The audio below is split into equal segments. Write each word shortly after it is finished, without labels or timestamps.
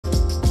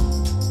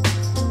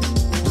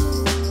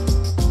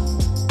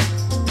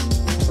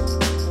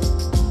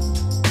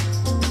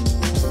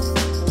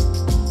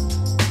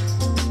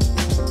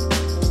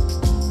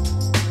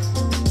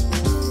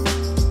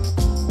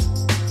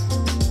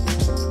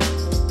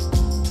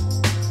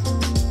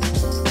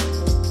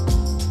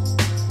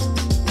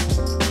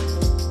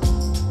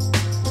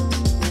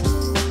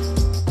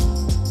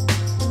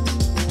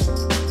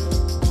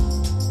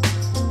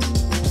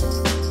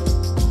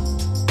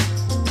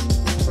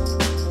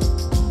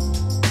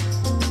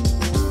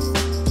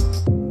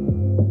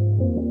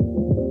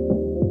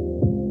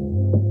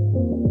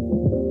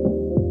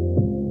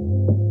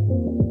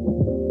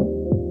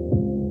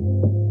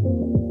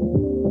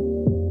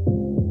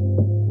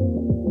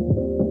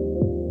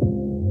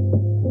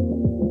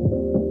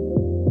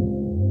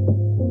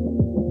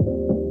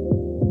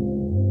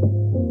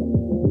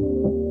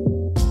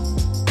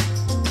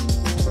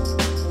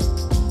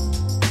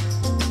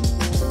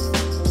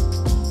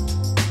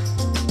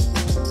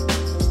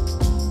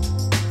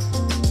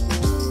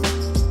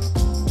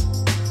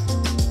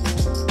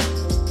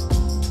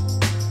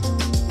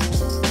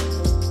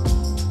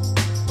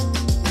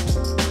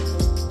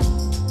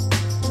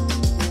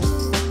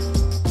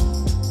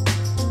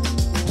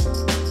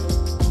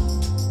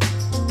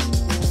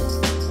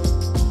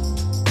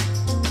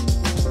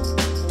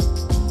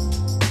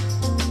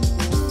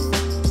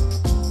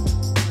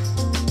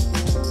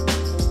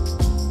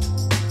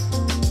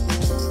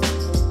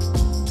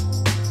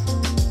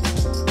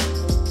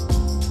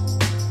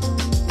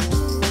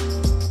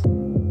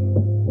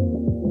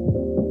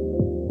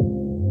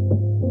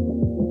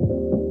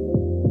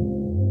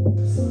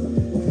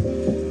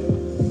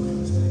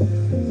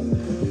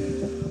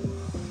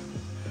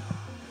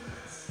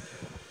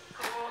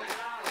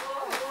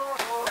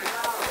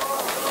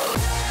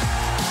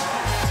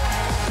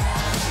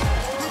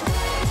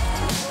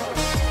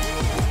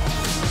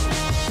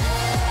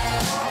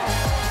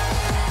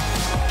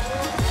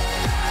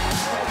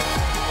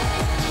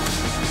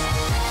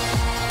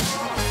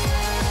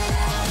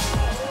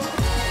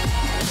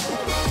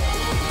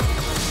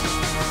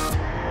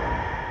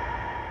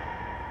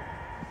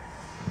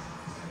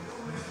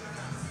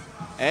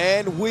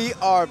And we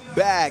are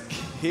back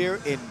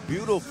here in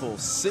beautiful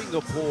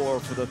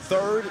Singapore for the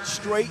third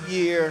straight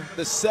year,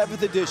 the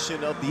 7th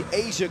edition of the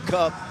Asia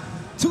Cup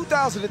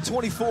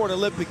 2024, an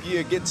Olympic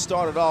year, getting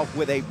started off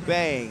with a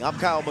bang. I'm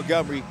Kyle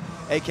Montgomery,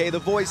 aka the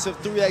voice of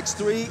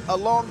 3x3.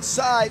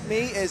 Alongside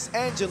me is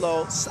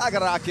Angelo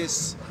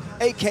Sagarakis,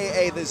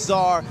 aka the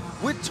Czar.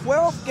 We're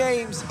 12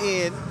 games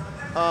in,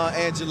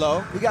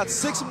 Angelo. We got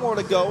 6 more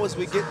to go as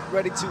we get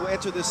ready to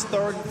enter this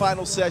third and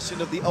final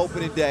session of the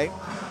opening day.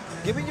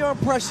 Give me your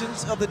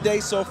impressions of the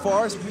day so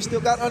far. We still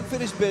got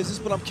unfinished business,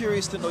 but I'm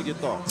curious to know your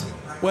thoughts.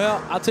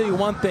 Well, I'll tell you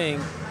one thing.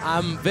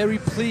 I'm very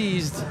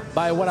pleased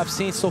by what I've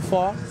seen so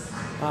far.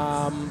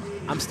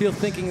 I'm still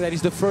thinking that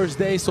it's the first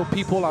day, so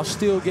people are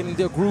still getting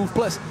their groove.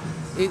 Plus,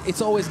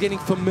 it's always getting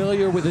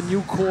familiar with a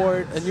new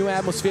court, a new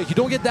atmosphere. You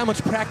don't get that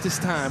much practice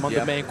time on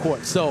the main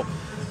court. So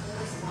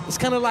it's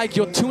kind of like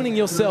you're tuning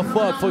yourself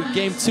up for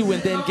game 2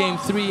 and then game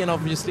 3, and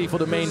obviously for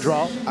the main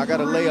draw. I got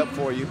a layup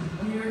for you.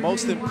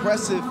 Most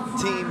impressive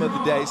team of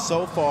the day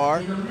so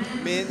far,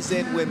 men's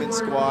and women's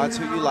squads.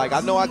 Who you like? I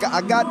know I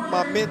got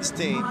my men's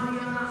team.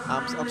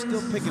 I'm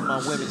still picking my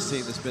women's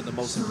team that's been the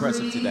most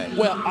impressive today.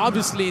 Well,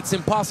 obviously it's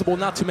impossible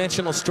not to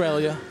mention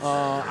Australia.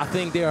 I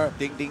think they are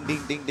ding ding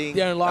ding ding ding.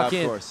 They're in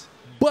lock-in. Of course.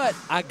 But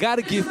I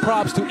gotta give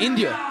props to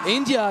India.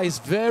 India is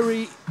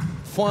very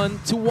fun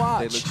to watch.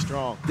 They look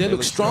strong. They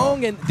look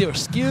strong and they're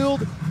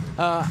skilled.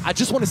 I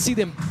just want to see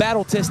them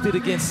battle-tested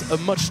against a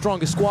much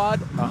stronger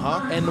squad.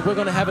 And we're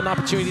going to have an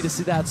opportunity to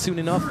see that soon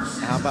enough.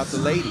 How about the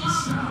ladies?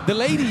 The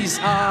ladies,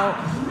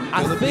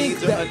 I think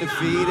that...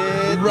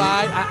 undefeated.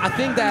 Right. I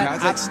think that...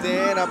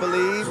 Kazakhstan, I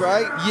believe,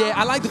 right? Yeah,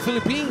 I like the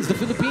Philippines. The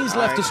Philippines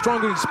left a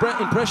stronger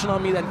impression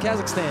on me than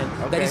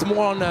Kazakhstan. That is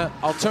more on the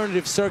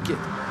alternative circuit.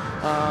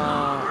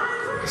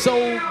 So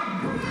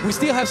we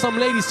still have some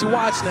ladies to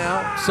watch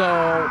now. So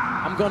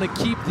I'm going to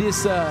keep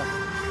this,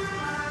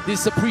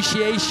 this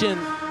appreciation.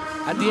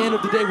 At the end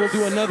of the day, we'll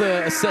do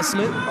another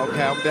assessment.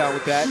 Okay, I'm down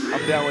with that.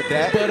 I'm down with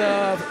that.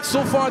 But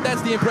so far,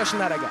 that's the impression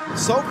that I got.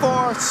 So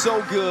far,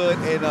 so good.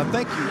 And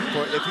thank you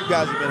for if you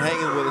guys have been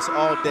hanging with us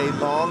all day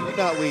long. You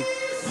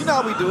know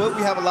how we do it.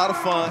 We have a lot of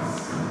fun.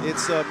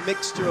 It's a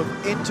mixture of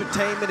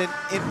entertainment and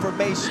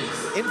information,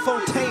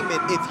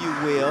 infotainment, if you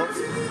will.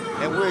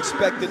 And we're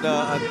expecting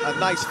a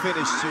nice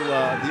finish to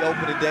the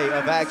opening day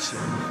of action.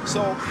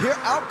 So here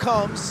out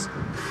comes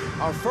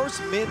our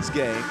first men's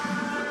game.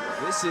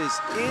 This is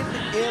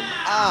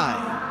NMI,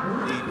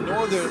 the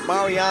Northern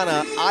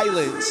Mariana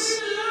Islands,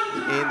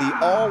 in the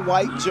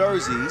all-white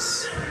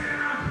jerseys.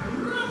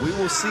 We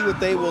will see what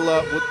they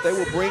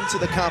will bring to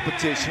the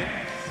competition.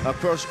 Of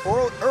course,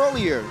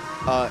 earlier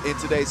in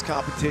today's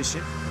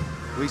competition,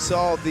 we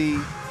saw the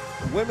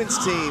women's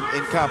team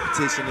in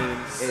competition,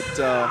 and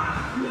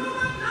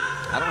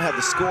I don't have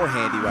the score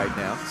handy right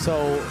now.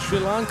 So Sri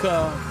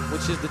Lanka,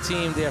 which is the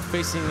team they are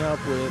facing up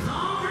with,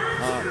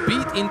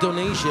 beat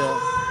Indonesia.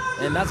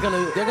 And that's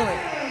they're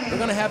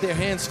gonna have their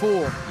hands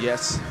full.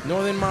 Yes.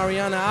 Northern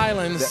Mariana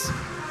Islands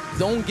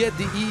don't get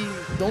the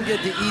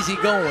easy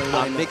going.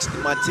 I mixed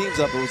my teams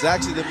up. It was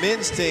actually the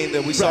men's team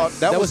that we saw.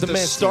 That was to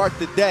start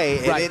the day,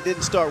 and it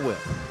didn't start well.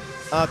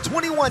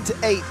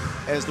 21-8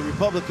 as the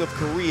Republic of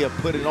Korea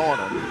put it on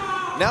them.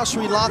 Now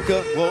Sri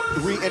Lanka will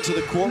re-enter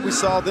the court. We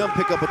saw them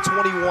pick up a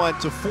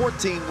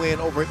 21-14 win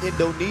over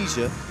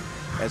Indonesia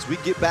as we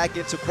get back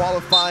into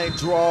qualifying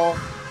draw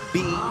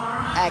B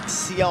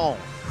action.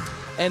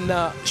 And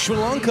Sri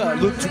Lanka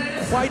looked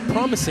quite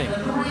promising.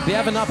 They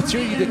have an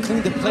opportunity to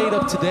clean the plate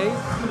up today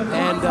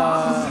and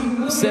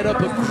set up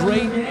a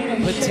great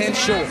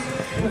potential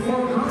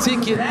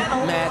ticket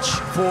match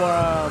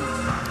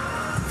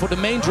for the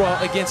main draw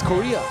against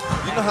Korea.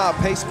 You know how I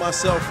pace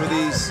myself for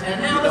these,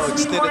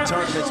 extended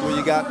tournaments where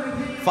you got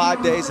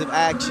 5 days of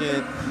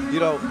action.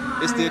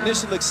 It's the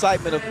initial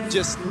excitement of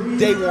just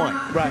day one.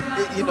 Right.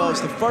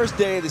 It's the first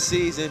day of the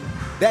season.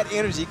 That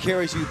energy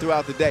carries you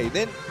throughout the day.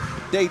 Then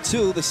day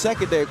 2, the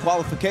second day of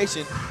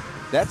qualification,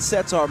 that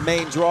sets our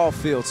main draw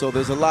field. So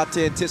there's a lot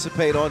to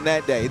anticipate on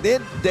that day.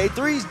 Then day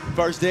 3,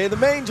 first day of the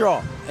main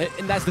draw.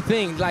 And that's the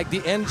thing, like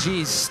the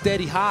energy is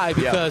steady high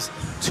because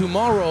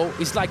tomorrow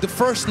is like the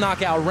first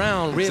knockout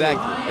round, really.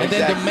 Exactly. And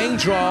then the main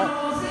draw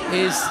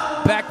is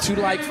back to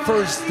like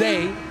first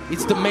day.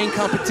 It's the main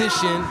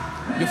competition.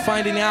 You're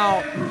finding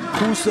out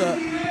who's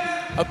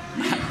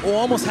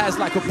almost has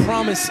like a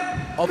promise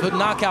of a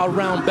knockout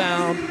round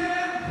bound.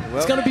 Well,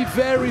 it's going to be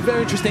very,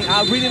 very interesting.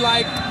 I really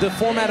like the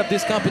format of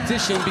this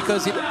competition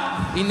because it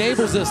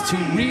enables us to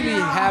really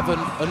have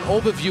an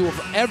overview of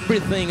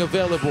everything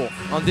available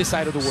on this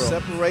side of the world.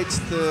 Separates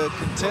the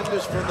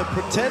contenders from the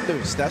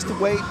pretenders. That's the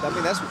way,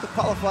 that's what the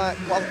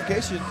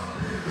qualification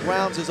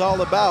rounds is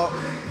all about.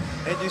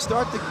 And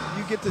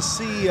you get to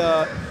see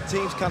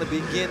teams kind of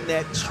begin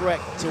that trek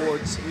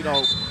towards,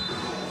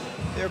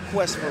 their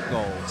quest for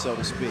gold, so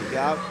to speak.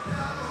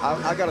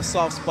 I got a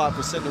soft spot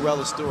for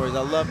Cinderella stories. I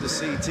love to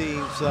see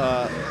teams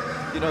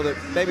you know, that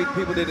maybe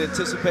people didn't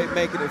anticipate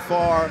making it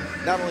far,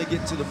 not only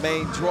getting to the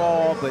main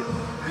draw, but,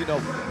 you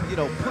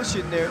know,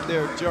 pushing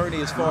their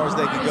journey as far as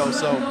they can go.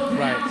 So,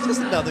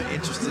 just another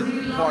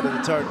interesting part of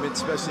the tournament,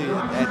 especially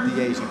at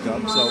the Asian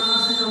Cup. So,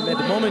 man,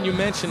 the moment you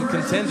mentioned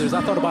contenders,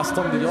 I thought about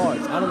Stomp the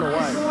Yards. I don't know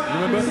why.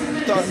 You remember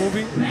that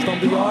movie,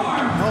 Stomp the Yard?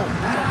 No,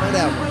 I don't know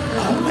that one.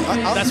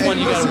 Oh, that's one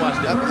you got to watch.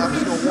 I'm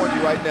just going to warn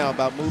you right now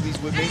about movies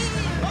with me.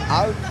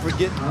 I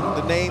forget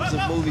the names of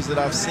movies that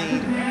I've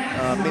seen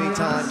many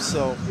times,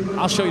 so.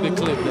 I'll show you the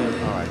clip then.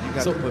 All right, you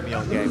got to put me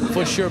on game.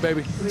 For sure,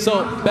 baby.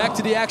 So back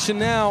to the action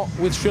now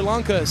with Sri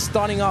Lanka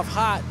starting off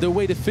hot, the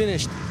way they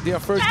finished their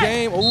first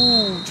game.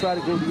 Ooh, try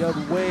to go the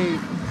other way.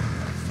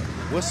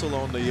 Whistle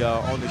on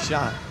the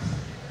shot.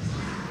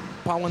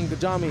 Pawan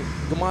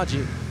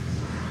Gamaji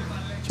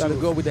try to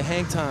go with the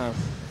hang time.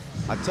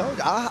 I told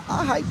you, I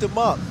hyped him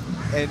up.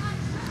 And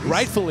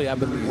rightfully, I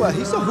believe. Well,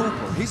 he's a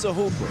hooper. He's a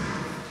hooper.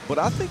 But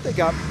I think they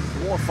got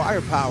more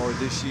firepower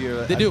this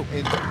year. They do.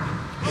 In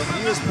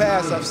years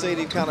past, I've seen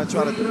him kind of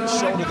try to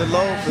shoulder the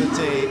load for the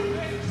team.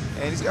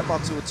 And he's got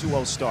about to a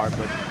 2-0 start,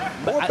 but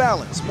more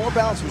balance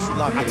with Sri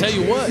Lanka. I tell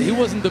you what, he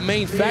wasn't the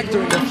main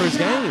factor in the first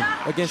game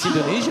against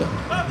Indonesia.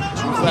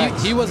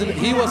 He wasn't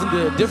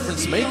the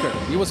difference maker.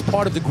 He was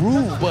part of the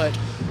groove, but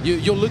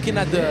you're looking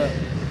at the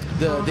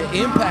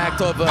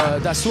impact of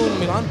Dasun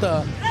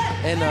Milanta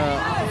and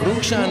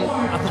Rukshan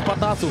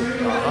Atapatatu.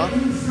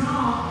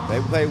 They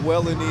play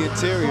well in the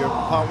interior.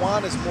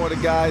 Pawan is more the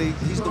guy,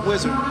 he's the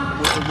wizard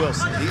with the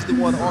Wilson. He's the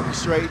one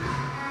orchestrating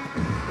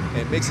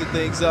and mixing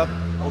things up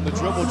on the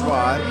dribble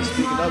drive.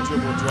 Speaking of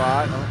dribble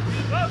drive,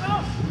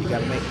 you got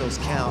to make those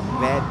count.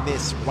 Bad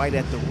miss right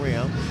at the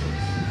rim.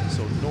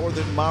 So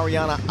Northern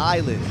Mariana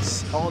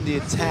Islands on the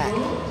attack.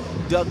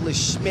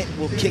 Douglas Schmidt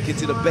will kick it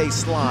to the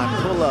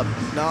baseline. Pull up.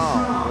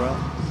 No,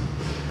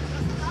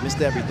 bro.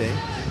 Missed everything.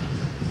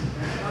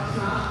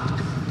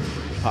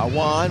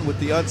 Pawan with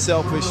the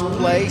unselfish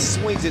play.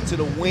 Swings it to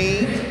the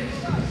wing.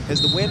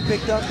 Has the wind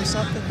picked up or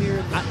something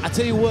here? I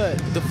tell you what,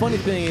 the funny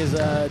thing is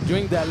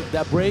during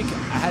that break,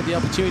 I had the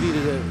opportunity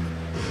to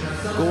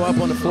go up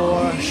on the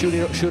floor,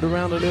 shoot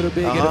around a little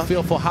bit, get a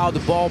feel for how the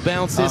ball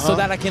bounces so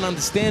that I can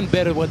understand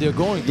better what they're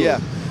going through. Yeah.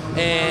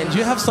 And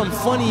you have some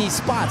funny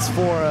spots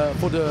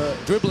for the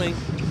dribbling.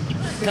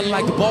 Kind of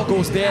like the ball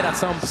goes dead at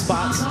some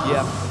spots.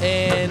 Yeah.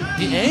 And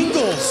the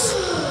angles,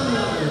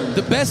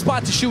 the best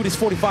spot to shoot is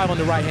 45 on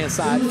the right-hand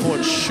side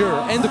for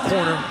sure, and the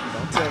corner.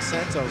 Don't tell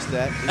Santos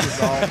that. He was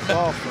all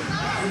off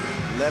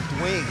from left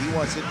wing. He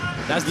wants it.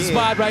 That's the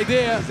spot right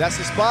there. That's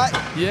the spot?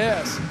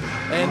 Yes.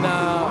 And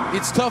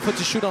it's tougher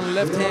to shoot on the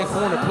left-hand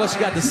corner. Plus, you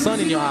got the sun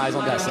in your eyes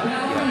on that side.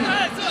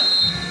 Yeah.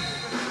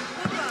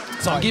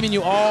 So I'm giving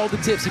you all the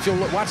tips. If you're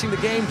watching the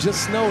game,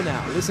 just know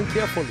now. Listen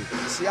carefully.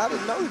 See, I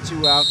didn't know that you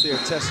were out there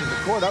testing the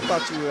court. I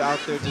thought you were out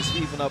there just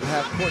heaving up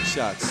half-court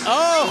shots.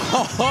 Oh!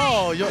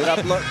 Did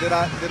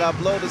I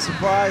blow the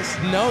surprise?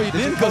 No, you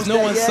didn't, because no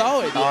one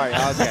saw it yet. All right,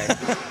 okay.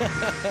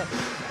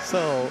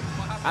 So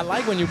I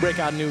like when you break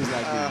out news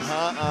like this.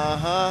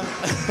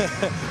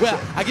 Well,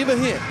 I give a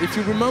hint. If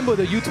you remember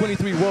the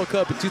U23 World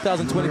Cup in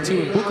 2022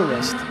 in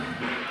Bucharest,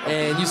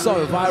 and you saw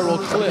a viral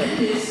clip,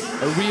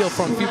 a reel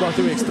from FIBA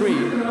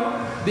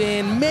 3x3,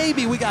 then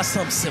maybe we got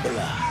something similar.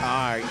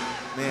 All right,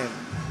 man.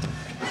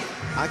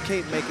 I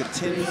can't make a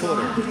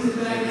 10-footer,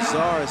 and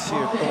Zara's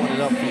here throwing it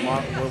up from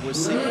where we're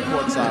sitting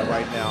courtside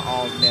right now,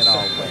 all net,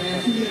 all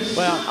way.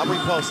 Well, I'm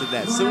reposting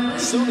that.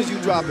 As soon as you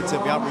drop it to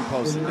me, I'm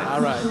reposting that. All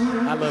right,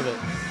 I love it.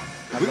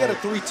 We got a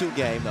 3-2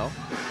 game, though.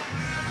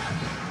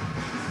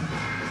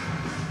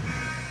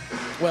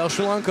 Well,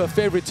 Sri Lanka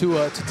favorite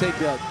to take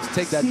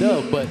that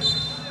dub, but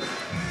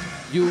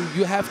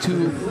you have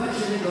to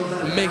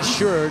make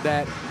sure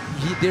that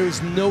there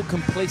is no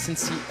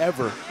complacency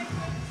ever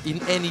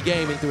in any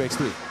game in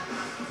 3x3.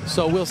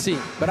 So we'll see.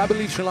 But I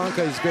believe Sri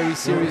Lanka is very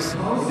serious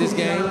in this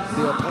game.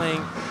 They are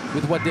playing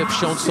with what they've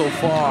shown so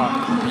far.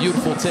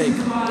 Beautiful take.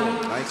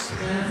 Nice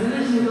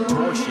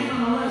torsion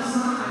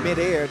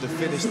mid-air to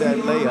finish that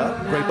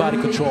layup. Great body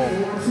control.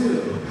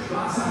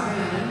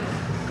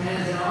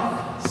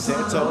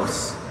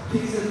 Santos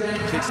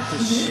kicks to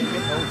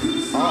Schmidt.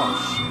 Oh,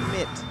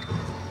 Schmidt.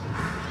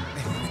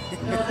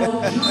 That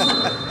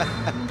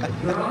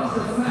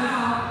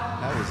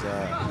was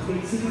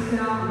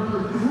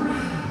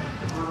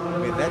I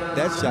mean,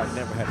 that shot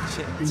never had a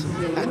chance.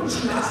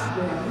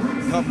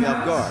 Caught me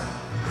off guard.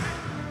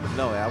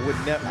 No, I would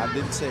never. I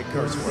didn't say a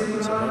curse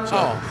word. So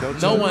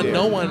no one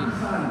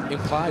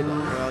implied that.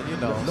 Well, you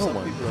know,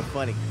 some people are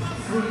funny.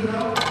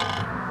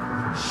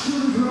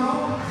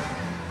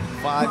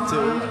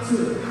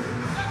 5-2.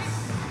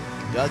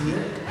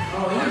 Dougie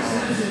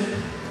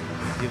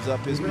gives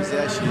up his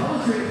possession.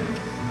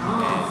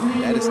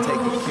 And that is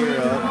taken care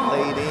of,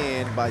 laid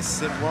in by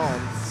Simron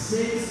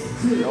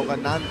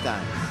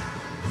Yogananthan.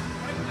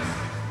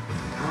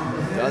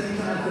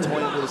 Dougie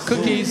toying with his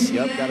cookies. Food.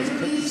 Yep, got his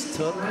cookies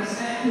took.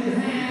 Playing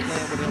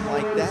with him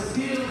like that.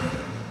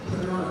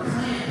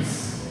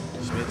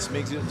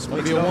 Schmidt it's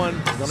gonna be a one.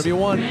 It's gonna be a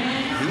one.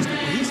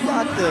 He's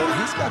got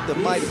the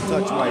mighty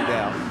touch right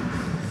now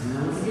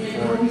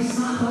for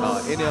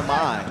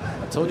NMI.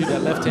 I told you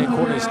that left-hand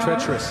corner is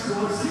treacherous.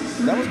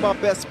 That was my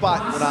best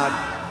spot when I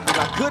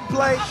could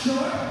play.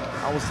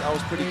 I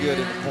was pretty good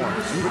in the corner.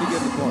 Pretty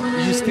good in the corner.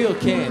 You still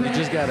can. You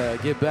just gotta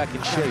get back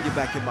in shape. Get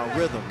back in my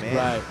rhythm, man.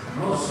 Right. You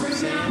know what I'm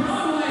saying?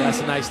 That's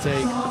a nice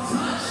take.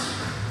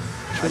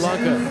 Sri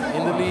Lanka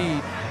in the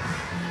lead.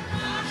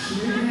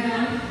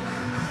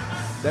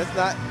 That's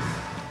not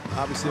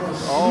obviously.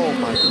 Oh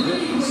my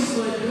goodness!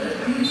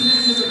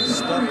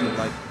 Stuffed it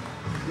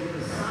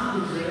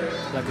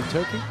like a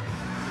turkey.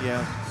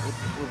 Yeah,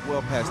 we're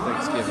well past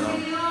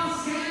Thanksgiving.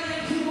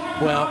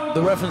 Well,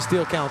 the reference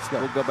still counts,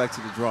 though. We'll go back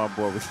to the drawing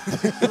board with.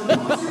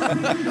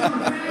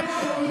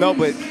 No,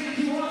 but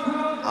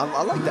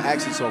I like the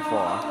action so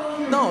far.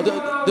 No,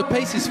 the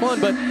pace is fun,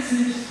 but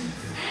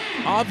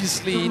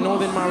obviously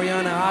Northern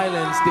Mariana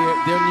Islands,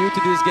 they're new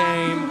to this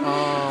game.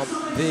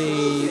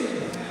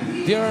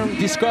 They're in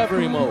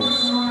discovery mode.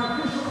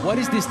 What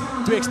is this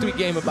 3x3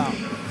 game about?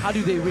 How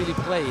do they really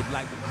play it?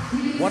 Like,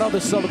 what are the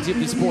subtleties of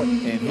the sport?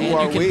 And who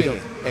are we?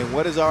 And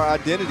what is our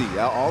identity?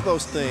 All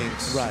those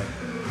things. Right.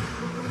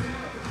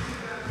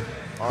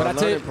 But I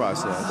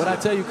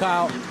tell you,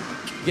 Kyle,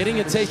 getting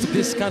a taste of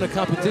this kind of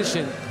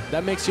competition,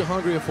 that makes you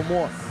hungrier for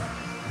more.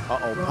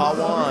 Uh-oh,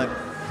 Pawan,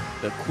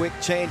 the quick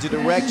change of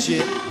direction.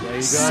 There you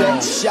go.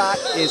 Set shot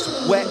is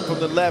wet from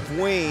the left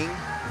wing.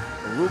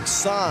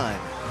 Ruksan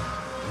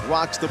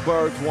rocks the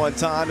birds one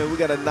time, and we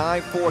got a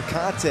 9-4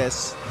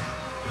 contest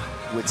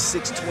with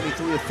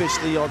 6:23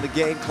 officially on the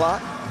game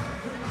clock.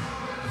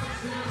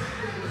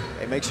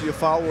 And make sure you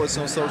follow us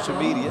on social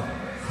media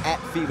at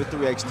FIBA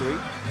 3x3.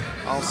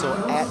 Also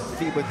at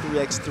FIBA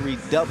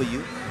 3x3W.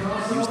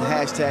 Use the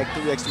hashtag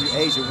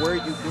 3x3Asia. Where are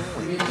you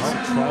going?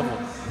 I'm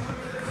traveling.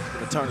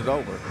 To turn it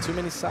over. Too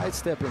many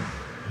sidestepping.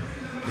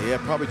 Yeah,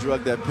 probably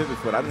drugged that pivot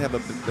foot. I didn't have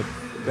the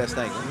best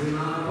angle.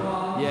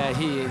 Yeah,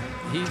 he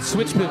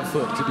switched pivot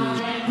foot, to be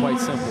quite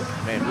simple.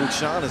 Man,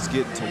 Ruksan is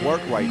getting to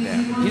work right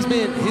now. He's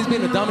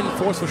been a dominant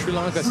force for Sri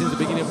Lanka since the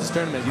beginning of this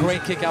tournament.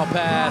 Great kick-out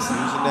pass.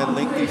 Using that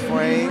lengthy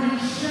frame,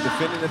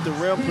 defending at the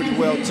rim pretty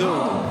well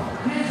too.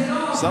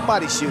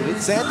 Somebody shoot it.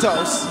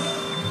 Santos,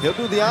 he'll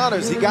do the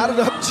honors. He got it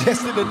up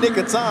just in the nick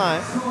of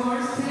time.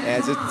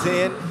 As it's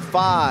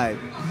 10-5.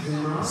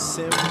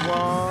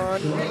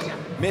 Simran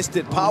missed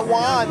it.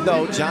 Pawan,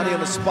 though, Johnny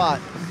on the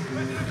spot.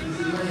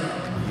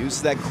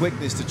 Uses that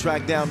quickness to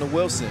track down to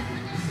Wilson.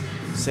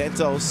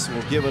 Santos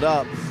will give it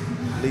up.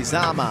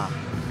 Lizama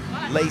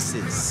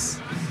laces.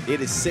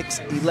 It is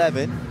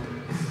 6-11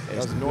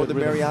 as the Northern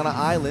Mariana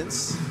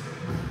Islands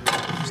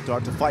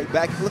start to fight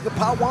back. Look at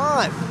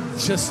Pawan.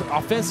 Just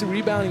offensive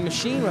rebounding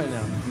machine right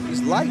now.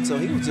 He's light, so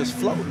he was just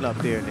floating up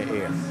there in the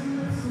air.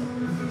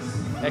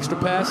 Extra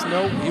pass?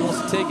 No, he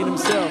wants to take it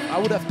himself. I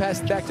would have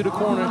passed back to the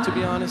corner, to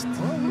be honest.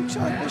 Well,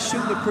 Ruksan was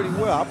shooting it pretty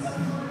well.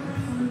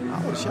 I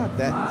would have shot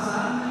that.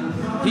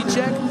 Heat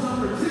check?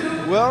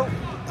 Well,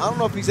 I don't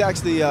know if he's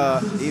actually,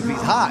 if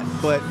he's hot,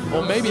 but...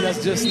 Or maybe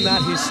that's just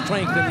not his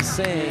strength and he's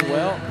saying,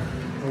 well,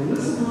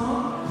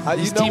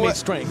 his teammate's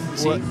strength.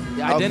 See,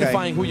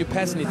 identifying who you're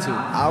passing it to.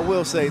 I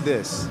will say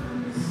this.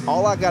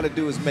 All I got to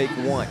do is make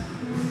one.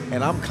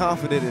 And I'm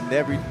confident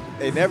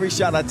in every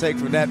shot I take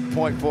from that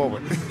point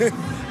forward.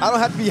 I don't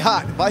have to be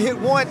hot. If I hit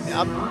one,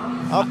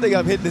 I think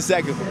I'm hitting the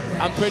second one.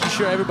 I'm pretty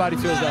sure everybody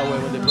feels that way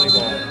when they play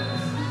ball.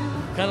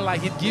 Kind of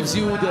like it gives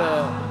you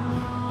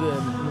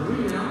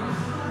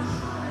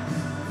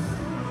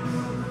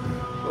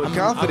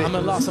confident. I'm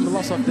a loss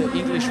of the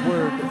English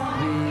word.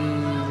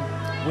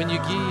 When you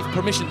give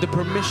permission, the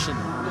permission.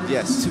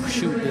 Yes. To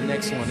shoot the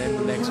next one and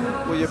the next one.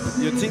 Well, your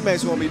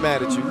teammates won't be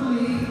mad at you.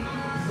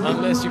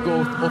 Unless you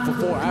go 0 for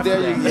 4 after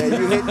there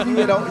that.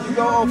 You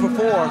go 0 for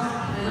 4.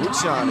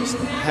 Ruksan is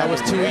that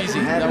was too easy.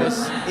 That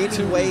was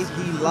any way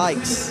he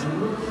likes.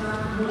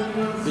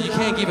 But you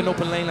can't give an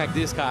open lane like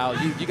this, Kyle.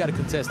 You got to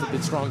contest a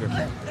bit stronger.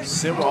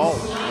 Simran,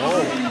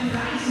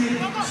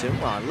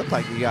 Simran looked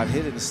like he got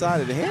hit in the side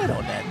of the head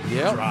on that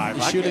drive.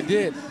 He surely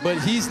did. But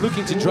he's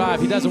looking to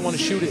drive. He doesn't want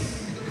to shoot it.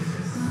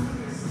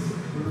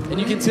 And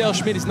you can tell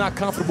Schmidt is not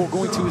comfortable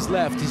going to his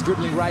left. He's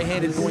dribbling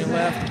right-handed, going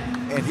left.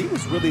 And he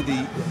was really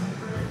the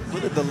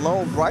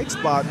lone bright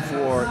spot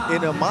for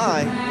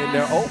NMI in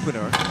their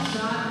opener.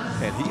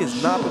 And he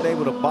has not been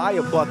able to buy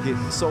a bucket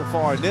so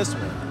far in this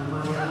one.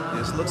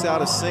 This looks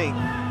out of sync.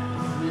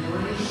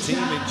 The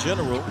team in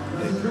general,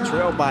 they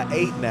trail by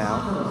 8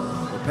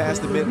 now. We're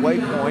past the midway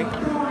point.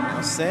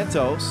 Now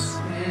Santos,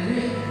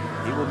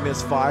 he will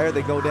miss fire.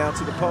 They go down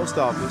to the post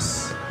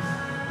office.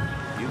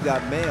 You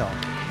got mail.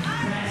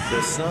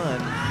 The Sun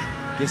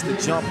gets the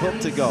jump hook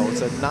to go.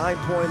 It's a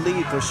 9-point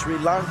lead for Sri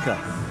Lanka.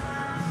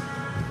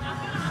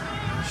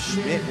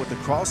 Schmidt with the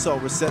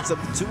crossover sets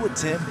up the 2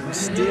 attempt and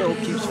still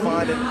keeps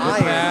finding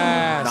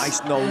iron.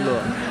 Nice no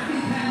look.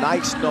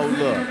 Nice no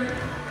look.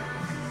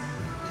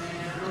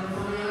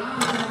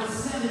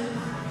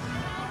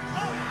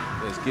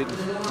 It's getting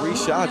 3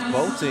 shots,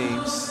 both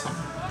teams.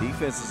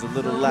 Defense is a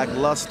little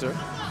lackluster.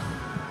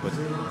 But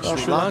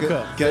Sri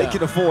Lanka, they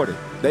can afford it.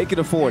 They can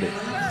afford it.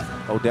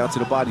 Oh, down to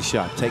the body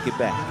shot. Take it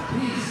back.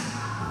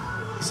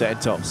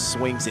 Santos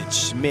swings it.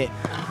 Schmidt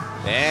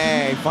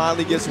Hey,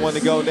 finally gets one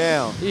to go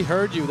down. He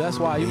heard you. That's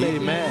why he made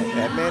him mad.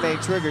 That man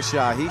ain't trigger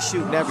shy. He's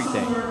shooting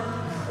everything.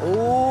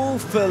 Ooh,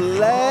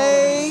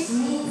 filet.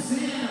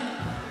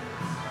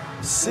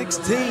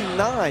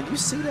 16-9. You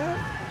see that?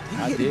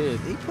 I did.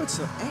 He put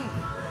some aim.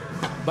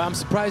 But I'm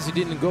surprised you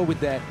didn't go with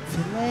that.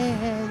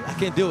 I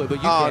can't do it, but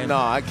you can. Oh, no,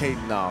 I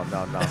can't. No.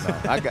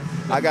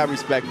 I got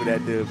respect for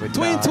that dude. But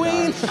tween.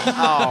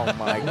 Oh,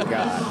 my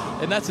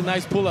God. And that's a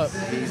nice pull-up.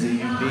 He's a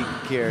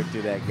unique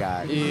character, that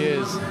guy. He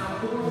is.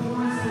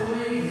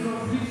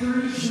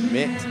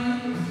 Schmidt.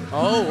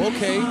 Oh,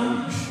 okay.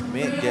 Oh,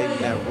 Schmidt gave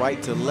him that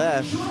right to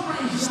left.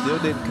 Still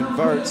didn't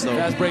convert. So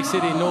Fast break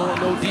city,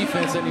 no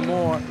defense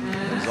anymore.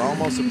 It's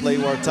almost a play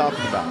worth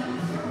talking about.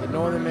 The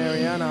Northern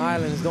Mariana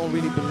Islands don't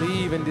really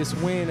believe in this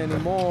win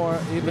anymore,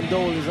 even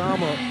though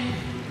Lizama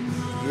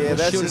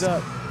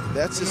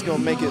that's just going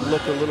to make it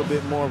look a little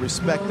bit more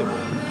respectable.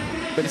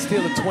 But it's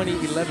still a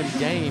 20-11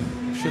 game.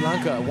 Sri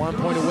Lanka 1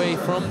 point away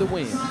from the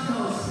win.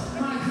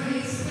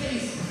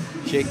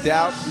 Kicked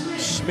out.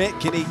 Schmidt,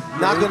 can he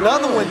knock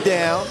another one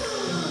down?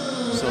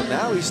 So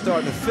now he's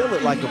starting to feel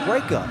it like a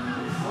breakup.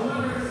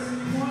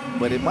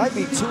 But it might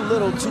be too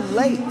little, too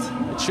late.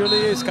 It surely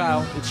is,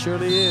 Kyle. It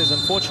surely is.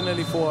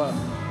 Unfortunately for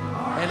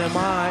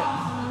NMI.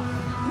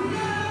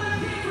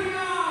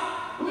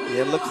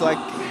 Yeah, it looks like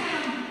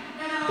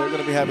they're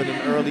going to be having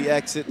an early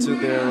exit to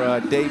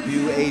their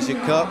debut Asia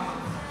Cup.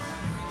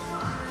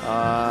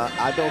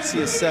 I don't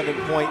see a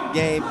 7-point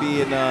game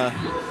being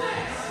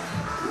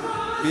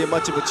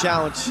much of a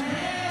challenge.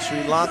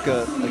 Sri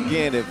Lanka,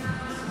 again, have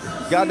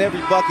gotten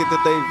every bucket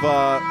that they've,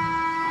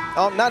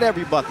 not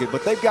every bucket,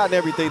 but they've gotten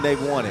everything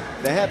they've wanted.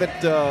 They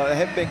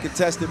haven't been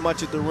contested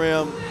much at the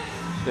rim.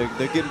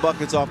 They're getting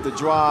buckets off the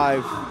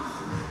drive.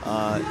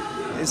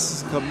 This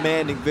is a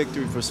commanding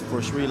victory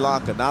for Sri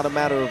Lanka. Not a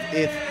matter of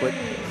if, but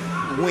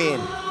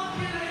when.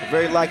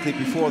 Very likely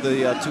before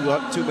the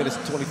 2 minutes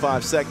and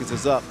 25 seconds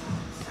is up.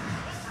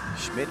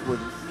 Schmidt with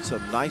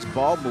some nice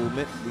ball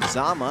movement.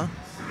 Lizama,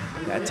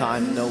 that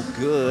time no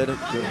good.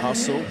 Good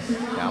hustle.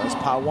 Now it's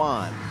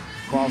Pawan.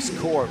 Cross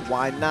court,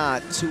 why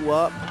not? 2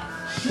 up.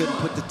 Couldn't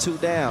put the 2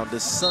 down. The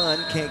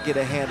Sun can't get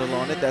a handle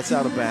on it. That's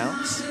out of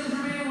bounds.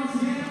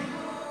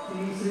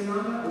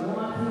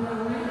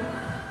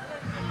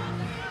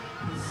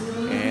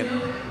 And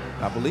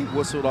I believe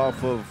whistled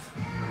off of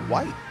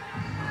White.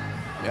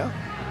 Yeah.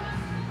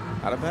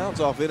 Out of bounds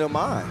off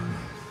NMI.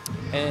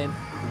 And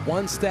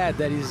one stat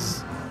that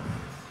is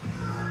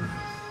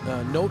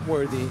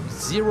noteworthy,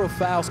 0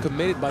 fouls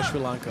committed by Sri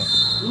Lanka.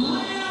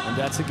 And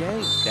that's a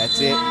game. That's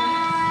it.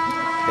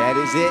 That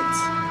is it.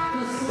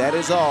 That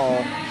is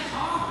all.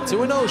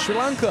 2-0, Sri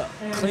Lanka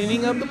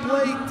cleaning up the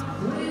plate.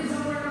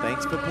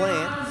 Thanks for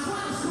playing.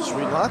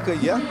 Sri Lanka,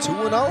 yeah,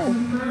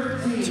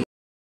 2-0.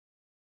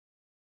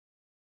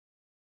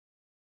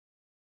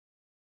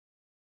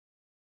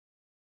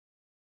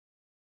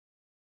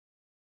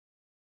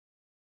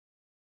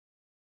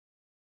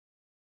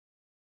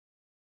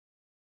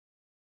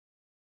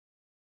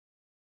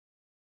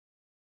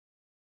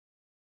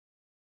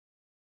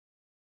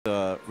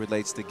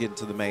 Relates to getting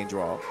to the main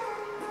draw.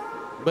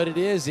 But it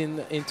is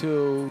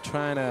into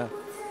trying to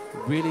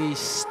really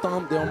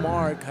stomp their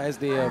mark as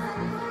they have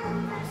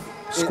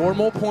scored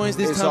more points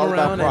this time around. It's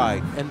all about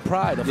pride. And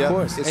pride, of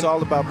course. It's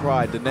all about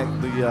pride. The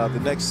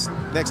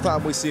next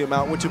time we see them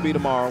out, which will be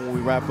tomorrow when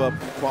we wrap up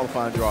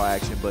qualifying draw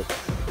action. But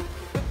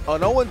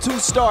an 0-2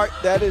 start,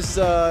 that's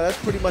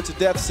pretty much a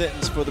death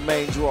sentence for the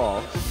main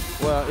draw.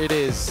 Well, it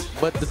is.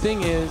 But the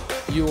thing is,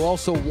 you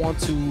also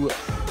want to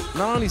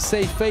not only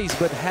save face,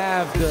 but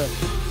have the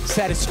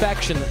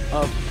satisfaction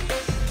of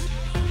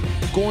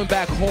going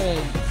back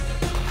home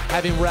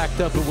having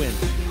racked up a win.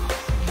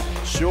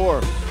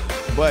 Sure,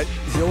 but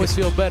you always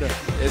feel better.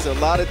 There's a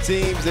lot of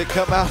teams that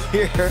come out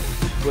here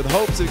with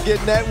hopes of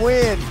getting that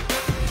win,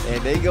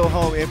 and they go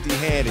home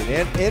empty-handed.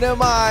 And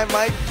NMI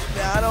might,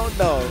 I don't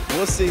know.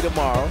 We'll see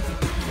tomorrow.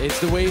 It's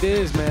the way it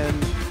is, man.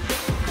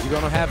 You're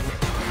going to have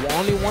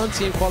only one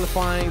team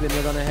qualifying, then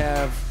you're going to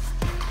have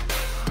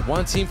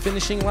one team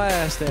finishing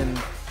last, and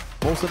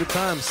most of the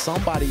time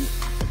somebody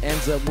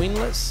ends up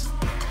winless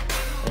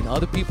and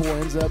other people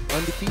ends up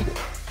undefeated.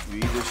 You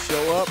either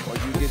show up or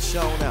you get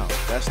shown out.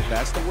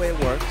 That's the way it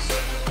works.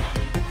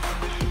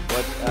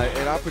 But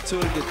an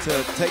opportunity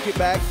to take it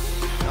back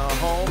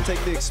home,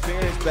 take the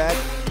experience back.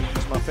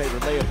 It's my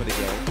favorite layup of the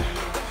game.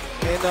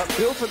 And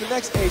build for the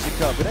next Asia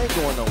Cup. It ain't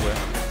going nowhere.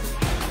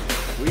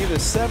 We're either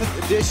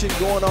 7th edition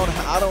going on.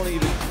 I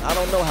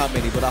don't know how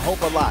many, but I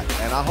hope a lot.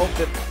 And I hope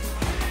that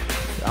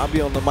I'll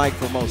be on the mic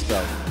for most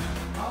of them.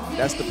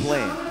 That's the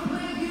plan.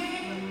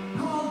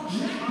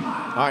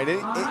 All right,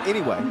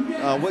 anyway,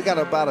 we got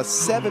about a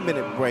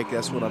 7-minute break.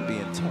 That's what I'm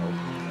being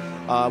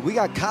told. We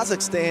got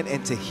Kazakhstan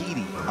and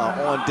Tahiti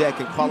on deck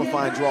in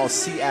qualifying draw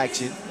C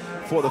action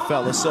for the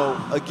fellas. So,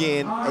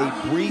 again, a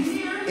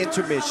brief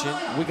intermission.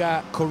 We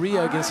got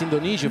Korea against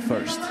Indonesia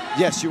first.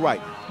 Yes, you're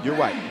right. You're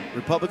right.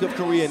 Republic of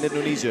Korea and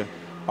Indonesia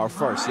are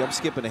first. Yeah, I'm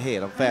skipping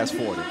ahead. I'm fast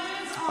forwarding.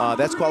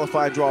 That's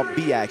qualifying draw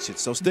B action.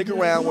 So stick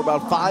around. We're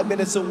about 5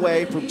 minutes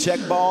away from check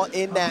ball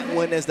in that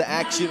one as the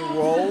action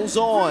rolls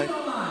on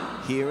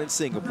here in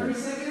Singapore. You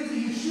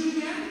shoot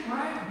again,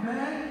 right?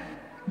 Then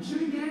you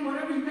shoot again,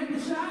 whatever you make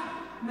the shot,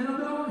 and then it'll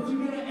go if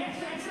you get an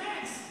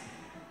XXX,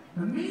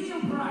 the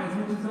medium prize,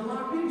 which is a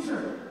locked-in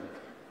shirt.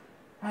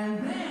 And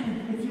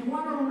then, if you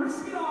want to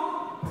risk it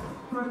all,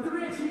 for a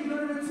 3x, you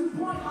go to the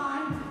 2-point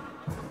line,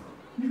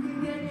 you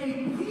can get a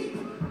peak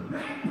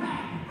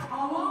backpack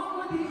along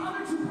with the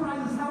other 2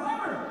 prizes.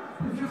 However,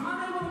 if you're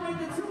unable to make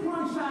the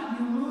 2-point shot,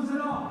 you lose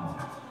it all.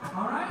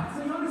 All right?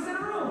 So you understand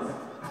the rules?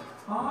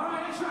 All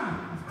right, next round.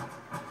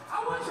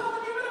 I want y'all to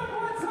give it up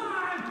one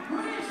time.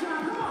 Right, next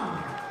round, come on.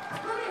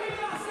 Let me hear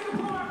y'all,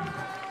 Singapore.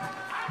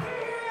 I can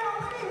hear y'all.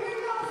 Let me hear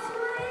y'all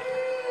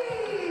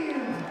scream.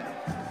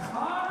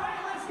 All right,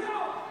 let's go.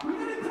 We're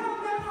going to count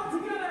down all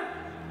together.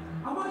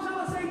 I want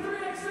y'all to say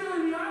 3x3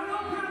 with me. I'm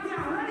going to count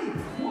down. Ready?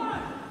 1,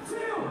 2,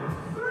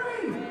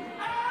 3.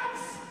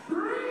 X3.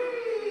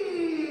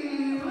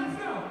 Let's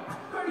go.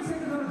 30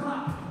 seconds on the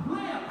clock.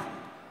 Layup.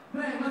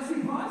 Bang. Let's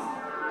see. Pause.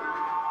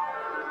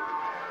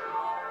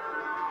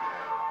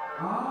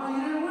 Oh, you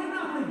didn't win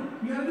nothing.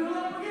 You gotta do a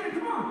layup again.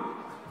 Come on.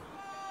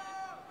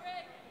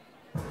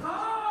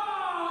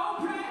 Oh,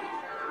 okay.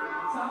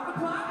 Stop the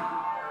clock.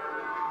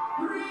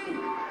 3,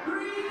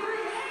 3,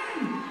 3,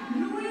 and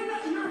you win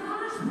your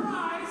first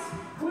prize,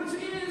 which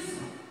is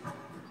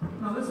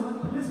this one,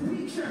 this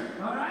pink shirt.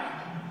 All right.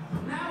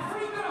 Now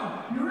free throw.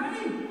 You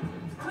ready?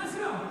 Let's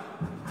go.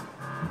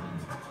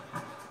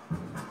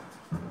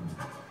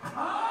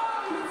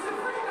 Oh, he hits the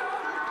free throw.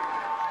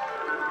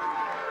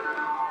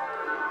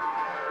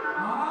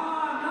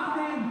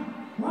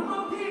 One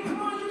more game,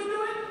 come on, you can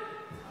do it.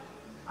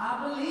 I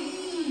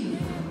believe.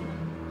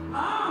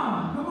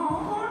 Oh, come on,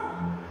 one more.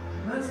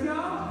 Let's go.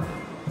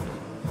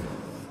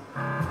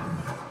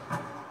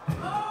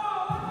 Oh,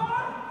 one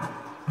more.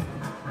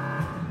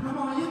 Come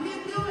on, you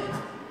can do it.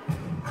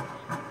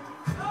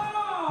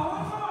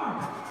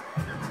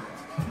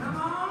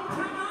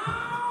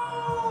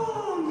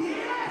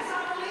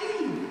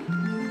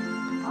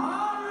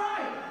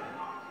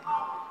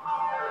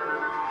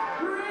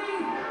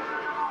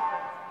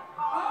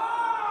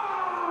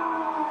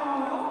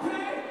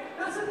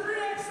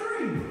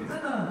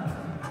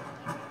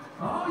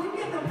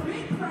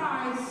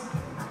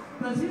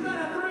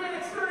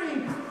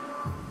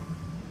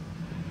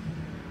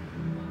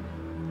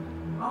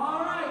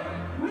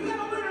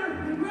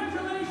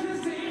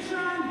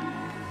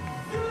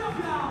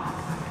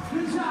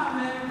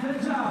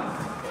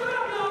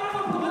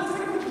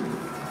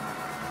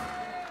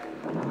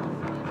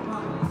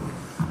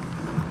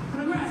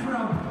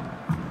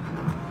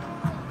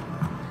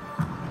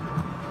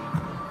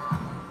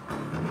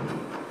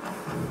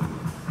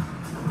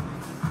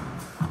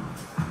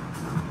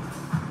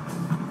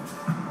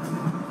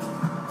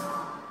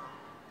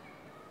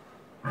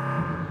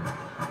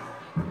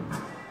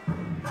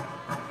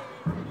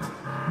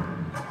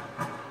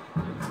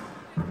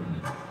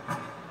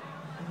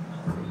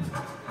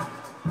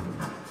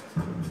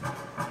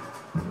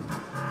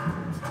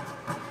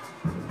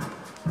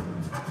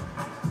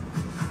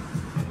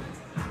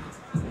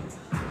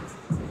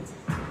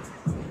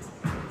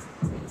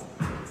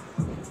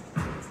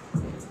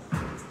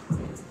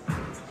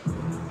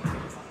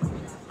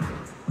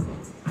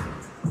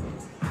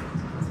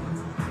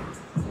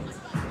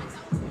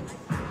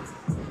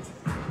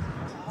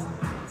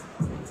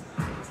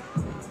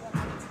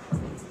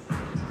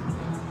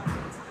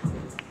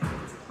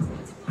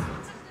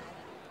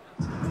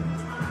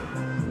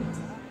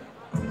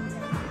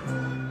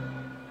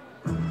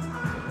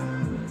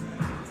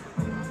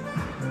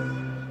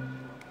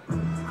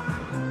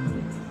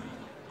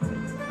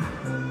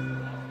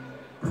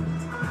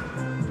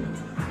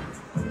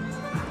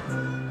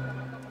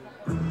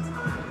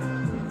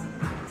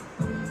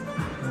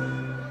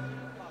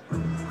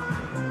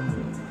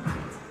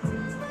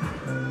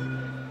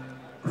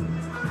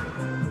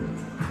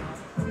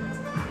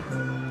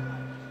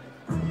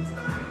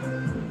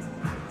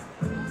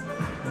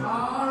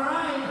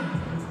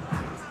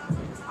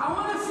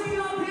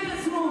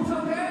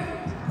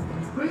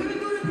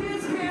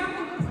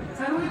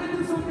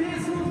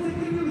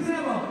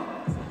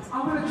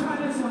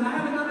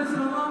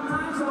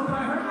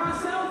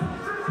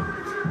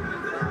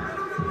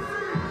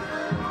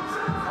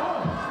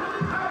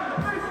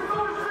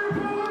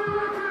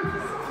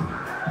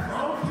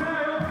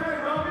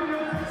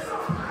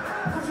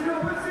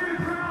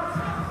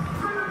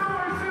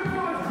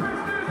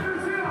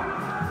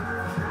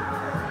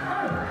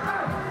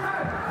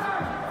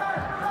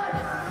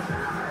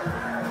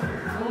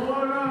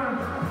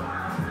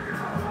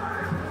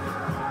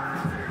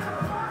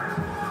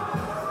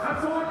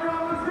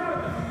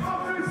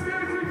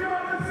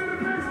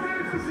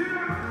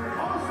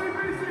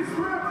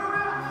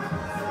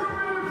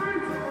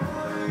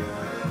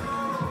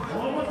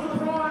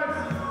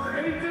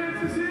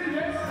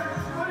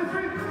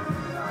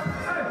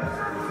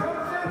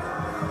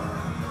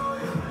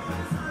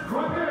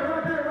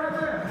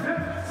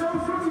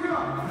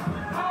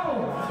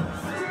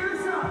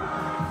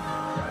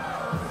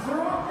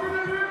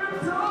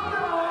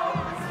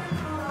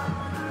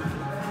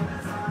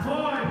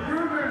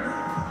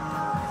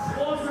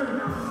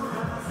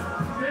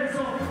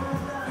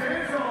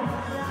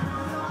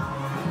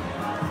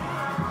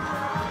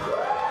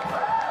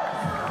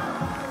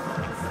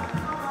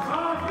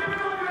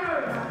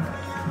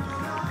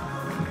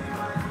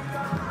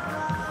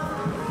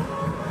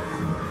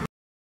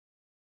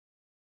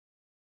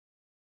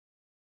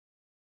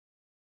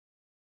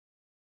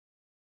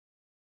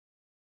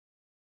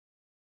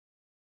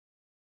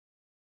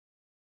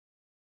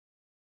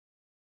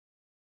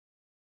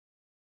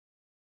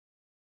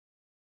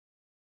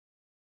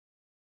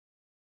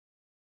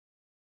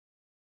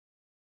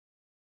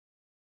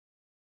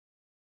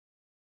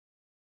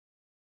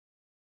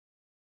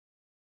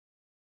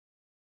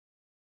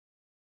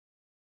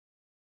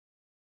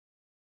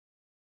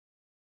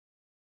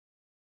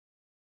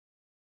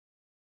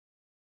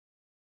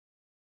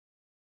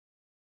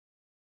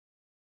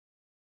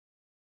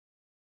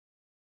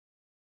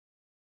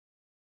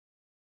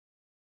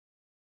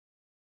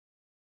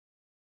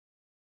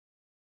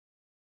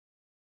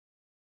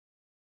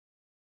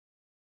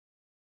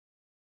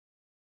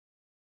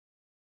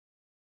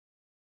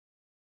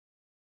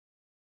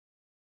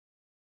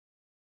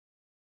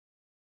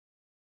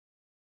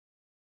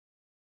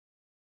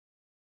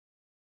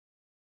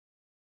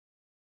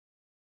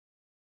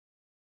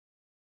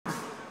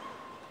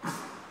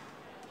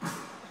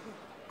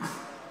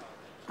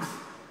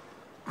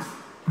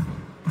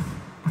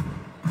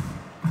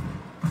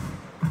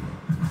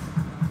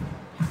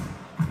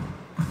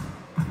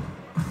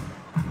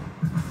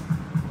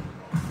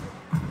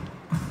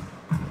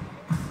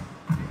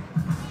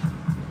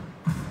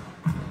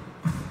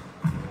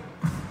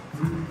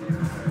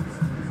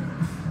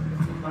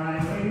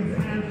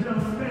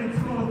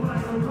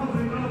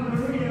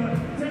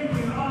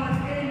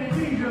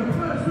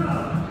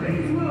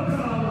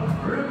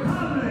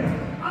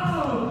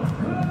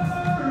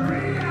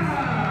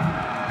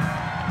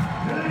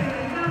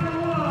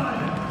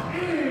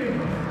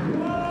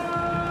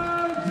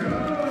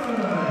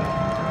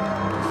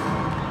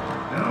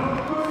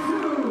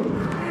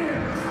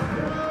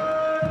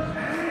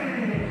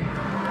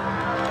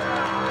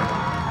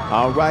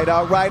 All right,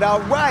 all right, all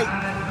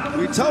right.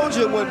 We told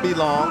you it wouldn't be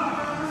long.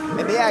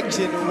 And the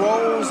action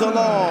rolls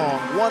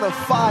along. 1 of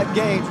 5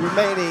 games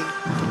remaining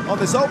on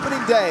this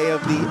opening day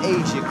of the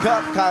Asia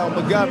Cup. Kyle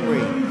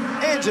Montgomery,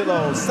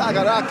 Angelo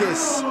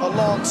Sagarakis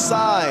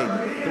alongside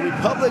the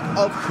Republic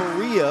of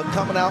Korea,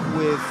 coming out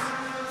with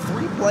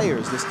 3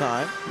 players this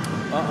time.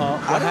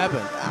 What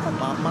happened?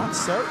 I'm not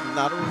certain.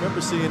 I don't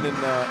remember seeing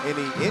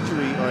any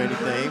injury or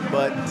anything,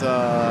 but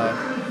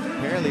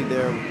apparently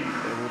there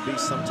will be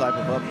some type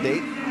of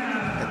update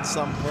at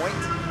some point.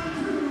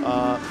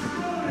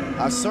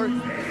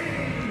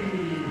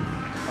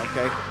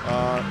 Okay,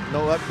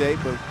 no update,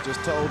 but just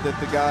told that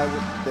the guy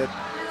that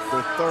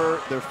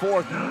their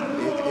fourth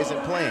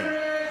isn't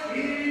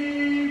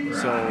playing.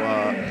 So,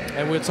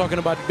 and we're talking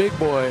about big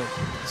boy,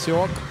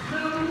 Seok.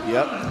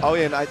 Yep. Oh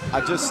yeah, and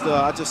I just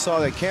saw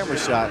that camera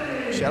shot.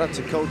 Shout out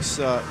to Coach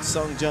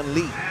Sung Jun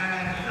Lee.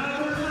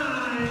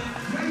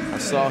 I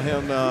saw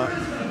him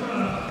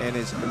and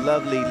his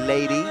lovely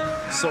lady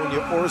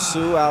Sonia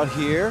Orsu out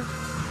here,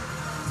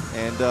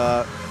 and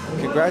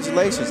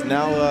congratulations.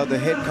 Now the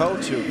head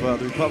coach of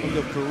the Republic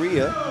of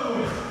Korea.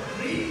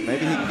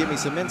 Maybe he can give me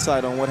some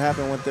insight on what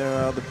happened with their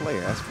other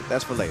player.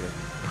 That's for later.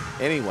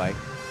 Anyway,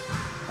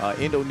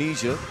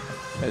 Indonesia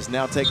has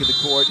now taken the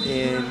court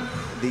in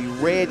the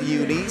red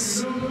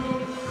unis.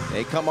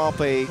 They come off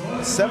a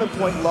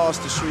 7-point loss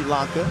to Sri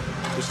Lanka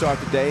to start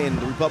the day, and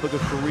the Republic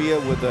of Korea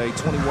with a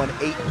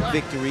 21-8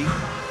 victory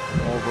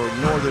over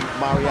Northern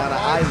Mariana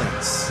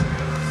Islands.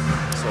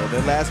 So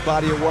their last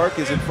body of work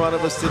is in front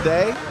of us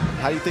today.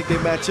 How do you think they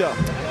match up?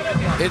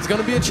 It's going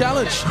to be a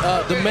challenge.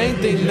 The main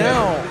thing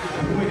now,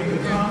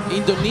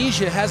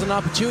 Indonesia has an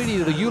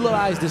opportunity to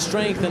utilize the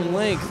strength and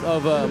length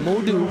of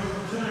Mudu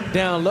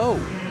down low.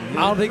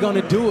 How are they going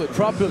to do it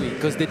properly?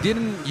 Because they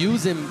didn't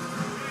use him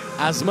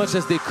as much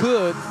as they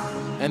could,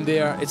 and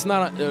it's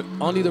not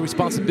only the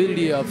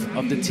responsibility of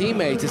the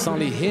teammates, it's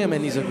only him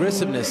and his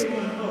aggressiveness.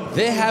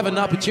 They have an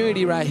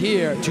opportunity right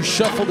here to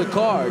shuffle the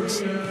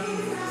cards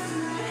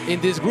in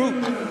this group.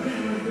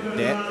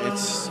 Yeah,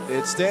 it's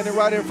standing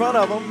right in front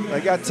of them.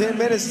 They got 10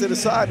 minutes to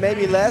decide,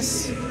 maybe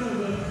less.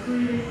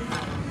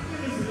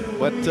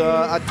 But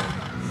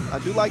I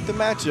do like the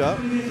matchup,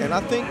 and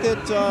I think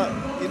that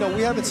you know,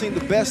 we haven't seen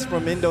the best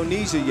from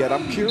Indonesia yet.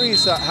 I'm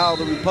curious how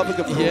the Republic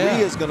of Korea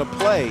is going to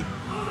play,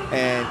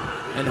 and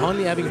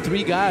only having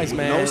 3 guys,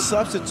 man. No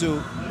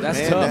substitute. That's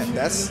man,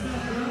 tough.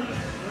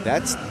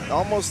 That's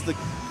almost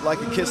like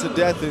a kiss of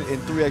death in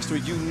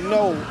 3x3. You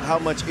know how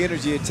much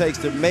energy it takes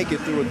to make it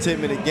through a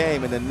 10-minute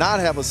game and then not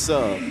have a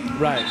sub.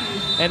 Right.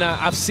 And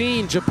I've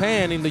seen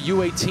Japan in the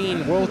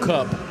U18 World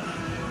Cup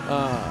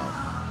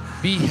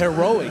be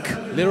heroic,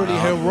 literally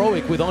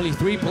heroic, with only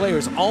 3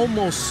 players,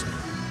 almost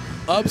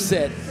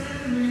upset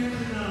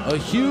a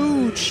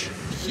huge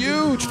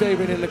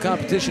favorite in the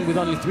competition with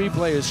only 3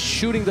 players,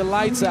 shooting the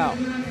lights out.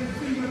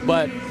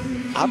 But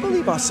I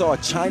believe I saw a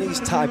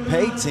Chinese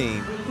Taipei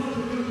team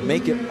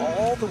make it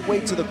all the way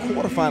to the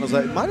quarterfinals.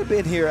 It might have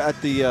been here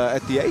at the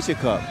Asia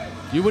Cup.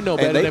 You would know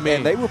better than me.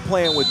 And they were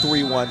playing with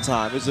 3 one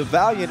time. It's a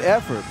valiant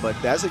effort, but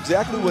that's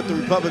exactly what the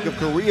Republic of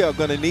Korea are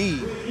going to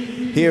need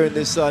here in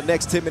this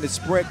next 10-minute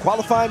sprint.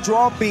 Qualifying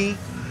draw B,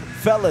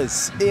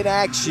 fellas in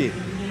action.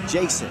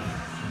 Jason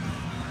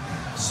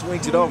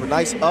swings it over.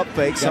 Nice up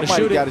fake.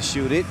 Somebody got to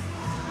shoot it.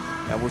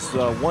 That was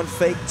one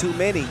fake too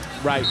many.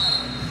 Right.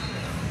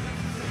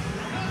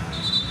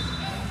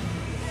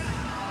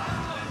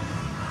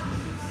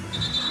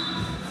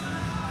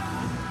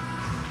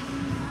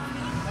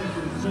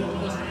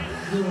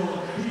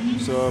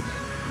 So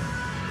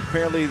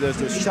apparently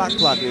there's a shot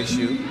clock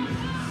issue.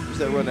 Who's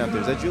that running out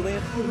there? Is that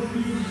Julian?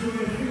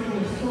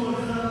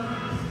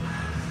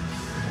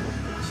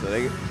 So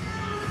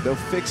they'll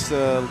fix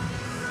a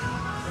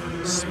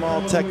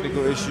small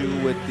technical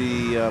issue with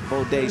the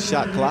Baudet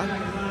shot clock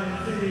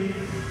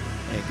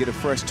and get a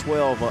fresh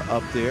 12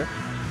 up there.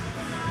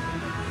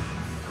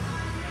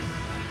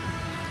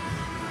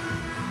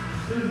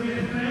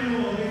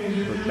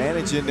 But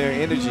managing their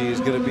energy is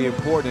going to be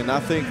important, and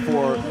I think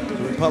for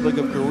the Republic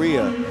of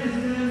Korea,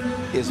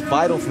 it's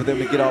vital for them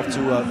to get off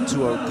to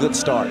a good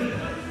start.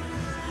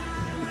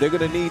 They're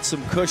going to need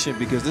some cushion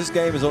because this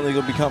game is only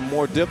going to become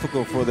more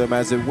difficult for them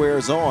as it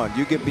wears on.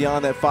 You get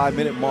beyond that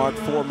 5-minute mark,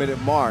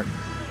 4-minute mark,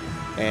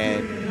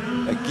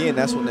 and again,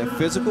 that's when that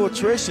physical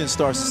attrition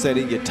starts to set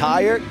in. You're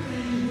tired.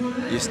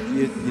 You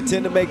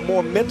tend to make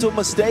more mental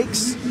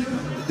mistakes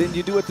than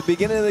you do at the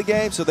beginning of the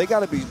game. So they got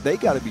to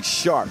be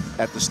sharp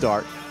at the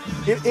start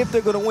if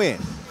they're going to win.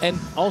 And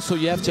also,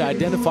 you have to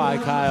identify,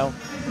 Kyle,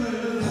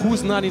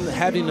 who's not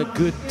having a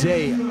good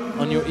day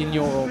in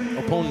your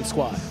opponent's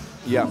squad.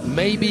 Yeah.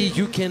 Maybe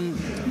you can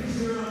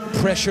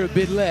pressure a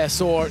bit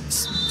less or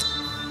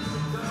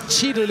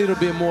cheat a little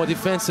bit more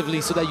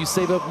defensively so that you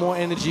save up more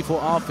energy for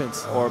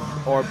offense.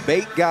 Or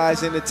bait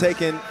guys into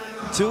taking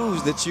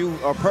twos that you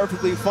are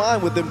perfectly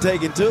fine with them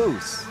taking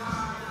twos.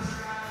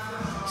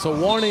 So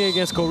warning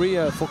against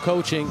Korea for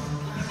coaching.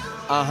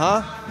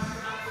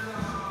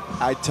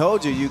 I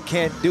told you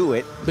can't do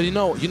it. But you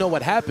know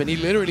what happened? He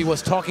literally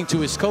was talking to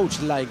his coach,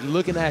 like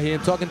looking at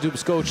him, talking to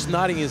his coach,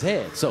 nodding his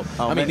head. So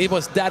I mean, it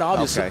was that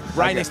obvious,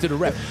 right next to the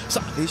ref.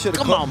 So he should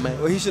come on, man.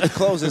 Well, he should have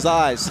closed his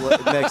eyes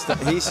next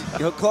time.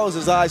 He'll close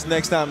his eyes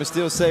next time and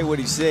still say what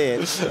he said,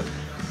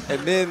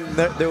 and then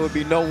there would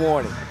be no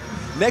warning.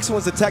 Next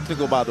one's a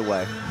technical, by the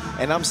way,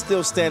 and I'm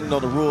still standing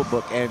on the rule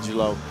book,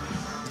 Angelo.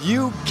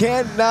 You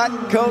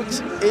cannot coach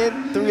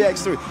in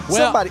 3x3.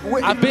 Well,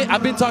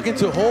 I've been talking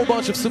to a whole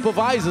bunch of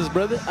supervisors,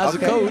 brother, as a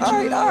coach.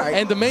 All right.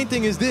 And the main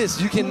thing is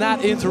this: you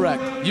cannot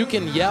interact. You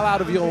can yell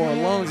out of your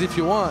lungs if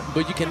you want,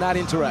 but you cannot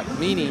interact.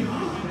 Meaning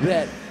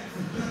that,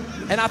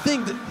 and I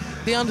think that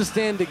they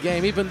understand the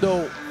game, even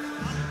though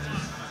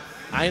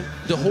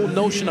the whole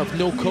notion of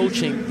no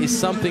coaching is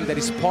something that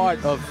is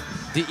part of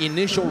the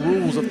initial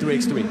rules of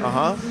 3x3.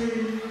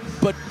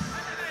 But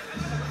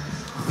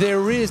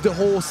there is the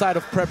whole side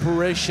of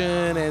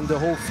preparation and the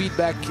whole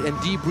feedback and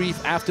debrief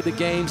after the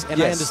games,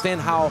 and I understand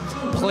how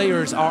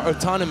players are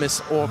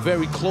autonomous or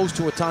very close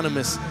to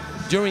autonomous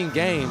during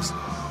games.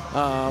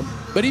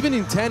 But even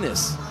in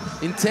tennis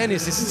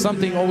it's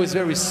something always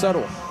very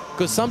subtle,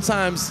 because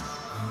sometimes,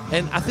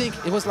 and I think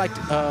it was like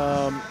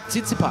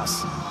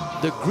Tsitsipas,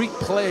 the Greek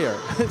player.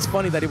 It's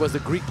funny that he was the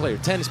Greek player,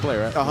 tennis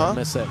player,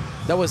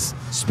 that was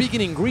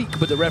speaking in Greek,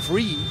 but the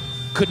referee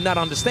could not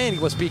understand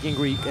he was speaking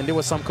Greek, and there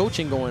was some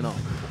coaching going on.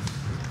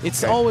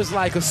 It's always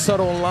like a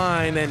subtle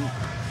line, and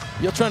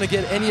you're trying to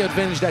get any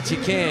advantage that you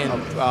can.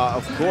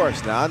 Of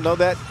course. Now I know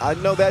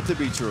that to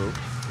be true.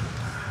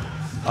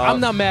 I'm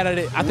not mad at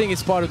it. I think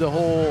it's part of the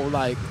whole,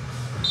 like,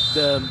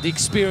 the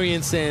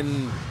experience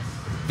and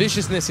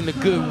viciousness in a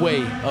good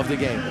way of the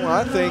game. Well,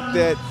 I think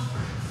that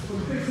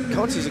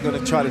coaches are going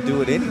to try to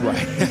do it anyway.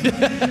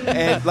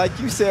 And like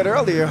you said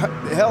earlier,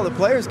 hell, the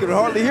players can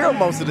hardly hear them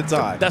most of the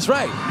time. That's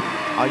right.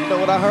 Oh, you know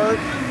what I heard?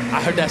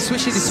 I heard that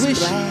swishity swish.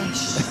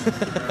 Splash.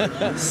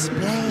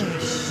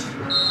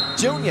 Splash.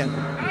 Junior.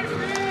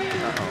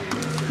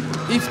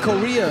 If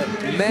Korea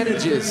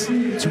manages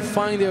to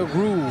find their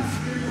groove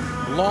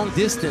long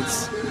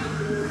distance,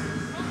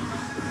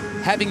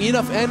 having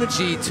enough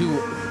energy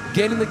to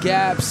get in the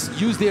gaps,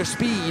 use their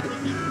speed,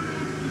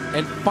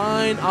 and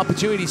find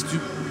opportunities to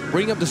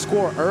bring up the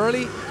score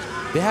early,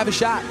 they have a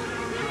shot.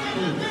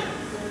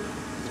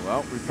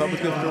 Well,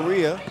 Republic of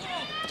Korea.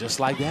 Just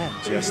like that.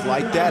 Just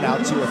like that,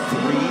 out to a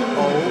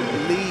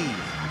 3-0 lead.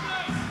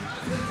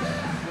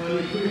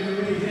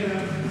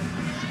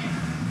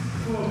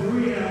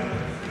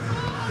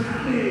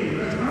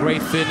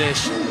 Great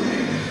finish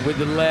with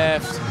the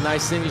left.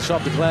 Nice English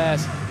off the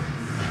glass.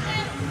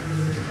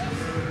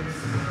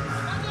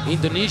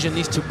 Indonesia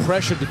needs to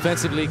pressure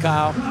defensively,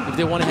 Kyle, if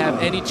they want to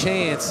have any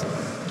chance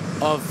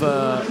of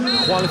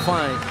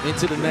qualifying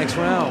into the next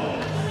round.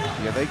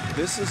 Yeah,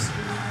 this is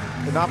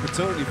an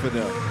opportunity for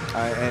them.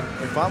 And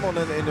if I'm on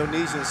an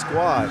Indonesian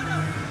squad,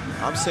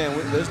 I'm saying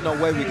there's no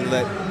way we can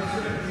let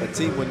a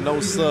team with no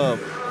sub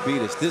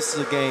beat us. This is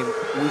a game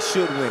we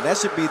should win. That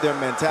should be their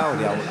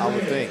mentality, I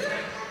would think.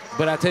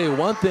 But I tell you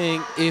one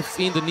thing, if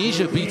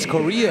Indonesia beats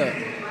Korea,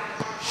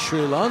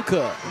 Sri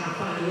Lanka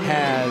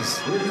has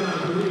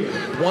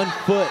 1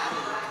 foot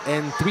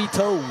and 3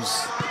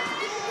 toes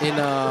in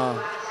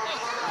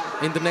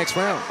the next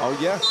round. Oh,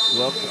 yeah.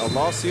 Well, a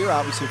loss here,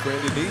 obviously, for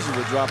Indonesia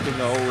would drop into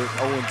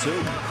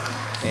 0-2.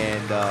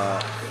 And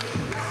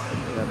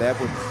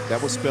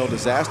that would spell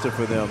disaster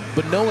for them.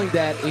 But knowing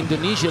that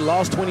Indonesia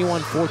lost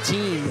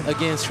 21-14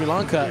 against Sri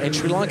Lanka, and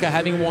Sri Lanka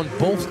having won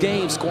both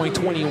games, scoring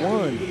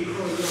 21,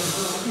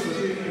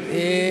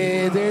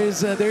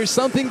 there's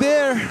something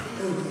there.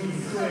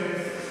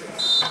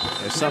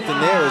 There's something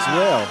there as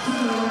well.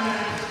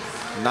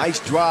 Nice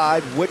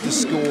drive with the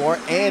score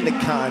and the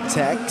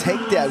contact.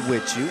 Take that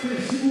with you.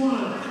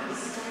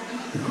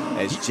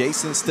 As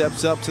Jason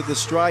steps up to the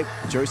stripe,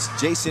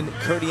 Jason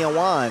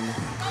Kurniawan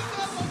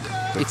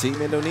for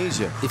Team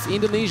Indonesia. If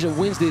Indonesia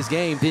wins this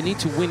game, they need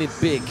to win it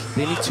big.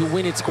 They need to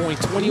win it scoring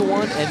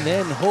 21 and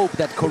then hope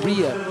that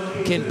Korea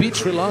can beat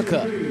Sri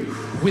Lanka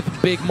with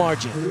big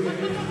margin.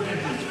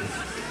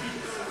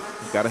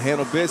 Got to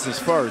handle business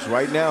first.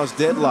 Right now it's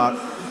deadlock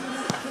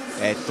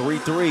at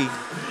 3-3.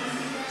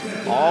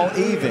 All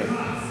even.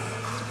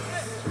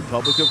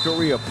 Republic of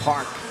Korea,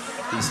 Park.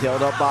 He's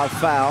held up by a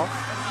foul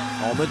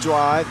on the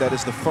drive. That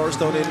is the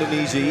first on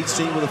Indonesia. Each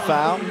team with a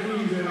foul.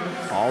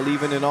 All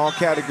even in all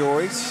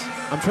categories.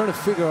 I'm trying to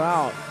figure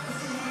out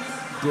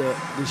the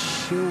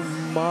shoe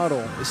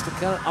model. It's the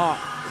kind of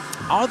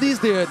are these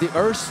the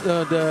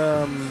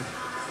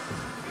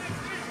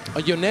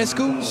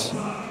Ionescu's?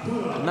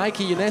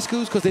 Nike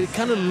Ionescu's? Because they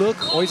kind of look,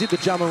 or is it the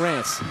Ja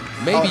Morant's?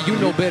 Maybe you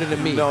know better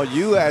than me. No,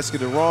 you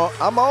asking the wrong.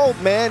 I'm old,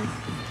 man.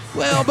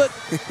 Well, but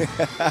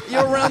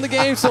you're around the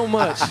game so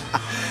much.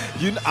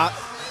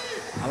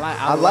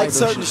 I like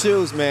certain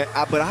shoes, man.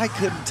 But I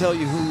couldn't tell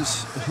you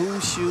whose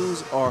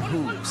shoes are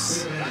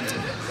whose.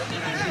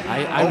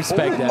 I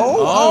respect that.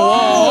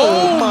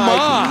 Oh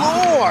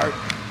my Lord.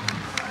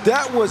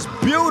 That was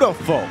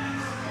beautiful.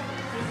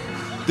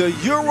 The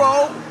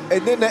Euro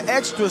and then the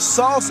extra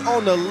sauce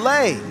on the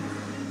lay.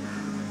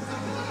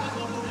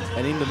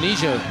 And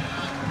Indonesia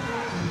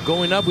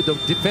going up with the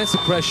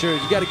defensive pressure.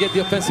 You got to get the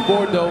offensive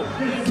board, though.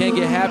 Can't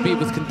get happy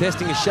with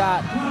contesting a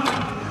shot.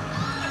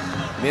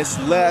 Miss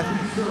left,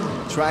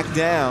 track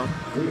down.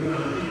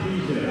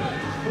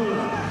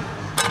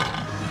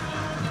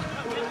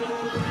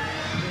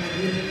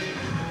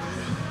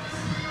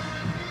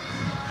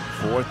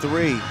 Four,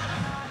 3.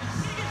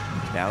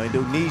 Now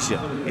Indonesia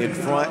in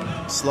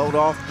front, slowed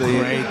off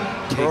the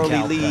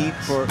early lead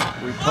for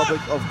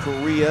Republic of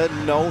Korea.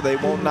 No, they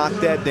won't knock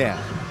that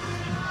down.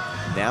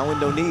 Now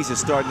Indonesia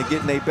starting to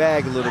get in their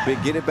bag a little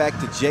bit. Get it back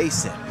to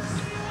Jason.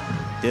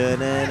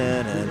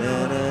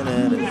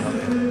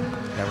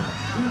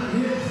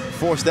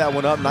 Force that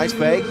one up, nice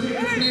fake.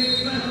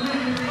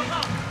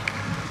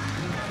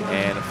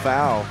 And a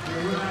foul.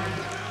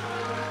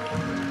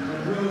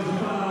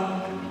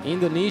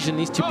 Indonesia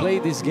needs to play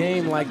this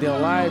game like their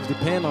lives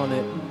depend on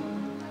it.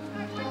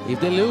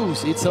 If they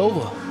lose, it's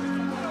over.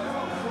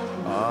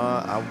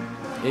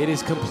 It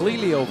is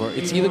completely over.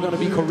 It's either going to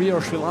be Korea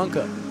or Sri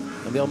Lanka,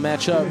 and they'll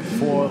match up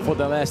for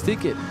the last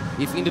ticket.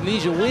 If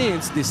Indonesia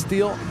wins,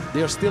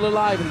 they're still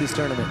alive in this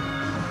tournament.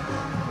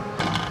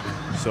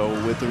 So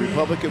with the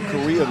Republic of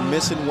Korea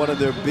missing one of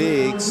their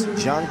bigs,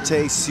 Jang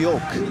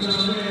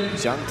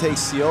Tae-seok. Jang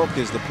Tae-seok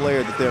is the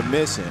player that they're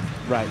missing.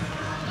 Right.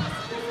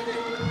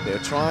 They're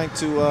trying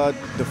to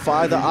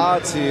defy the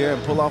odds here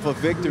and pull off a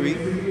victory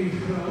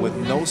with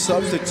no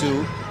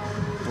substitute.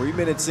 3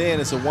 minutes in,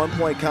 it's a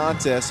one-point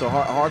contest, so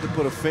hard to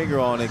put a finger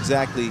on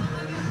exactly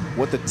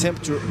what the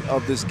temperature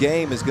of this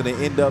game is going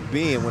to end up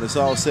being when it's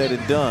all said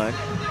and done.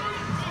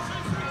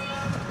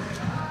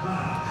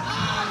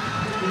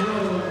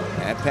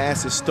 That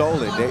pass is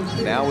stolen.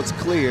 Now it's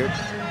cleared.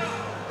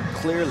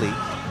 Clearly.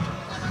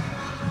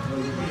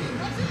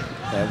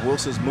 And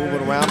Wilson's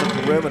moving around the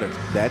perimeter.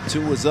 That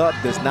 2 is up,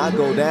 does not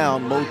go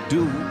down.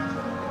 Modu,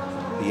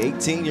 the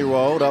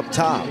 18-year-old up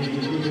top.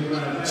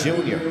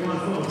 Junior,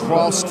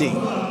 Frosty.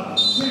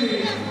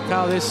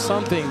 Kyle, there's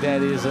something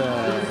that is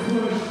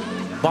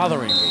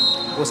bothering me.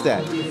 What's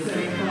that?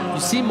 You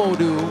see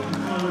Modu,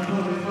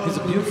 he's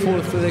a beautiful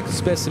athletic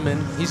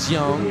specimen. He's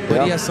young,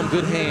 but he has some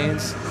good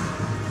hands.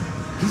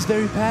 He's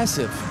very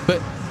passive,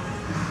 but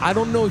I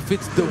don't know if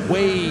it's the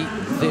way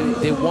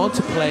they want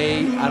to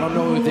play. I don't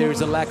know if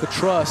there's a lack of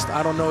trust.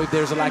 I don't know if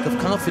there's a lack of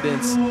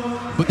confidence.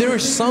 But there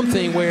is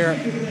something where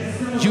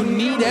you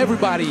need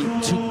everybody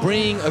to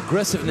bring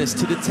aggressiveness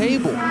to the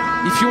table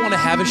if you want to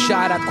have a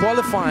shot at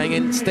qualifying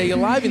and stay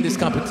alive in this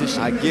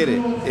competition. I get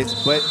it.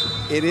 But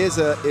it is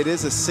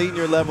a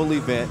senior level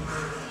event,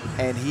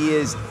 and he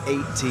is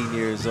 18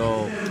 years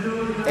old.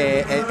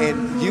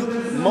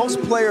 And most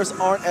players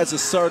aren't as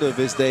assertive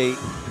as they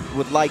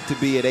would like to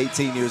be at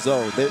 18 years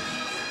old.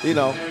 You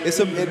know, this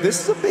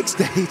is a big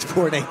stage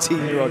for an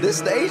 18-year-old. This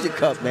is the Asia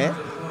Cup, man.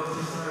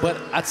 But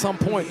at some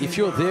point, if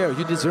you're there,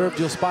 you deserve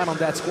your spot on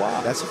that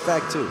squad. That's a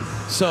fact, too.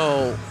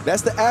 So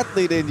that's the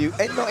athlete in you,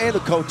 and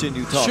the coach in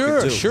you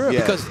talking, too. Sure. Yeah.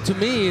 Because to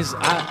me,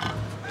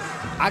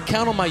 I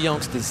count on my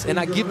youngsters, and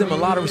I give them a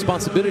lot of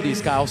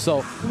responsibilities, Kyle.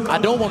 So I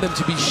don't want them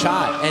to be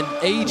shy, and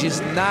age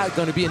is not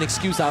going to be an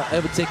excuse I'll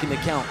ever take into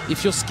account.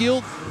 If you're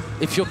skilled,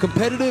 if you're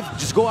competitive,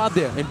 just go out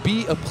there and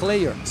be a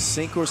player.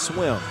 Sink or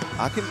swim.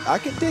 I can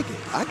dig it.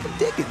 I can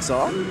dig it,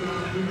 so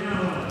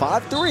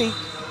 5-3.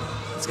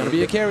 It's going to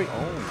be a carry.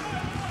 Oh.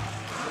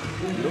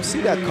 You don't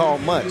see that call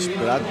much,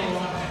 but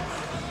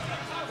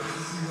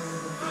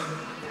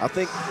I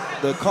think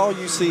the call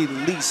you see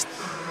least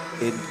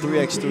in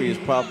 3x3 is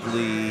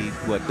probably,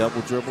 what,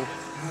 double dribble?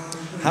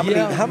 How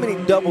many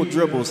double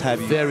dribbles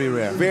have you? Very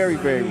rare. Very,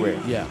 very rare.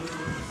 Yeah.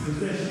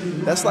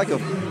 That's like a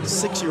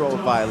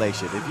 6-year-old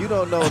violation. If you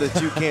don't know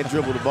that you can't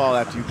dribble the ball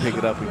after you pick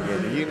it up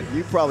again,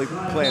 you're probably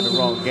playing the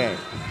wrong game.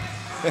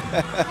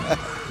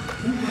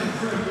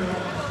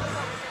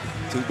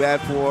 Too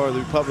bad for the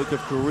Republic of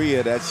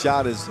Korea. That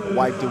shot is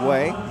wiped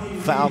away.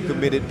 Foul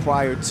committed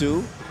prior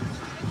to.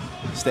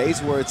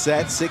 Stays where it's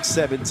at,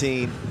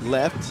 6:17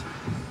 left.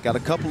 Got a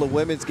couple of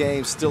women's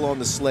games still on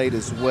the slate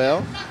as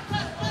well.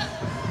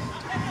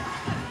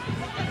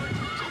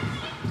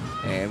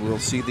 And we'll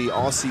see the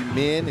Aussie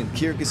men in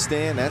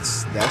Kyrgyzstan.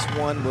 That's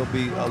one we'll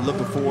be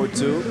looking forward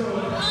to.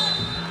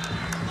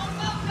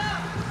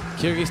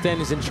 Kyrgyzstan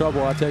is in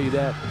trouble, I'll tell you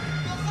that.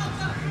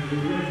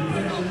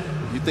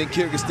 You think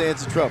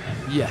Kyrgyzstan's in trouble?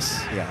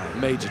 Yes. Yeah.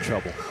 Major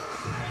trouble.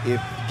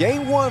 If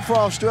game 1 for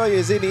Australia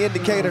is any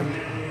indicator,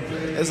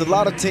 there's a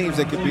lot of teams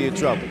that could be in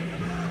trouble.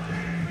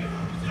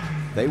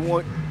 They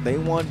want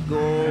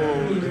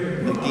gold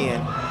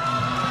again.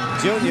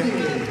 Junior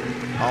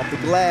off the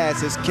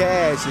glass. It's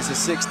cash. It's a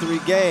 6-3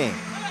 game.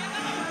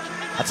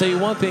 I'll tell you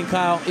one thing,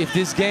 Kyle. If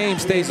this game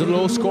stays a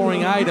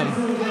low-scoring item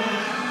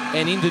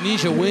and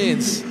Indonesia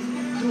wins,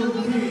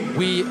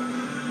 we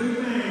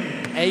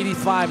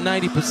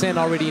 85–90%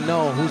 already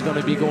know who's going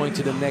to be going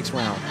to the next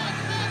round.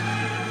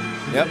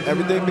 Yep,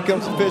 everything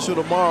becomes official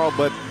tomorrow,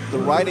 but the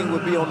writing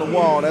will be on the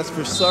wall, that's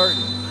for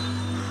certain.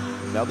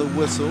 Another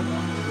whistle.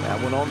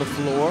 That one on the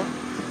floor.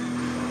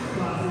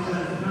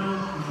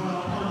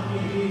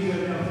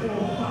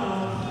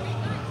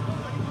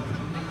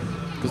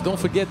 Because Because don't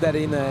forget that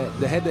in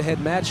the head-to-head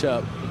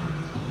matchup,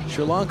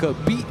 Sri Lanka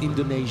beat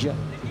Indonesia.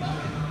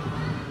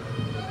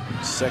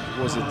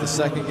 Was it the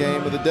second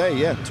game of the day?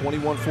 Yeah,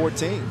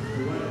 21-14.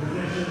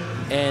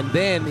 And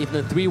then in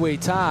the three-way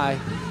tie,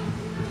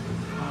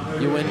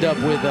 you end up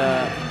with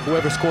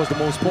whoever scores the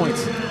most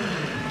points.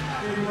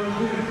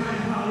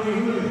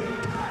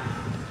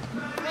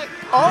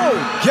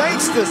 Oh,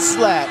 gangster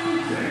slap.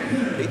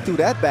 He threw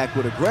that back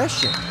with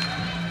aggression.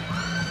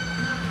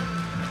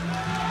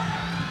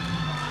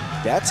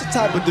 That's a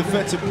type of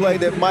defensive play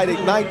that might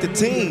ignite the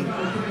team.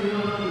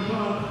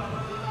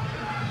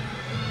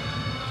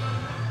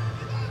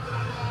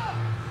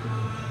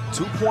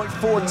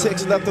 .4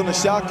 ticks left on the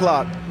shot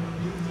clock.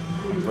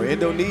 For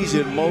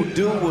Indonesia,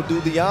 Modu will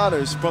do the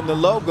honors from the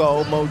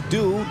logo.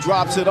 Modu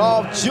drops it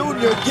off.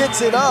 Junior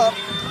gets it up.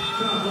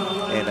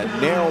 And a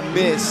narrow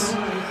miss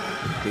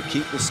to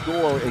keep the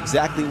score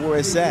exactly where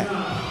it's at.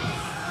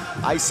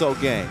 ISO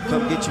game,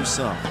 come get you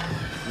some.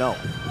 No.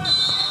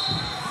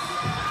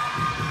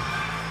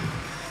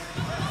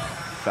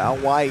 Foul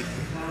white.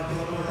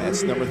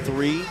 That's number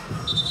 3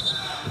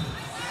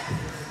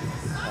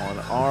 on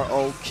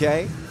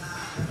ROK.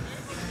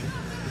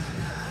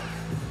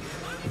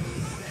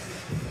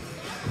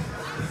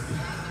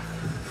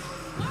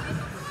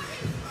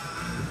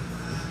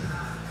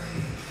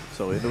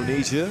 So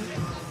Indonesia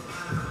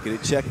get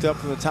it checked up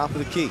from the top of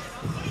the key.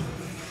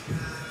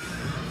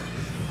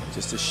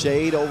 Just a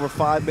shade over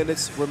 5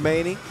 minutes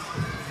remaining.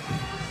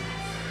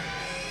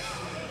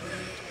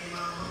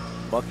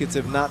 Buckets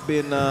have not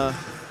been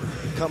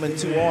coming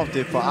too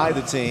often for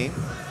either team.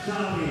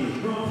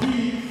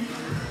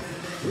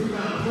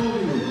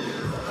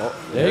 Oh,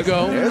 there you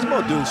go. There's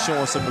Modu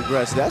showing some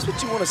aggression. That's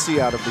what you want to see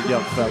out of the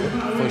young fella.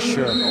 For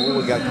sure.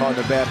 Oh, he got caught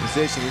in a bad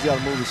position. He's got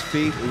to move his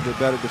feet a little bit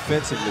better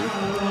defensively.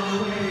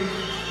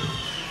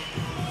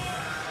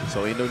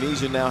 So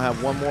Indonesia now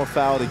have one more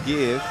foul to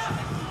give.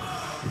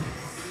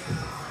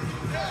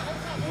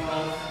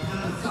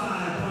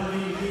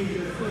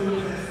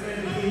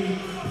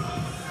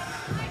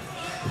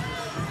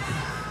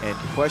 And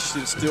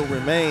questions still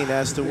remain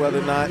as to whether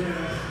or not,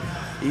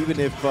 even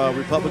if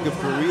Republic of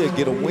Korea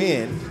get a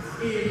win,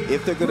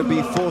 if they're going to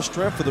be full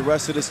strength for the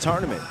rest of this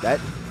tournament.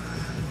 That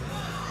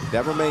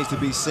remains to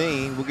be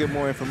seen. We'll get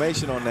more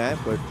information on that,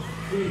 but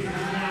we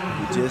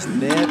just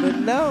never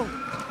know.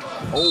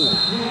 Oh.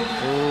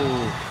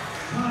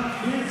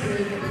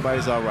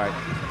 Everybody's all right.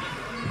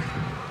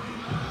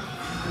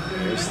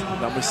 There's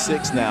number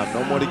 6 now.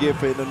 No more to give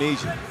for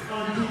Indonesia.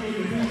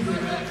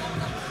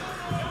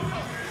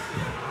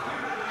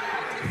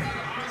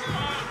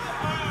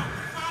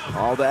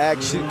 All the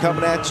action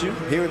coming at you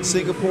here in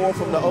Singapore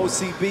from the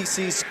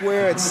OCBC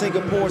Square at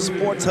Singapore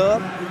Sports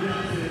Hub.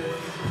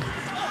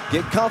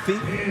 Get comfy.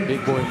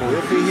 Big boy move.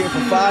 We'll be here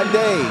for 5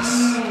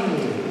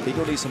 days. He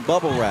gonna need some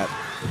bubble wrap.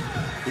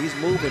 He's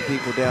moving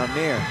people down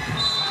there.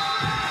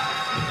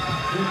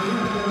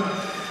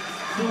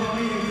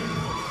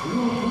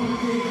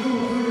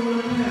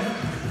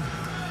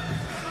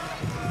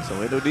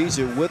 So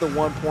Indonesia with a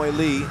 1-point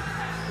lead.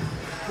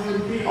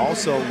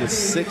 Also with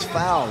 6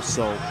 fouls.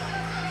 So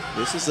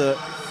this is a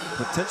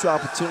potential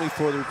opportunity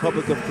for the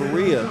Republic of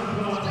Korea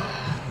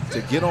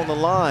to get on the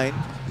line.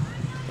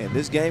 And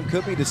this game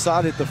could be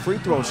decided at the free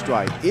throw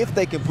strike if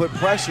they can put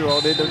pressure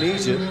on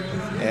Indonesia.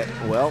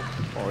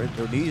 Or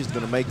Indonesia's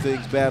going to make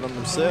things bad on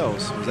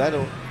themselves. Was that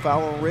a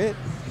foul on red?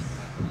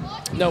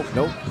 No.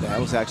 Nope. That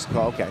was actually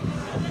called. Okay.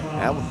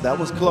 That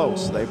was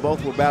close. They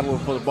both were battling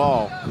for the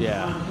ball.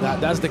 Yeah.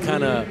 That's the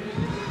kind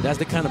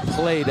of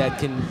play that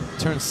can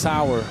turn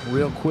sour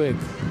real quick.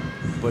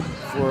 But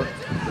for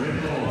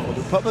the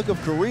Republic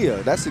of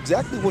Korea, that's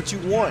exactly what you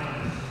want,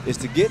 is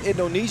to get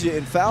Indonesia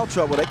in foul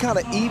trouble. That kind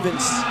of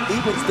evens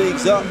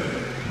things up.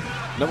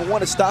 Number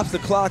one, it stops the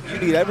clock. You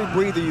need every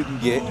breather you can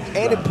get,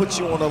 and it puts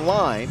you on the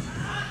line.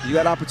 You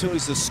got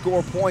opportunities to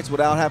score points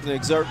without having to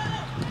exert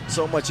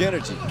so much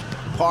energy.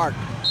 Park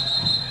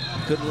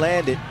couldn't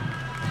land it.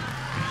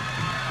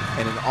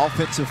 And an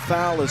offensive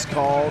foul is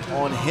called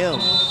on him.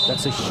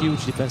 That's a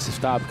huge defensive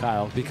stop,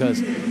 Kyle,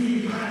 because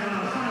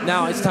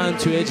now it's time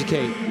to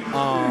educate.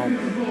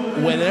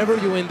 Whenever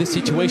you're in this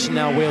situation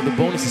now where the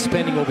bonus is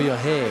spending over your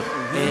head,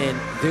 and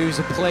there's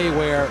a play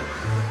where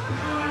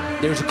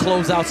there's a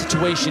closeout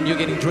situation, you're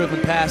getting driven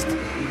past,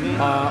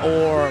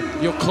 or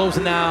you're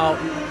closing out,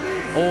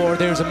 or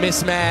there's a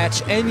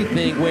mismatch,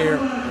 anything where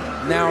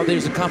now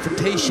there's a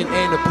confrontation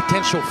and a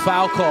potential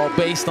foul call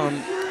based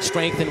on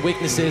strength and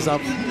weaknesses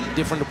of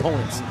different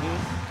opponents.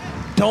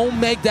 Don't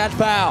make that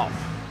foul.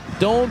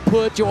 Don't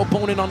put your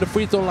opponent on the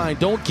free throw line.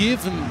 Don't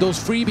give him those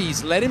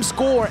freebies. Let him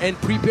score and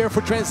prepare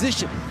for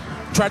transition.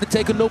 Try to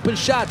take an open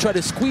shot. Try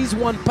to squeeze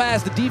one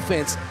past the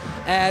defense,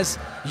 as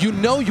you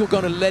know you're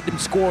going to let them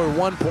score at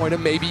 1 point,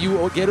 and maybe you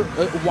will get a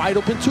wide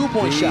open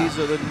 2-point shot. These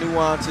are the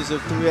nuances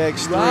of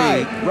 3x3.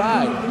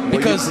 Right.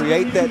 Because you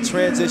create that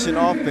transition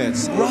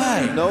offense.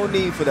 Right. No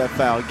need for that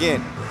foul.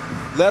 Again,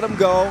 let them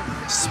go,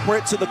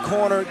 sprint to the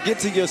corner, get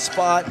to your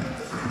spot.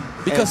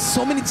 Because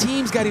so many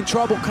teams got in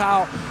trouble,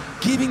 Kyle,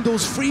 giving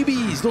those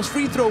freebies, those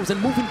free throws,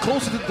 and moving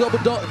closer to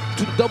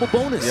the double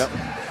bonus. Yep.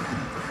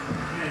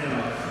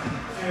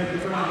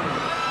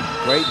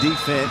 Great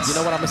defense. You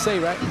know what I'm gonna say,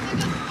 right?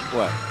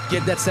 What?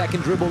 Get that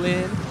second dribble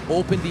in,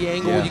 open the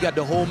angle, Yeah. you got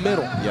the whole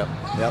middle. Yep.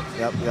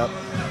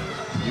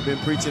 You've been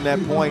preaching that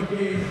point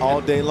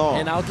all day long.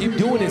 And I'll keep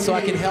doing it so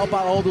I can help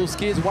out all those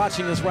kids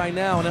watching us right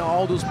now and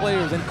all those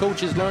players and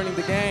coaches learning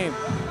the game.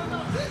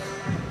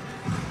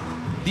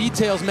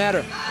 Details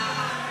matter.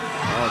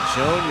 Oh,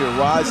 Junior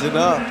rising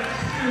up.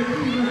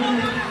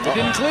 They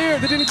didn't clear.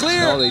 They didn't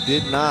clear. No, they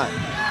did not.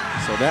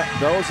 So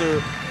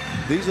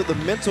these are the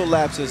mental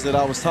lapses that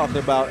I was talking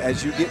about.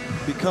 As you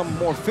become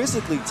more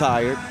physically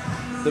tired,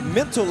 the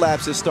mental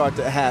lapses start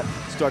to happen.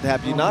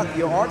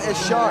 You aren't as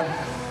sharp.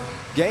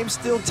 Game's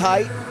still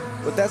tight,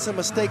 but that's a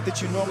mistake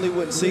that you normally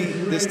wouldn't see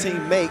this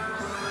team make.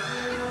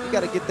 You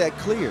got to get that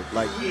cleared.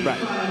 Like, right.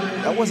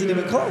 That wasn't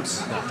even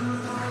close.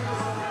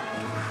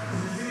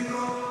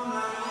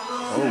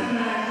 Oh.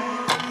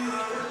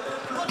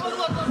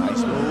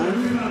 Nice move.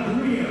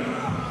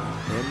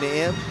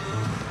 M.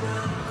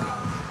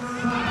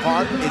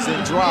 Park is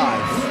in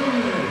drive.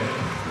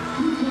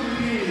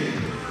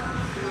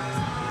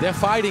 They're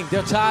fighting.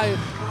 They're tired.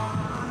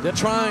 They're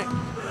trying.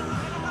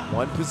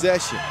 One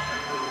possession.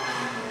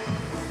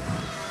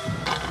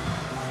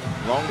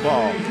 Long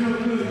ball.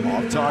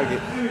 Off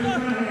target.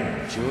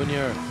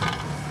 Junior.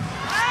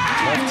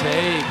 Tough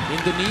take.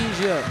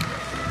 Indonesia.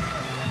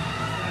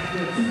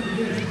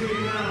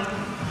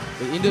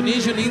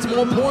 Indonesia needs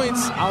more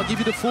points. I'll give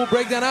you the full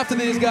breakdown after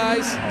this,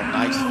 guys. Oh,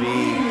 nice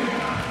feed.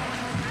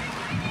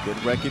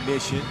 Good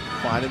recognition.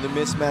 Finding the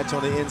mismatch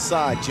on the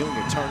inside.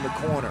 Junior turn the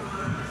corner.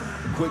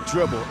 Quick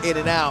dribble. In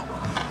and out.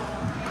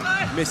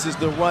 Misses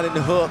the run and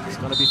the hook. It's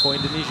going to be for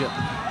Indonesia.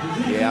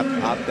 Yeah,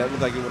 that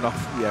looked like it went off.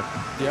 Yeah.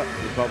 Yep.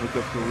 Republic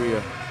of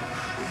Korea.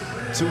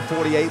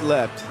 2:48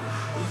 left.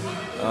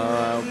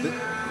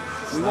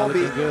 We won't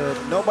be good.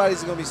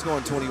 Nobody's going to be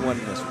scoring 21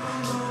 in this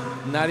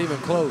one. Not even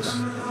close.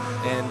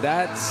 And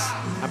that's,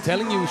 I'm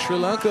telling you, Sri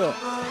Lanka,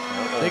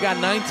 they got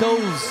 9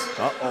 toes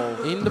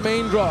in the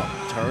main draw.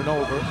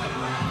 Turnover.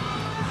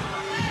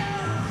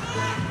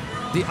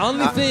 The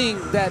only thing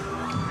that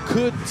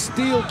could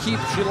still keep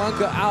Sri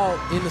Lanka out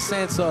in the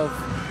sense of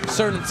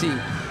certainty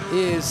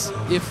is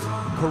if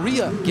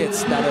Korea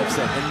gets that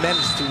upset and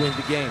manages to win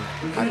the game.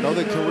 I know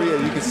that Korea,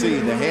 you can see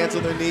their hands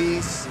on their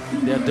knees.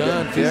 They're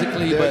done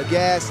physically, they're but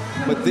gassed.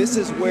 But this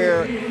is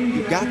where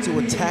you got to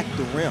attack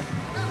the rim.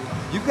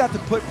 You've got to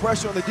put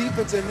pressure on the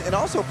defense and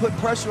also put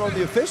pressure on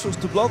the officials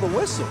to blow the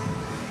whistle.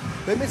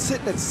 They've been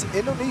sitting at,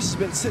 Indonesia's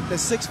been sitting at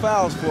 6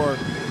 fouls for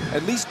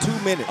at least 2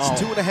 minutes,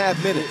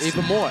 2.5 minutes.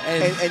 Even more.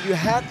 And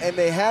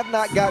they have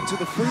not gotten to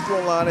the free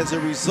throw line as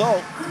a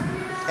result.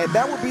 And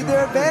that would be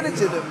their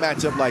advantage in a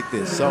matchup like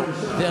this. So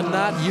they're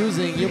not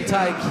using Him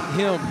enough.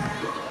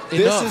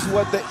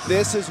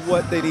 This is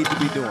what they need to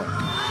be doing.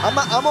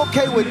 I'm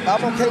okay with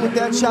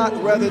that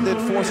shot rather than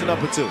forcing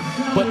up a 2.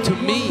 But to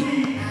me,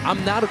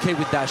 I'm not okay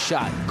with that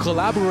shot.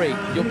 Collaborate.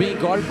 You're being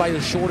guarded by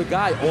the shorter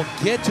guy, or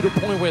get to the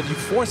point where you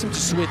force him to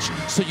switch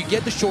so you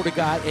get the shorter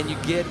guy and you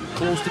get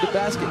close to the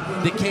basket.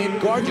 They can't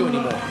guard you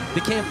anymore.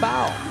 They can't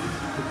foul.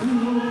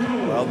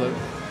 Well,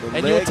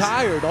 and you're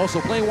tired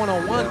also. Playing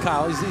one-on-one,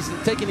 Kyle, is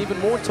taking even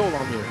more toll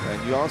on you.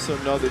 And you also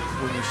know that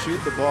when you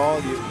shoot the ball,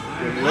 your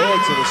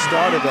legs are the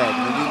start of that.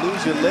 When you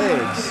lose your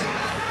legs,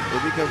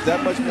 it becomes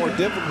that much more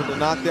difficult to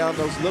knock down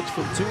those looks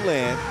from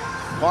Tulane.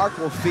 Park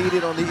will feed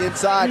it on the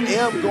inside.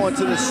 M going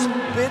to the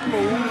spin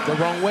move. The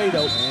wrong way,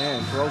 though.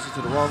 And throws it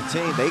to the wrong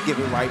team. They give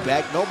it right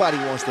back. Nobody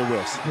wants the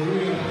whistle.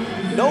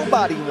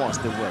 Nobody wants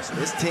the whistle.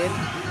 It's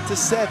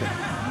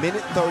 10-7.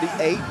 Minute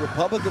 38.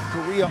 Republic of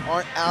Korea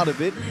aren't out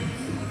of it.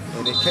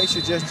 And in case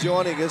you're just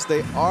joining us,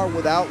 they are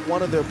without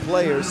one of their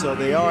players, so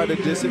they are at a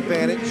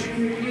disadvantage.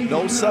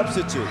 No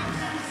substitute.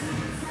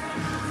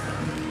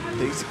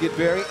 Things get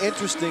very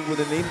interesting with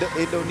an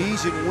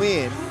Indonesian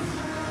win.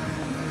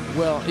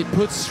 Well, it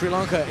puts Sri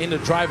Lanka in the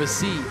driver's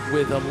seat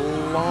with a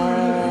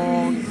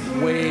long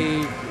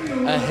way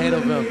ahead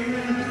of them.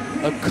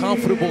 A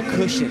comfortable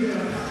cushion.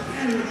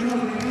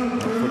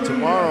 For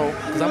tomorrow.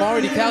 Because I'm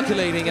already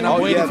calculating and I'm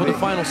waiting for the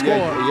final score.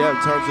 Yeah,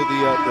 in terms of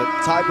the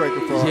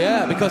tiebreaker for.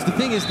 Yeah, because the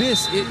thing is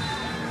this.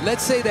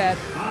 Let's say that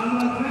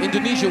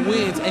Indonesia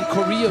wins and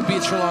Korea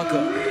beats Sri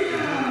Lanka.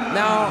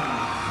 Now,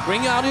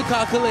 bring out your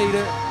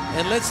calculator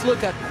and let's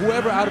look at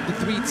whoever out of the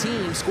 3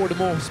 teams scored the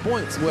most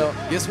points. Well,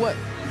 guess what?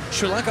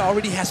 Sri Lanka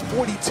already has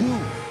 42.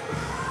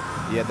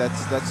 Yeah,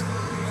 that's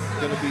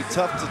going to be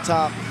tough to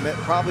top,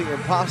 probably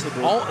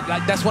impossible.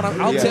 That's what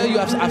I'll tell you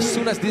as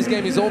soon as this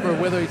game is over,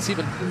 whether it's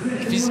even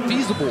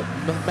feasible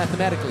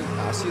mathematically.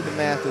 I see the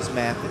math is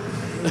mathing.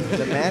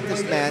 The math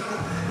is mathing.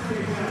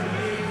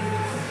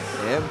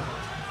 Yep.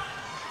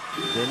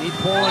 They need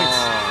points.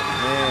 Oh,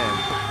 man.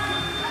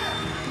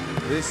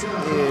 This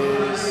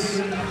is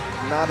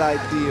not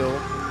ideal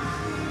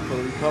for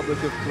the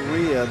Republic of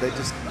Korea. They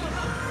just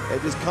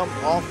come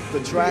off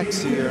the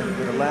tracks here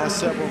in the last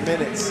several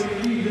minutes.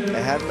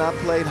 They have not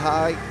played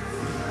high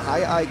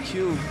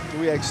IQ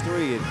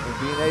 3x3 and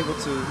being able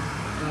to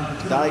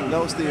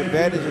diagnose the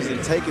advantages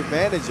and take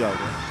advantage of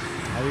them.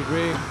 I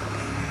agree.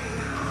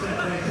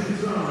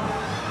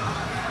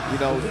 You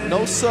know,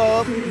 no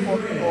sub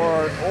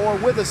or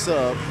with a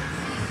sub.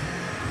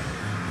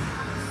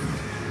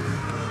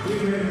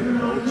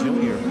 Oh,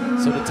 Junior.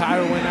 So the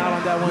tire went out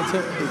on that one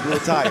too? He blew a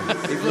tire.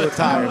 He blew a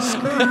tire.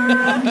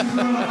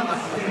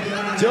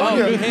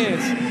 Junior. Oh, good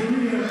hands.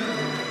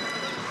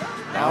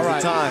 Now's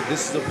the time.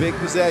 This is a big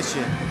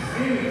possession.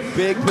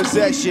 Big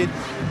possession.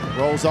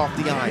 Rolls off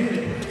the iron.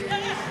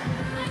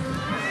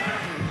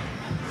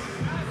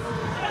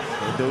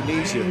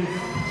 Indonesia.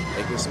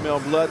 They can smell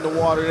blood in the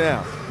water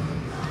now.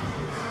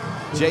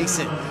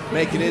 Jason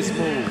making his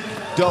move.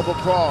 Double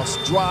cross,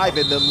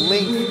 driving the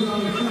length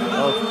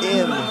of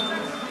M.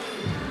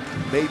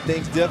 Made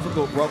things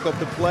difficult, broke up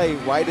the play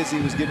right as he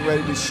was getting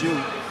ready to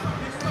shoot.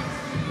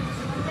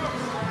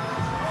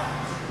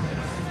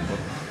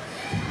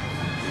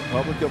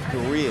 Republic of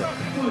Korea,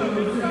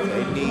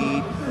 they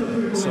need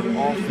some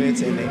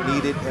offense and they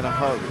need it in a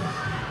hurry.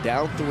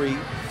 Down 3,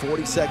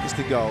 40 seconds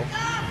to go.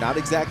 Not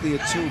exactly a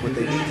 2, but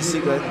they need to see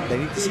that. They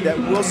need to see that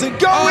Wilson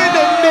go in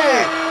the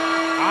net.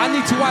 I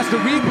need to watch the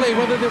replay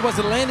whether there was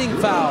a landing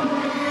foul,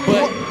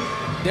 but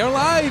they're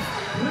alive.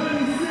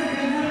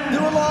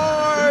 They're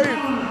alive.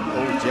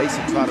 Oh,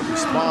 Jason tried to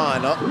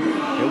respond. Up,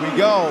 here we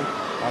go.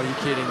 Are you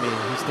kidding me?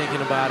 He's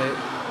thinking about it.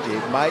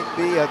 It might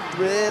be a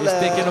thriller. He's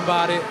thinking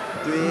about it.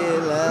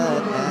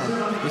 Thriller.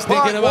 He's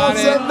thinking about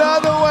it.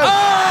 Another one.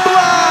 Oh!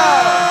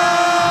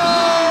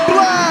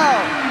 Blau!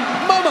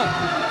 Mama!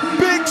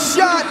 Big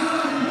shot.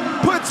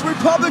 Puts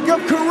Republic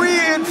of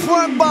Korea in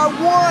front by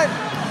 1.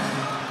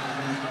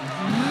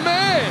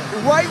 Man!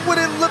 Right when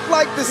it looked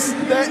like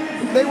that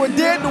they were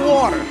dead in the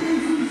water.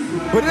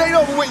 But it ain't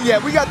over with yet.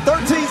 We got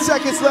 13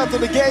 seconds left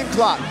on the game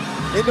clock.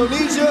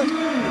 Indonesia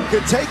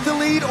could take the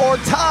lead or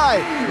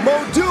tie.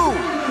 Modu,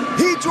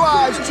 he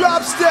drives,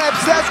 drop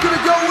steps, that's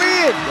gonna go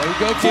in. There you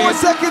go, 4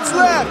 seconds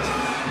left.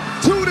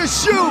 2 to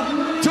shoot.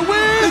 To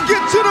win! They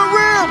get to the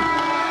rim.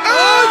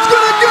 Oh, it's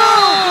gonna go!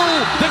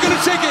 They're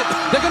gonna shake it.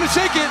 They're gonna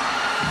shake it.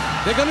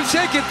 They're gonna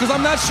shake it because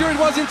I'm not sure it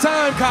was in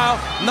time, Kyle.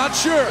 Not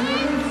sure.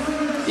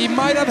 He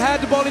might have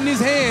had the ball in his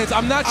hands.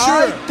 I'm not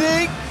sure. I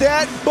think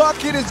that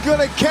bucket is going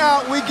to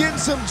count. We're getting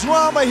some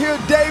drama here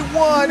day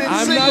 1 in Singapore.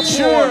 I'm not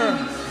sure.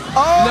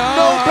 Oh,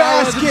 no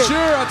basket. I wasn't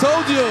sure. I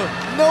told you.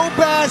 No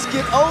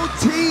basket.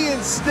 OT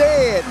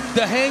instead.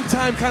 The hang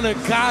time kind of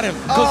got him.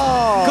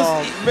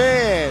 Oh,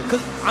 man.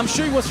 Because I'm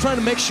sure he was trying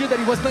to make sure that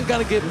he was not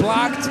going to get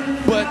blocked,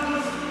 but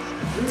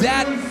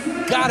that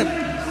got him.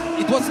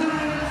 It was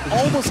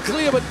almost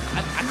clear, but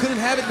I couldn't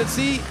have it. Let's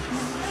see.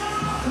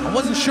 I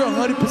wasn't sure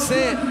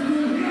 100%.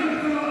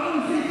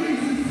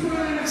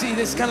 See,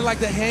 this is kind of like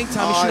the hang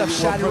time. He should have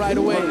shot it right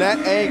away. From that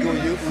angle,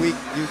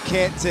 you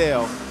can't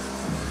tell.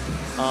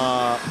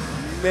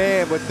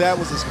 Man, but that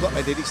was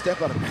a – did he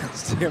step out of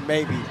bounds there?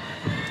 Maybe.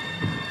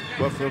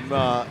 But from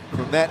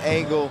that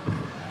angle,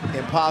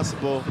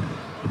 impossible.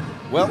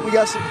 Well, we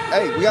got some –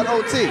 hey, we got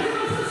OT.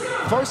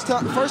 First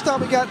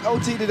time we got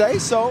OT today,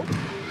 so.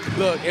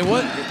 Look,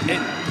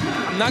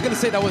 I'm not going to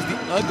say that was the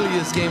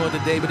ugliest game of the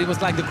day, but it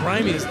was like the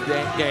grimiest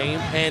game,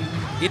 and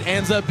it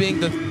ends up being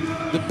the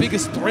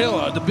biggest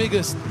thriller, the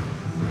biggest.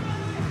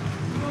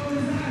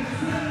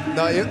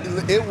 No,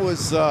 it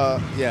was,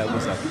 yeah, it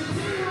was ugly.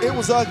 It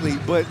was ugly,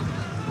 but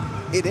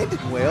it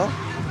ended well.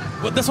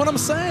 But that's what I'm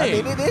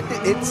saying. I mean,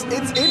 it's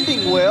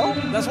ending well.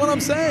 That's what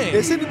I'm saying.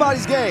 It's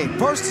anybody's game.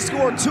 First to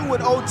score 2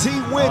 in OT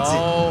wins it.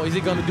 Oh, is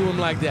he going to do him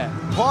like that?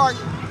 Park,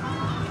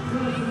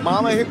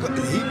 Mama, he's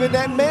been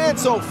that man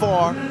so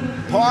far.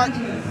 Park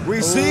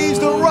receives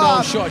the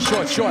rock. No,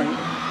 short.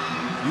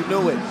 You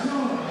knew it.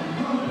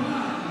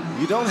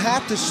 You don't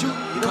have to shoot.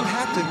 You don't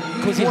have to.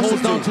 Because he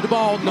holds on to the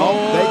ball. No.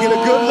 They get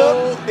a good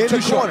look in the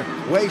corner.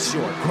 Short. Way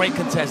short. Great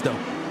contest, though.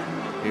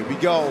 Here we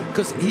go.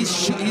 Because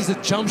he's a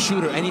jump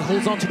shooter, and he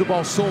holds on to the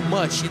ball so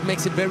much, it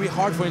makes it very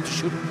hard for him to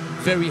shoot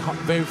very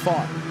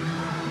far.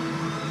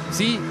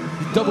 See?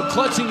 He's double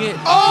clutching it.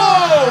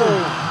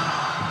 Oh!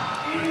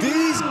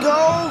 These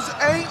goals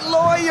ain't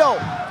loyal.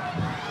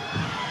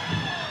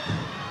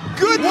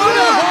 Good What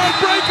a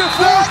heartbreaker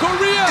for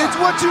Korea! It's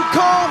what you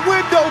call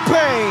window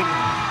pane.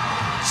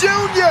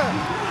 Junior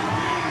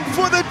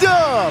for the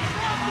dub.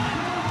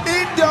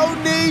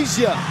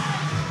 Indonesia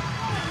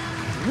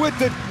with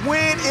the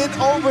win in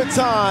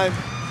overtime.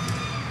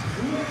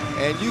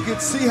 And you can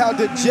see how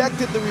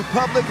dejected the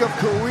Republic of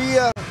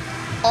Korea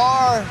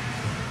are.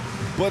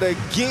 But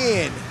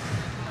again,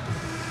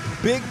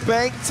 big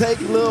bank take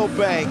little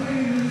bank.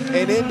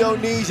 And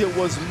Indonesia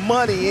was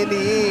money in the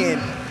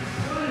end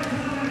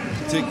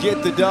to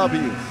get the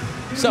W.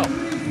 So,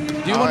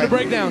 do you want to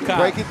break down, Kyle?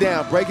 Break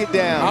it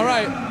down. All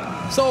right.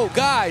 So,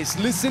 guys,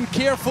 listen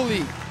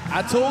carefully.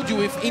 I told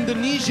you if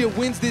Indonesia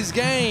wins this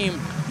game,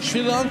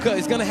 Sri Lanka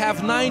is going to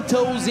have 9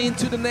 toes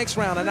into the next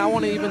round. And I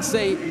want to even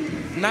say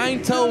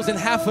 9 toes and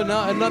half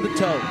another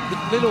toe,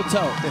 the little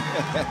toe.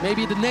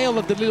 Maybe the nail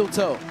of the little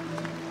toe.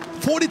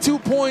 42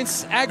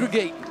 points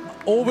aggregate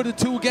over the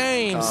 2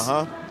 games.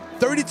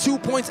 32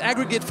 points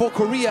aggregate for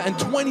Korea and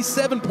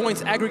 27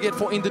 points aggregate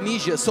for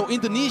Indonesia. So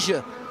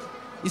Indonesia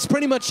is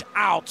pretty much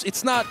out.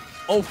 It's not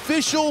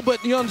official,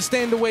 but you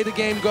understand the way the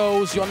game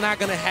goes. You're not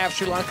going to have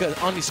Sri Lanka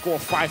only score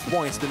 5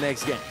 points the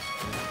next game.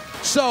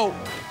 So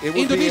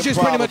Indonesia is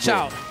pretty much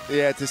out.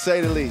 Yeah, to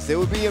say the least. It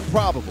would be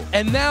improbable.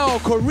 And now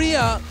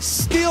Korea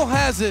still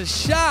has a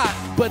shot,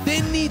 but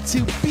they need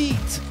to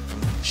beat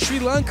Sri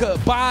Lanka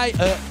by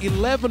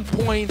 11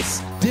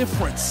 points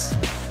difference.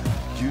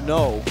 You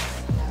know,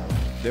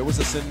 there was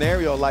a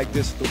scenario like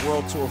this at the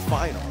World Tour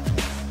Final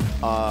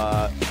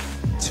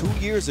 2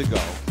 years ago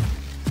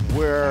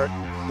where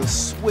the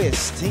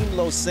Swiss, Team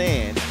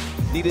Lausanne,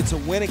 needed to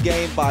win a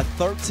game by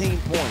 13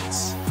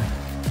 points.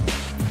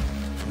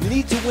 You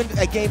need to win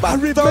a game by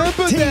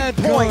 13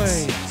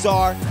 points,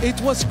 Czar. It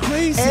was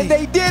crazy. And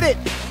they did it.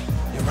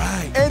 You're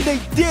right. And they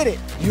did it.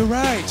 You're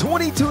right.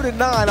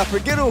 22-9. I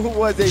forget who it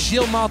was.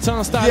 Gilles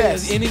Martin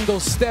started inning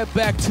those step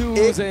back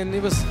twos, and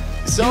it was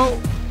so.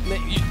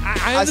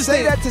 I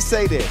say that to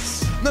say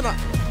this. No.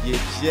 You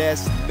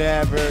just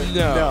never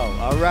know.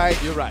 All right.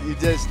 You're right. You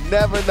just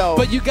never know.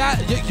 But you got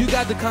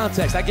the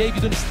context. I gave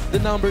you the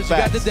numbers.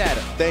 Facts. You got the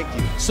data. Thank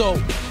you. So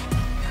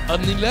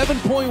an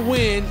 11-point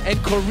win,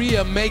 and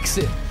Korea makes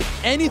it.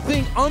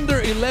 Anything under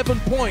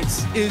 11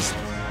 points is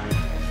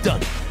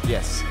done.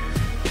 Yes.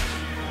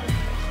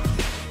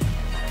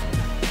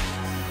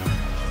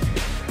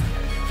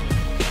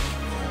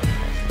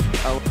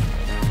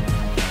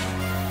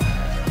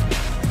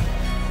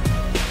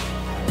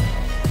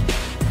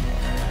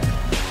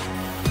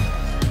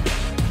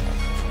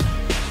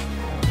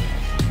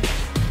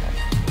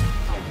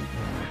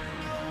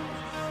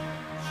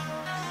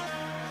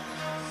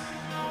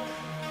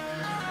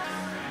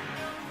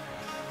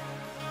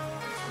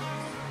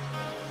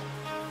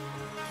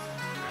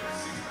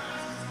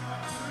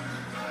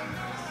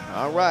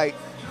 All right,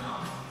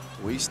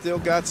 we still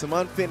got some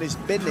unfinished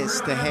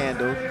business to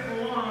handle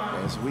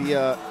as we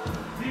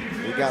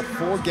got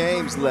 4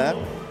 games left.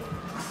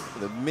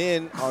 The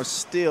men are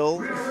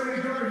still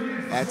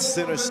at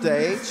center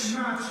stage.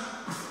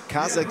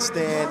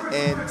 Kazakhstan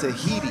and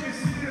Tahiti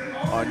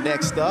are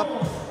next up,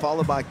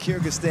 followed by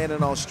Kyrgyzstan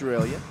and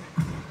Australia.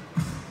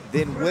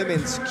 Then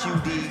women's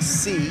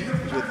QDC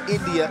with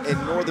India and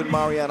Northern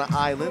Mariana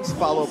Islands,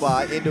 followed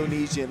by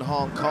Indonesia and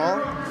Hong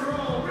Kong.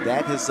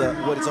 That is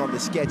what is on the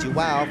schedule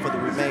for the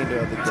remainder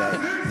of the day.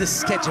 The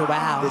schedule.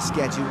 The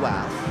schedule.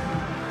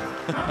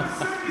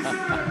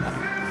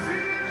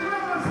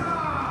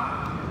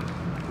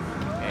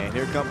 And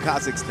here come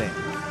Kazakhstan.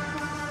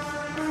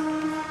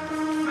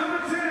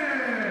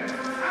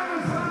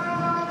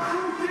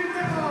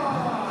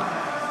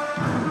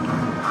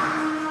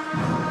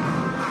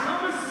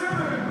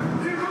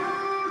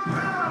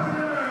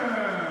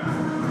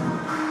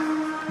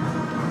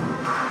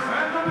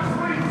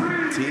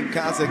 Team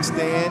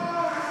Kazakhstan,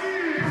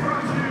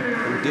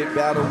 who did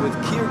battle with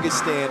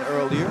Kyrgyzstan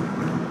earlier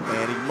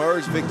and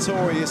emerged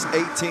victorious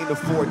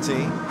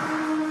 18-14.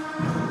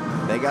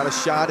 They got a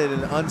shot at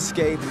an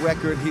unscathed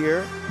record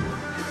here,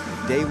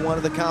 day 1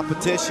 of the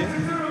competition.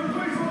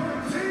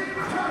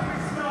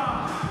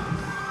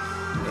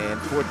 And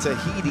for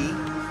Tahiti,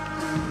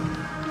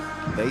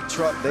 they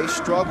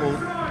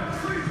struggled.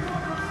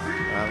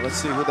 Let's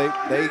see who they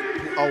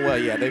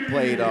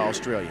played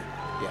Australia.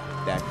 Yeah,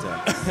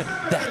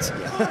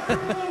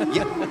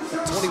 yep,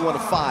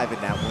 21-5 in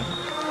that one.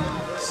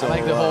 So, I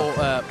like the whole,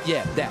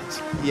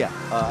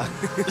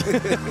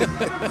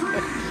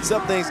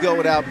 some things go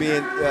without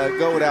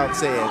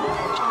saying.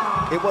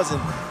 It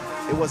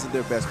wasn't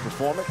their best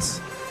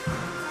performance,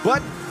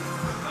 but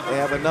they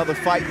have another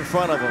fight in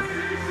front of them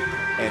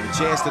and a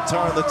chance to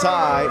turn the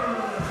tide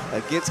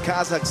against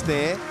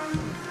Kazakhstan.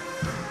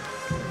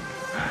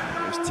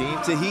 There's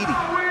Team Tahiti.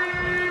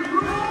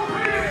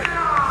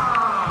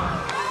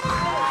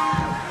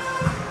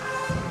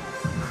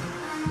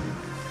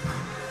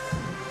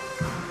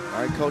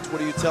 All right, Coach, what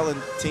are you telling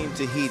Team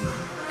Tahiti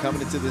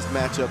coming into this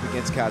matchup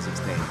against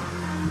Kazakhstan?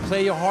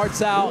 Play your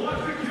hearts out,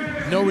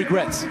 no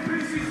regrets.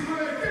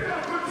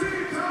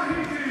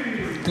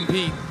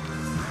 Compete,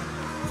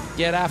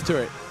 get after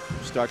it.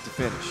 Start to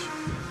finish.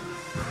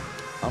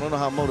 I don't know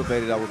how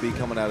motivated I would be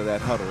coming out of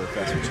that huddle if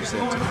that's what you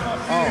said to me.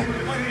 Oh,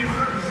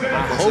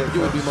 I hope you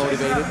would be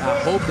motivated. I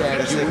hope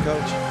that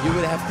you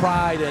would have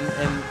pride and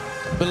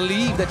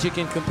believe that you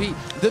can compete.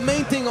 The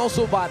main thing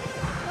also about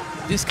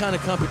this kind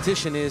of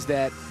competition is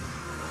that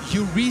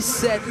you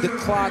reset the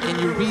clock and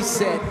you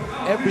reset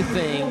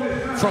everything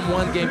from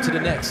one game to the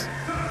next.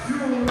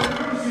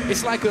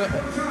 It's like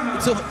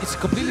it's a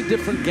completely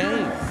different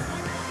game.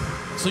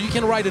 So you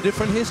can write a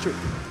different history.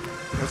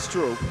 That's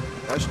true.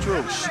 That's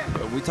true.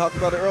 We talked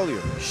about it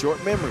earlier.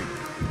 Short memory.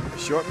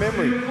 Short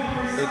memory in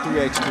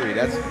 3x3.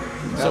 That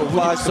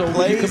applies to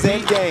plays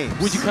and games.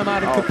 Would you come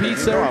out and compete,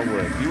 sir? I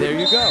would. There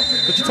you go.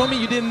 But you told me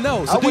you didn't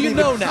know. So do you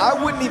know now? I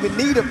wouldn't even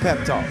need a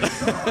pep talk.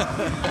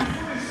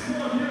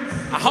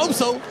 I hope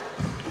so.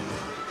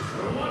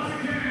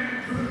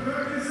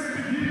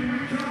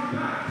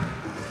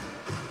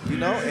 You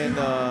know, and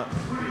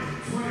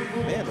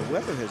Man, the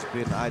weather has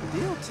been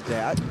ideal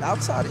today.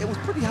 Outside, it was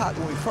pretty hot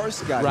when we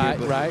first got here.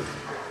 But Right.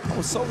 I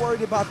was so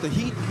worried about the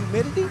heat and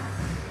humidity.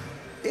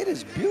 It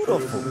is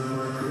beautiful.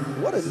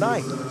 What a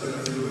night.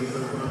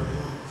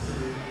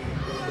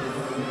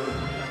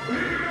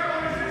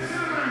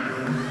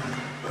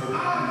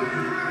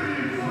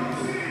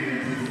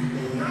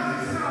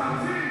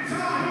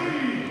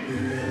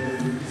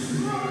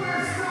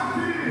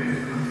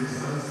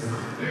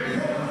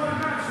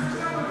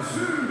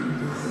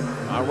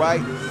 All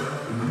right,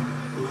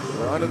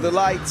 we're under the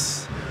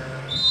lights.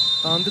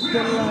 Under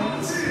the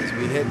lights. As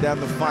we head down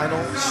the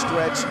final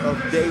stretch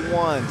of day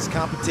one's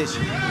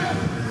competition.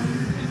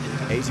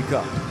 Asia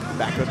Cup,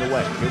 back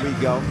underway. Here we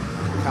go.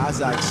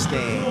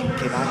 Kazakhstan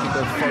cannot get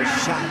their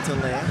first shot to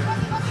land.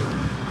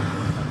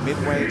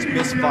 Mid-range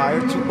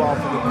misfire, 2-ball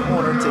from the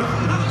corner.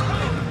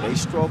 Tahiti, a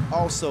stroke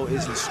also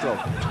isn't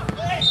stroking.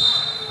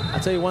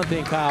 I'll tell you one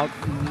thing, Kyle.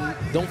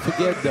 Don't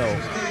forget, though,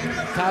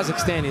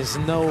 Kazakhstan is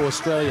no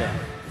Australia.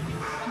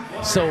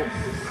 So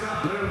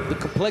the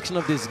complexion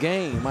of this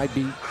game might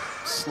be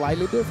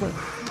slightly different.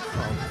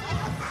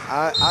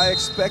 I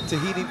expect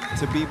Tahiti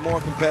to be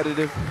more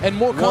competitive. And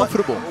more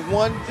comfortable.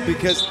 One,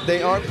 because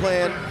they aren't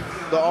playing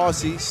the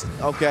Aussies,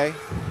 okay?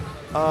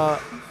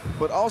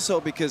 But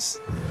also because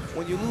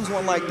when you lose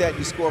one like that,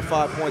 you score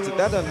 5 points. If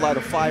that doesn't light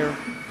a fire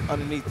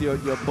underneath your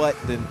butt,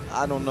 then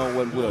I don't know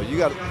what will. You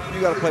got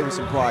to play with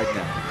some pride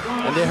now.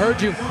 And they heard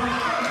you.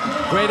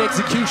 Great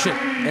execution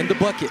in the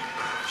bucket.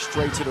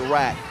 Straight to the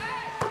rack.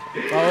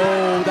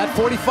 Oh, that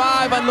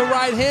 45 on the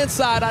right-hand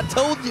side, I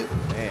told you.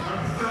 Man,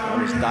 that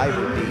was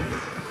diver deep.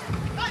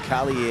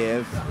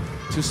 Kaliev.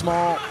 Too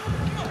small.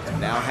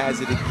 And now has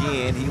it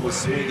again. He will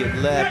swing it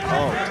left.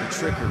 Oh, the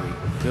trickery.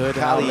 Good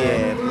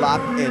Kaliev,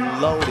 locked and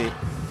loaded.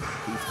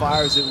 He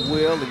fires at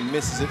will and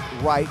misses it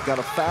right. Got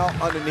a foul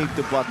underneath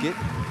the bucket.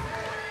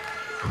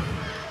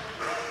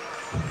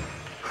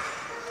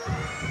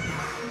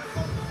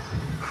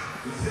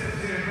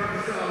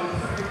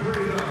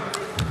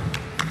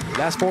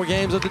 Last 4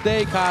 games of the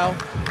day, Kyle.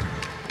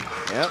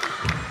 Yep.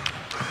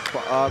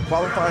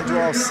 Qualifying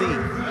draw C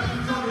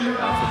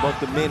for both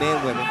the men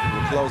and women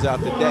will close out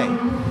the day.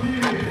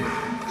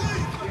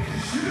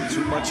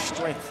 Too much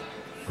strength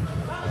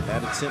on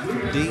that attempt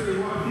from deep.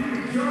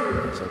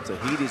 So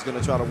Tahiti's going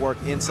to try to work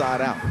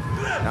inside out.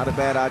 Not a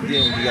bad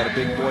idea when you got a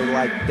big boy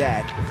like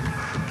that.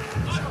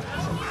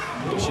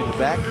 Pushing it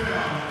back.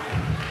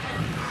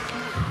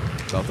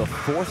 So the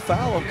 4th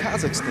foul of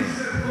Kazakhstan.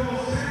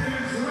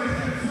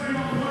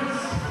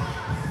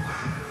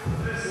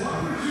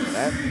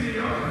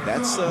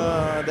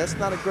 That's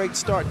not a great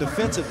start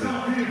defensively.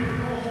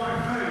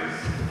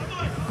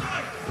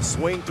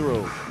 Swing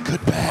through.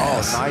 Good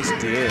pass. Oh, nice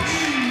dish.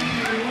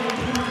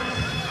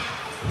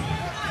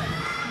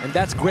 And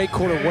that's great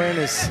court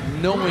awareness,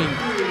 knowing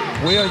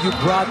where you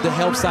brought the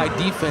help side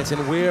defense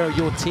and where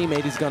your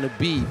teammate is going to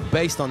be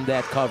based on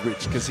that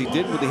coverage. Because he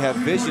didn't really have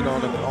vision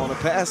on a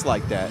pass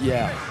like that.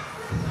 Yeah.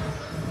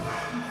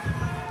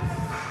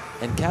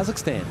 And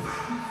Kazakhstan,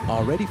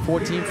 already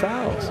 14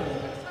 fouls.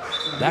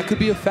 That could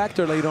be a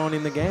factor later on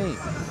in the game,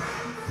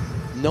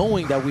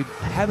 knowing that we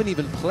haven't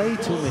even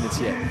played 2 minutes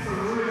yet.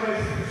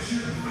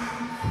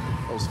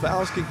 Those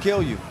fouls can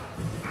kill you.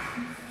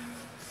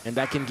 And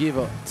that can give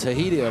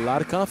Tahiti a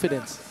lot of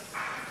confidence.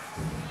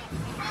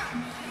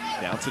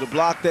 Down to the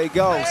block they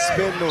go.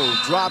 Spin move,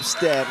 drop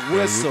step,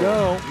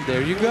 whistle.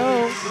 There you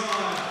go.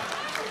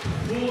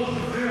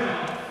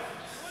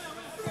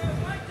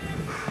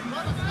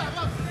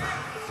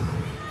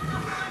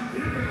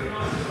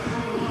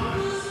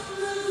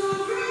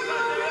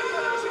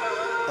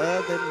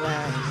 Other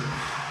night,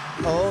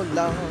 oh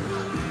Lord.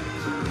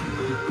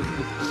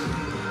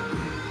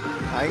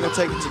 I ain't gonna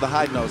take it to the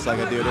high notes like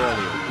I did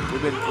earlier.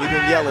 We've been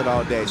yelling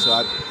all day, so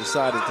I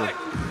decided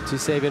to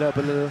save it up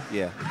a little.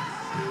 Yeah.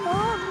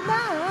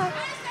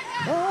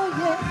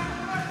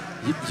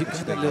 You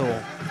got that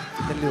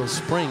little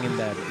spring in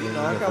that. You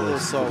know, I got a little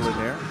soul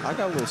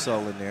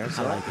in there.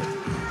 So I like it.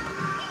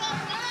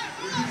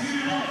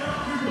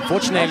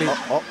 Unfortunately,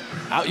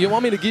 you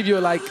want me to give you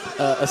like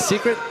a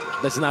secret?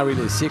 That's not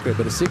really a secret,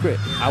 but a secret.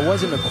 I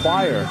was in the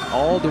choir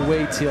all the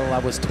way till I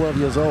was 12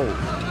 years old.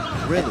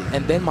 Really?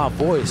 And then my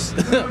voice,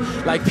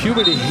 like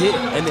puberty hit,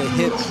 and it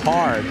hit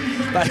hard.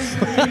 Like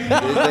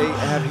did they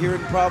have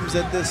hearing problems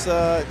at this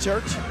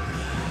church?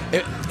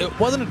 It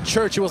wasn't a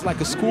church, it was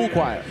like a school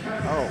choir.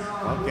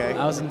 Oh, okay.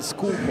 I was in the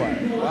school choir.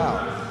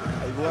 Wow.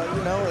 Well,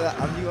 you know,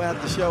 you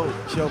have to show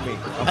me.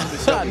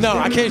 No,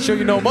 I can't show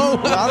you no more.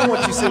 Well, I don't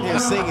want you sitting here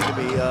singing to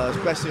me,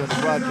 especially on the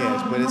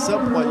broadcast. But at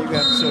some point, you're going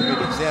to have to show me an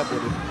example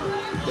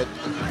that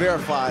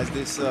verifies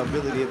this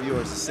ability of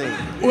yours to sing.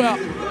 Well,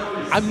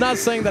 I'm not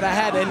saying that I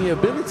had any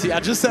ability. I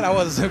just said I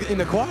was in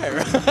the choir.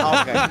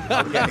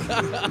 Okay.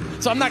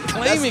 So I'm not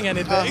claiming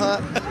anything.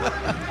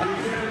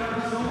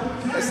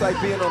 It's like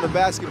being on the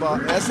basketball.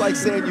 That's like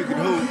saying you can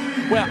hoop.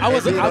 Well, I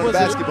was a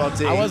basketball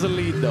team. I was a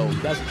lead though.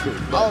 That's true.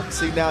 Oh,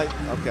 see now,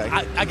 okay.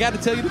 I got to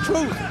tell you the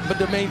truth. But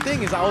the main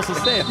thing is, I also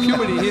said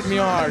puberty hit me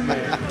hard,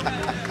 man.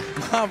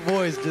 My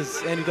voice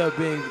just ended up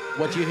being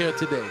what you hear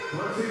today.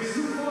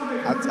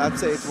 I'd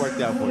say it's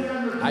worked out for you.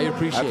 I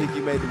appreciate it. I think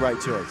you made the right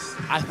choice.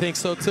 I think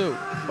so too.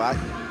 But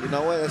you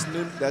know what?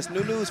 That's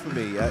new news for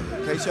me. In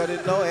case y'all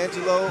didn't know,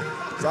 Angelo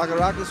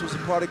Zagarakis was a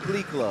part of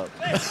Glee Club.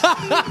 he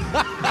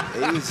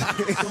was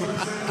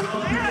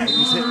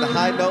hitting the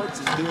high notes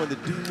and doing the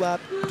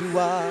doo-wop,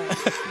 doo-wop,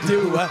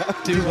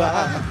 doo-wop,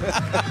 doo-wop.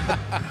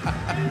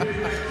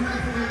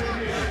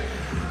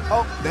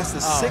 Oh, that's the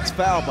sixth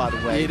foul, by the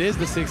way. It is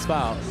the sixth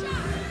foul.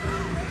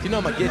 You know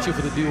I'm going to get you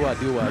for the doo-wop,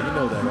 doo-wop. You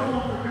know that,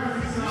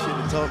 right? You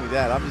shouldn't have told me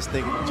that. I'm just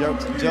thinking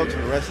jokes for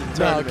the rest of the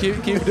tournament.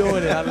 No, keep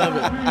doing it. I love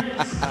it.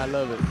 I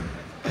love it.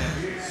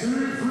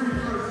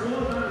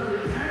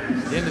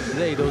 At the end of the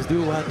day, those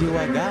doo-wop,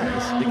 doo-wop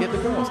guys, they get the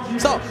girls.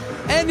 So,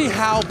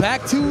 anyhow,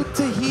 back to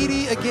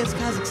Tahiti against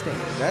Kazakhstan.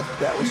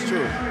 That was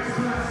true.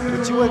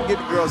 But you wouldn't get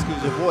the girls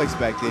because of your voice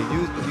back then.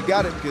 You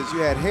got it because you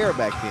had hair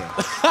back then.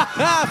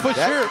 For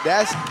sure.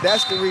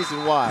 That's the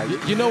reason why.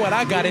 You know what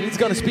I got, and it's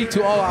going to speak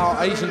to all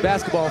our Asian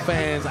basketball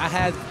fans. I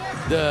had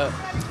the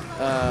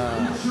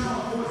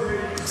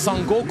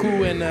Son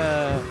Goku and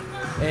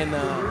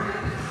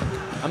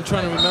I'm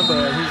trying to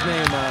remember his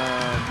name.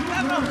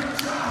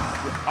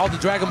 All the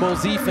Dragon Ball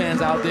Z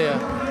fans out there.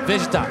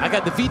 Vegeta. I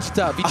got the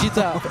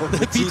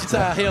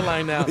Vegeta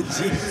hairline now.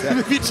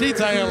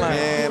 Vegeta hairline.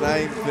 Man, I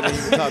ain't gonna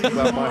even talk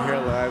about my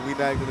hairline. We're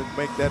not gonna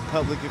make that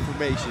public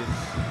information.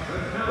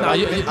 No,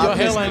 your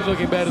hairline's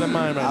looking better than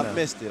mine right now. I've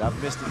missed it. I've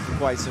missed it for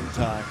quite some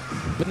time.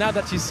 But now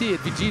that you see it,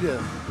 Vegeta.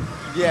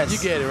 Yes. You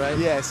get it, right?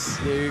 Yes.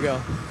 There you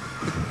go.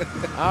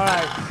 All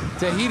right.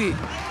 Tahiti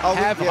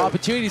have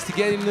opportunities to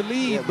get in the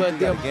lead, but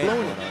they're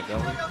blowing it.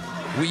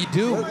 We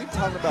do. What are we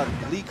talking about?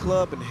 Glee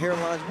Club and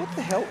hairlines? What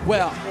the hell?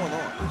 Well, what's going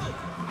on?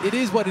 It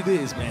is what it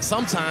is, man.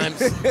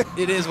 Sometimes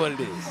it is what it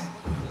is.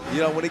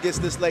 You know, when it gets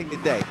this late in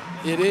the day.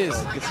 It is.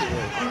 It gets a little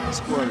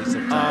squirrely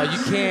sometimes.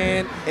 You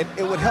can. And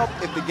it would help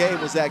if the game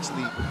was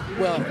actually.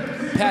 Well,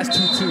 past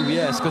 2-2,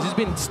 yes, because he's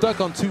been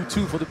stuck on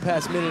 2-2 for the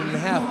past minute and a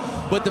half.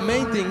 But the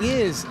main thing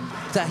is,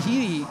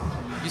 Tahiti,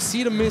 you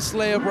see the missed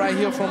layup right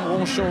here from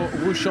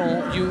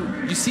Rouchon.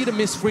 You see the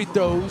missed free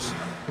throws.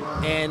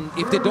 And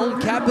if they don't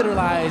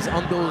capitalize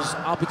on those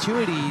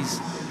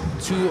opportunities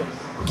to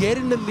get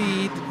in the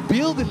lead,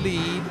 build the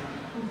lead,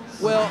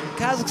 well,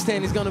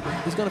 Kazakhstan is gonna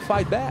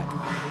fight back.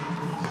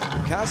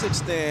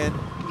 Kazakhstan,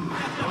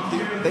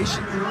 they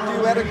should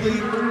theoretically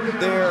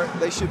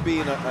they should be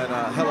in a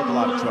hell of a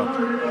lot of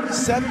trouble.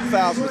 7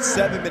 fouls with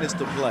 7 minutes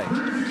to play,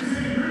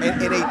 and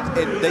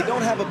they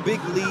don't have a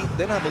big lead.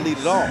 They don't have a lead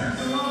at all.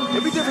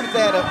 It'd be different if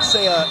they had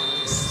say a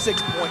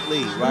 6-point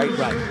lead, right?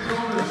 Right.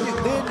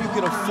 Then you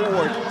can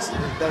afford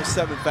those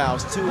 7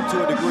 fouls to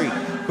a degree.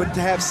 But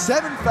to have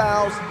 7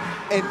 fouls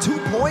and 2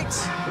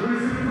 points,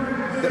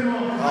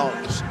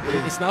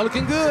 it's not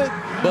looking good.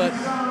 But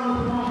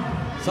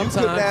sometimes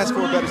you couldn't ask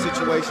for a better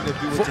situation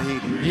if you were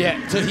Tahiti. Yeah,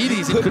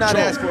 Tahiti's in control. Could not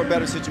ask for a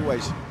better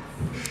situation.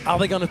 Are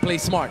they going to play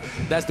smart?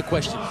 That's the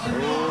question.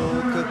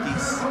 Oh,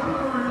 cookies.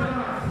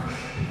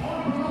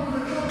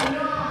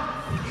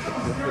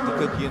 Put the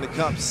cookie in the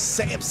cup.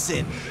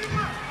 Sampson.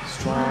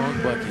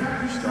 Strong bucket.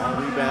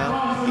 Strong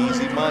rebound.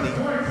 Easy money.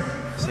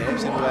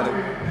 Sampson had a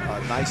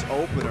nice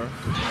opener.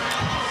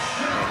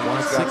 And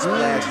once got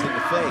splashed in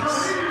the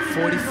face.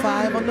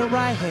 45 on the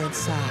right-hand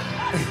side.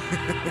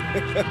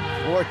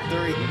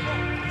 4-3.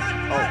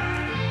 Oh.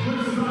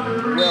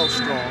 Well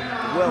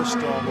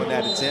strong on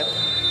that attempt.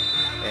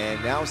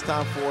 And now it's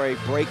time for a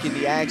break in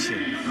the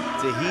action.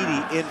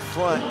 Tahiti in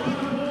front.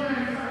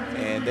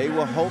 And they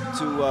will hope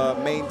to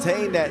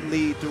maintain that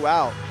lead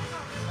throughout.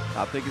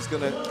 I think it's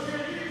going to,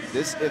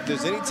 if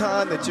there's any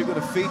time that you're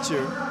going to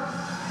feature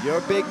your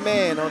big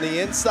man on the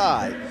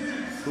inside,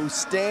 who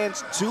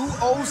stands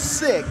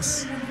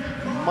 206,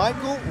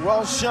 Michael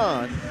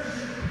Ralshan,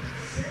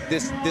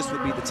 this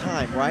would be the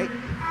time, right?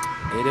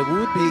 It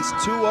would be. He's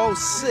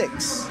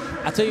 206.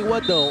 I tell you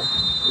what, though,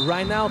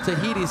 right now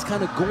Tahiti is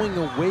kind of going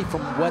away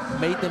from what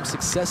made them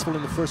successful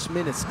in the first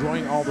minutes,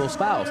 drawing all those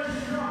fouls.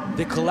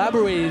 They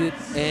collaborated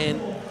and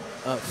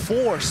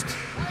forced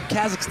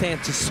Kazakhstan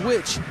to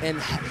switch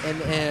and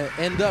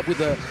end up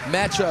with a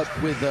matchup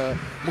with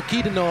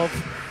Mukhidinov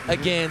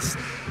against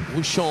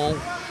Rouchon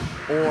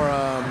or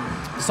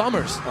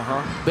Summers.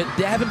 But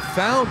they haven't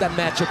found that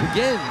matchup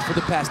again for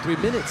the past 3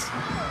 minutes.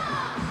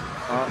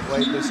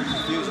 Wait, there's some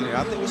confusion here.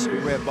 I think it should be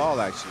red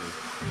ball, actually.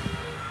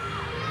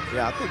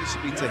 Yeah, I think it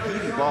should be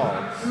Tahiti ball.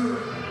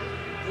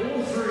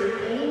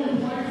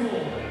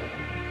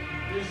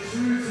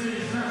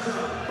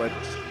 But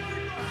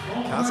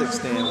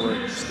Kazakhstan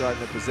were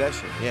starting the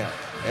possession. Yeah,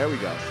 there we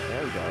go.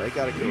 There we go. They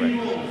got it correct.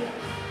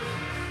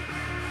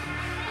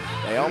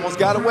 They almost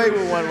got away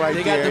with one right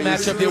there. They got the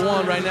matchup they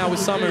won right now with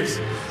Summers.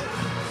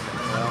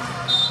 Well,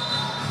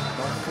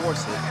 don't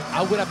force it.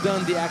 I would have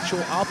done the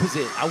actual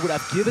opposite. I would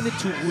have given it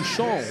to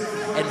Rouchon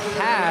and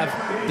have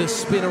the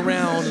spin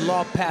around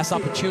lob pass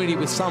opportunity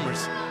with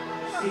Summers.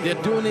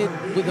 They're doing it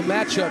with a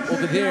matchup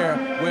over there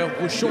where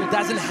Rouchon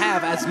doesn't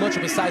have as much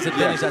of a size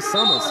advantage as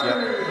Summers.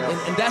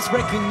 And that's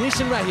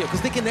recognition right here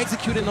because they can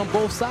execute it on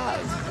both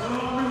sides.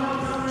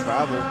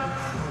 Travel.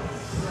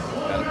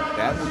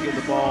 That will give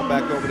the ball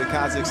back over to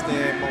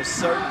Kazakhstan, most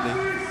certainly.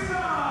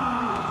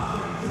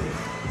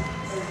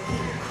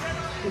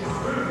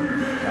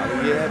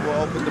 Kaliev will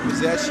open the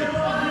possession.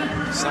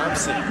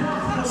 Samson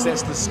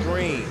sets the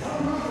screen.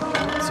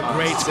 It's a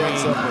great screen.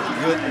 Sets up a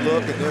good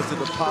look, and there's the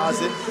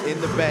deposit in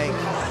the bank.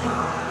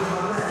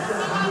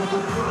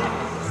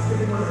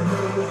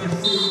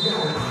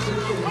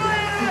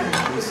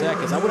 3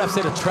 seconds. I would have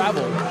said a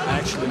travel,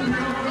 actually.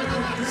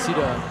 See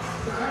the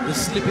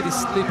slippity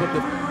slip of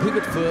the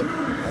pivot foot.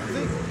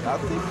 I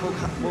think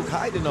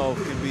Mukhaidanov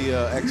could be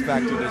an X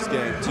factor in this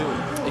game too.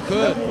 He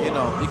could, you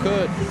know. He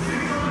could.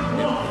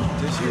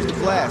 Just use the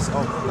glass.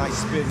 Oh, nice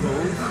spin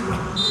move.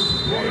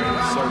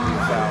 Certainly a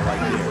foul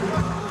right there.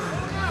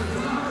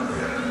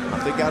 I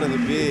think out of the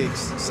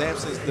bigs,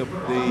 Sampson's the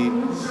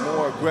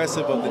more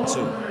aggressive of the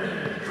two.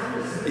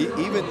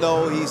 Even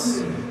though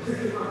he's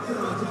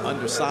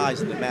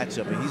undersized in the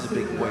matchup, and he's a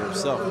big boy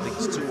himself. I think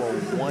he's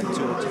 201,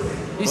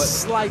 202. He's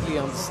slightly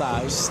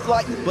undersized.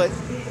 Slightly, but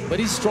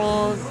he's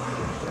strong.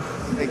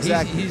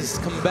 Exactly. He's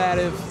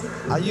combative.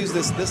 I use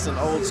this is an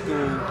old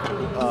school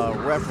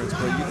reference,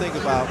 but you think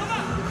about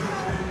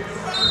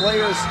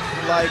players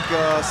like,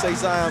 say,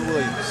 Zion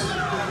Williams.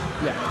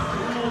 Yeah.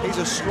 He's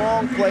a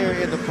strong player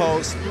in the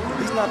post.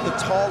 He's not the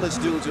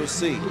tallest dude you'll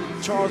see.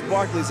 Charles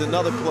Barkley's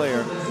another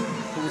player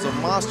who was a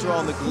monster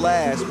on the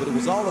glass, but it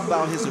was all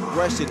about his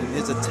aggression and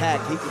his attack.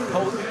 He could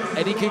post.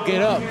 And he could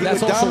get up.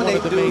 That's also one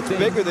of the main things.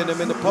 Bigger than him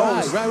in the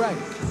post. Right.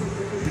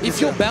 If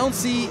you're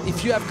bouncy,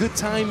 if you have good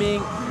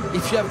timing,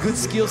 if you have good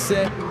skill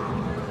set,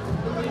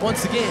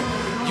 once again,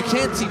 you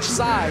can't teach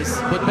size,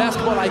 but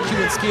basketball IQ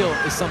and skill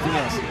is something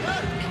else.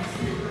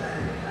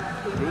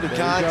 Through the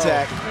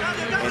contact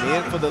and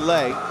in for the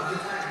lay.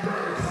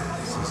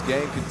 This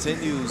game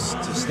continues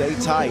to stay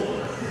tight.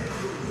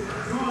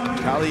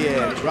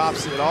 Kaliev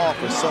drops it off,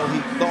 or so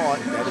he thought.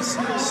 That is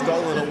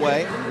stolen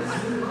away.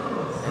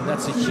 And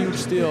that's a huge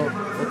steal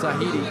for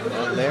Tahiti.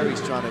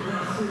 Larry's trying to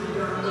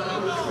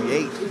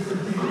create.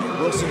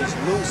 Wilson is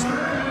loose.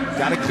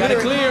 Got it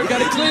clear.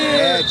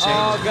 Yeah,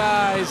 oh,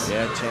 guys.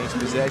 Yeah, change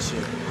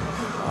possession.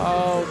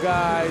 Oh,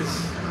 guys.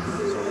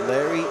 So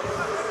Larry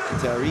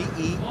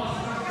Tarii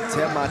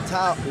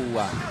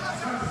Temataua.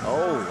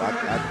 Oh,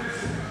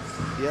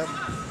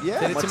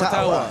 yeah,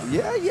 Matawa.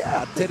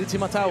 Yeah. Teddy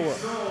Timatawa.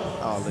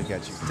 Oh, look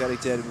at you. Teddy.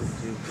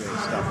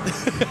 Stop.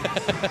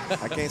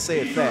 I can't say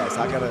it fast.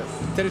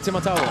 Teddy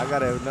Timatawa. I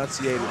gotta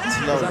enunciate it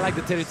slowly. I like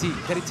the Teddy T.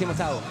 Teddy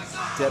Timatawa.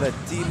 Teddy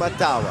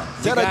Timatawa.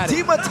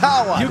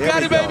 You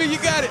got it, baby. You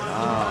got it.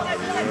 Oh,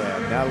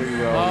 yeah. Now we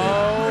roll.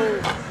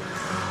 Oh.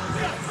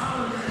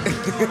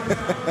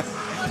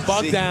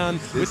 Bogged down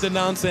with the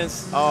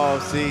nonsense. Oh,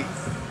 see.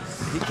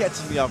 He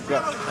catches me off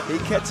guard. He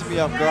catches me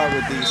off guard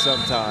with these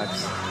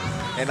sometimes.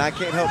 And I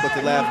can't help but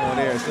to laugh on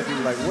air. Some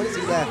people are like, what is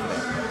he laughing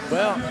at?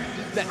 Well,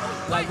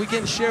 like we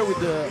can share with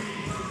our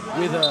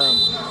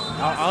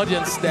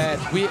audience that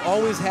we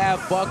always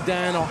have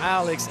Bogdan or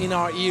Alex in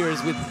our ears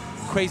with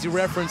crazy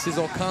references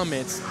or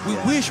comments. We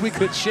wish we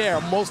could share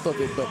most of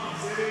it, but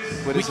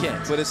we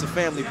can't. But it's a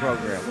family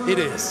program. It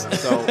is.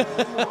 So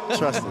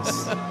trust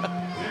us.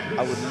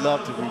 I would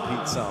love to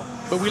repeat some.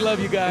 But we love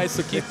you guys,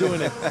 so keep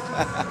doing it.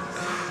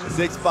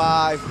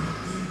 6'5",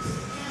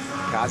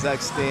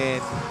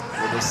 Kazakhstan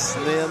with a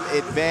slim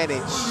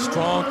advantage.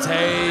 Strong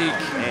take.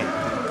 Man,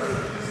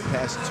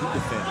 past two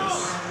defenders.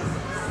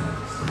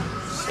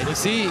 And you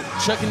see,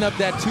 chucking up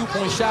that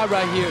two-point shot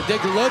right here.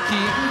 They're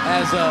lucky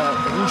as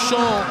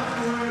Rouchon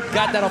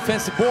got that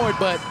offensive board,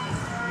 but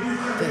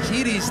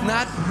Tahiti's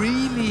not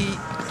really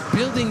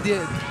building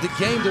the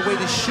game the way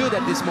they should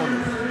at this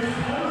moment.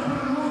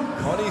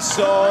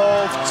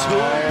 Konisov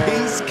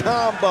two-piece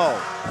combo.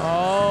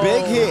 Oh.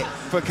 Big hit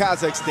for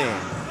Kazakhstan.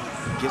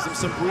 Gives them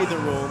some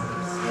breathing room.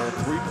 A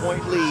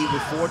 3-point lead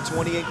with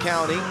 4:20 and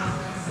counting.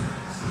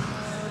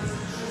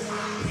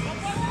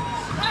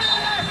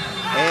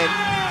 And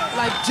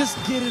like, just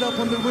get it up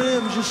on the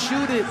rim, just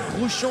shoot it.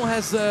 Rouchon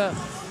has a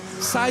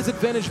size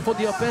advantage for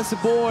the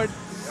offensive board.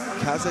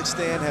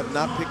 Kazakhstan have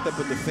not picked up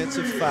a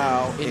defensive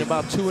foul in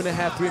about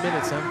 2.5, 3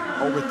 minutes,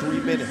 huh? Over 3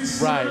 minutes.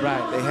 Right.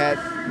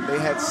 They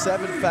had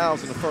 7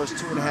 fouls in the first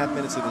 2.5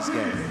 minutes of this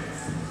game.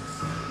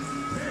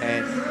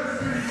 And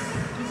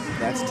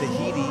that's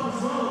Tahiti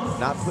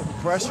not putting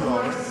pressure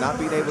on them, not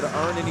being able to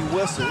earn any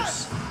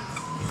whistles.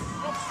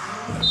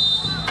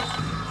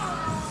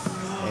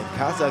 And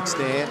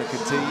Kazakhstan will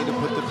continue to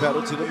put the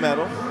pedal to the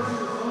metal.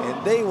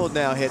 And they will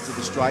now head to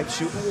the stripe,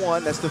 shooting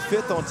one. That's the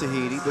 5th on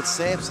Tahiti, but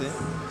Sampson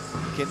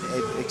can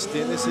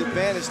extend this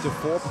advantage to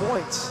 4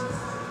 points.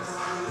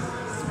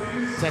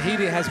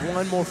 Tahiti has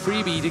one more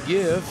freebie to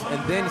give,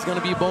 and then it's going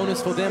to be a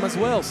bonus for them as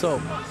well.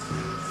 So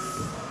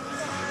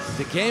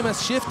the game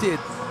has shifted.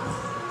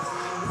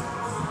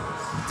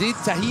 Did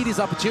Tahiti's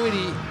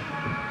opportunity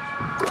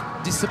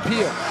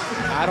disappear?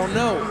 I don't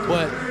know,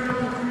 but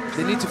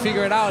they need to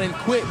figure it out and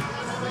quick.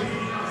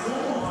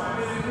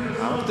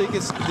 I don't think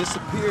it's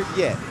disappeared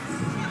yet.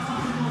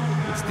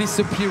 It's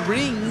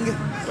disappearing.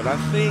 But I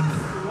think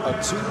a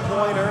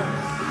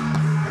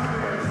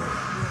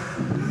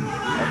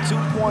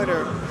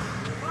two-pointer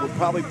would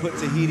probably put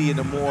Tahiti in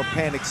a more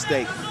panicked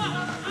state.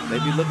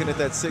 They'd be looking at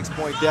that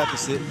 6-point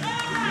deficit.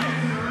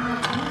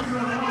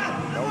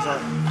 Those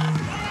aren't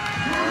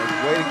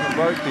way to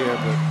convert there,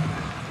 but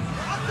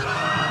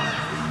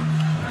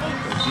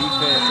the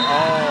defense,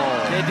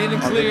 they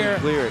didn't clear.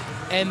 Clear it.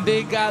 And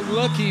they got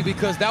lucky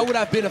because that would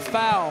have been a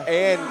foul.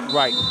 And,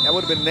 right, that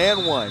would have been an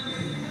and one.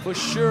 For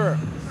sure.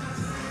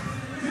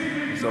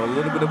 So a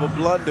little bit of a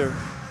blunder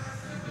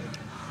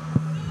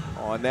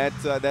on that,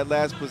 that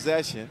last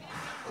possession.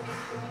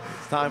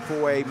 It's time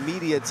for a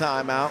media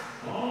timeout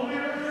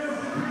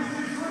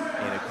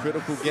in a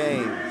critical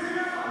game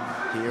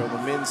here on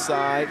the men's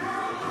side,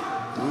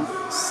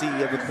 Group C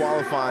of the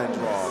qualifying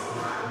draw.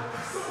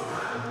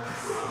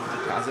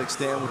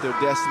 Kazakhstan with their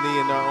destiny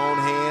in their own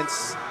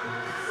hands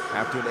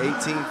after an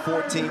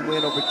 18-14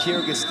 win over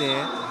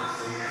Kyrgyzstan.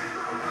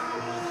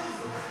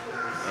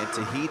 And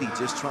Tahiti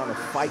just trying to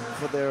fight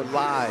for their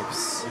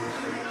lives.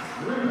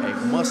 A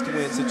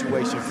must-win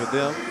situation for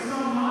them.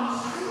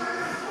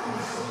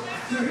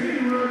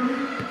 And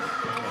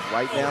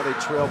right now they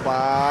trail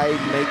by,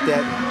 make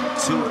that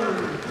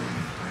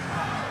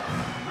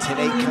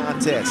 10-8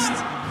 contest.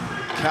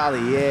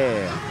 Kali,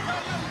 yeah.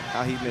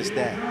 How he missed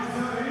that.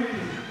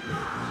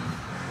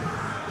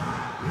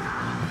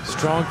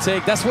 Strong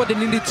take. That's what they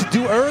needed to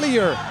do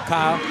earlier,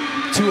 Kyle,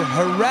 to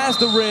harass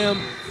the rim,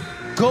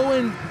 go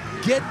and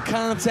get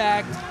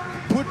contact,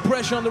 put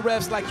pressure on the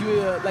refs like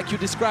you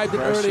described it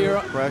earlier.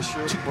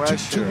 Pressure.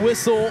 To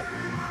whistle.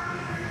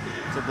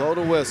 To blow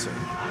the whistle,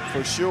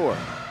 for sure.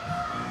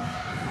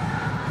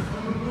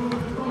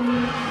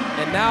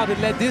 And now they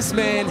let this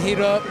man hit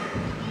up,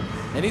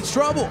 and it's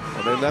trouble.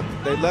 Well,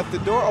 they left the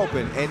door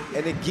open,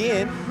 and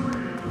again,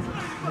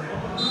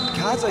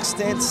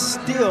 Kazakhstan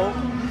still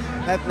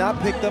have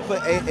not picked up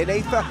an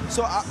 8 foul.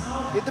 So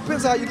it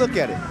depends how you look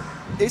at it.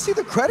 It's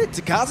either credit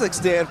to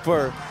Kazakhstan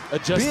for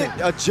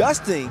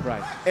adjusting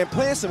right, and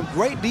playing some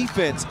great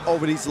defense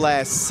over these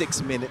last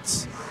 6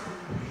 minutes,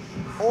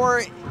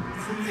 or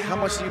how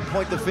much do you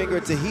point the finger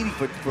at Tahiti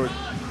for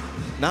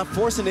not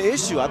forcing the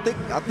issue? I think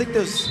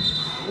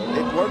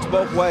it works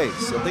both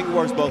ways. I think it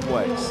works both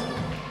ways.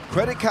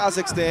 Credit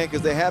Kazakhstan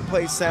because they have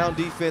played sound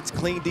defense,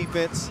 clean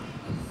defense,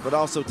 but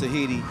also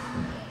Tahiti,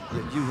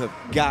 you have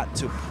got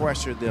to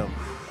pressure them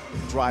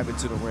driving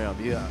to the rim.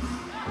 Yeah.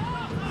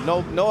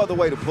 No other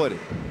way to put it.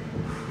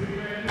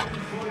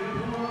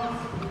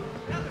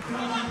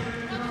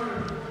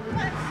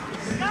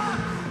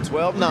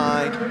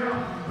 (12-9).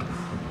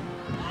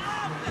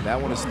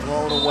 That one is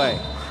thrown away.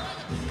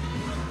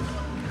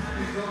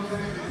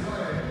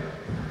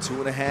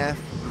 2.5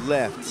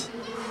 left.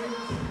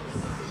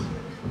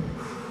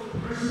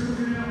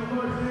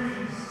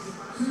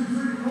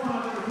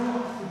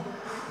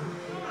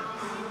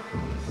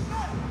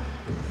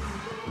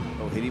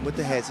 Oh, hit him with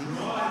the hezzy.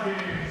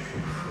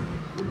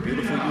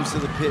 Beautiful use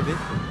of the pivot.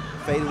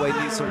 Fadeaway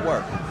needs some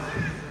work.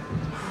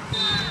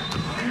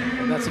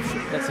 And that's a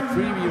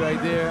freebie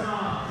right there.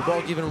 The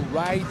ball given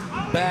right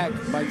back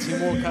by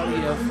Timur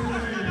Kaliev.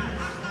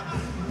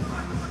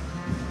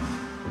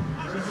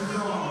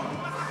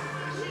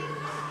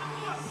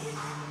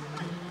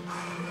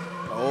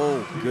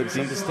 Oh, good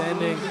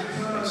understanding.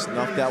 They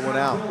snuffed that one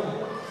out.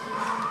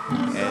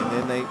 And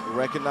then they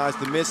recognized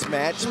the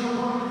mismatch.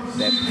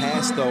 That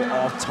pass, though,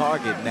 off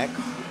target. And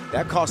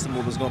that cost them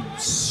what was going to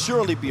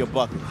surely be a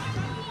bucket.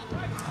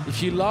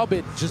 If you lob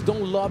it, just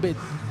don't lob it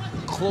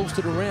close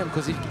to the rim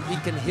because it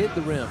can hit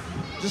the rim.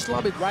 Just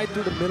lob it right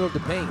through the middle of the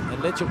paint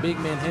and let your big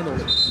man handle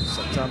it.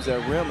 Sometimes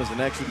that rim is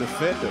an extra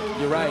defender.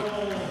 You're right.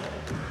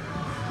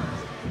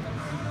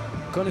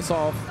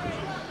 Konisov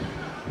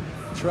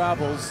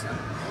travels.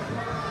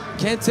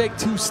 Can't take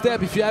 2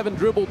 steps if you haven't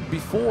dribbled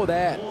before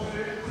that.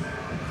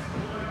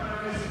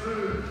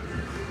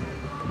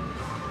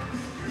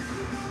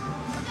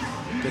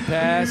 Good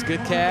pass,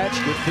 good catch,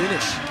 good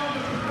finish.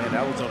 Man,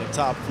 that was on the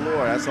top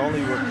floor. That's the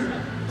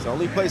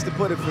only place to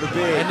put it for the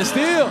big. And the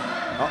steal.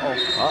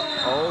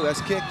 Uh-oh, that's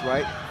kicked,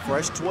 right?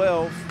 Fresh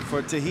 12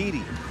 for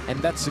Tahiti.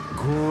 And that's a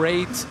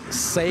great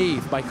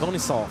save by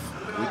Konisov.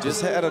 We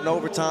just had an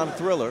overtime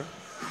thriller.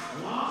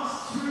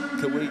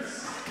 Could we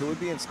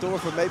be in store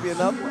for maybe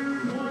another one?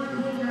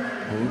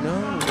 Who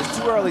knows? It's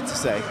too early to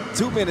say.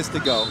 2 minutes to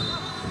go.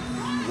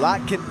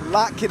 Lot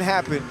can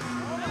happen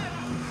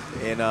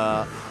in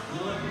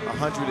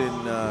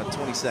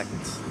 120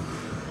 seconds.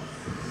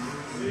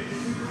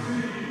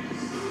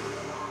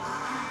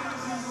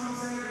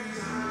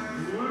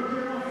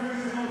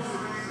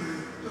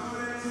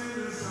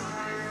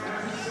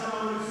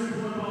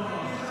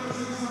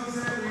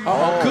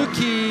 Oh,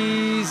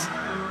 cookies.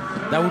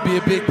 That would be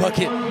a big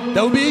bucket.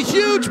 That would be a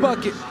huge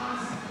bucket.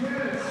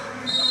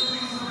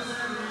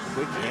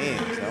 Quick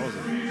hands. That was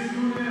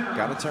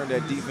got to turn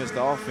that defense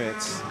to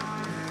offense.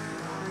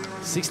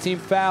 16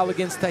 foul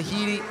against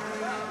Tahiti.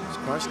 It's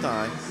crunch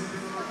time.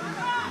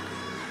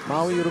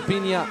 Maui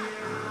Europinia.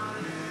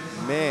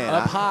 Man.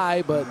 Up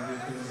high, but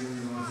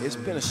it's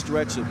been a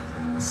stretch of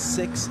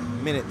 6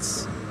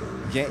 minutes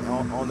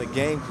the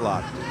game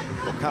clock.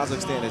 But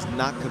Kazakhstan has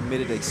not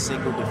committed a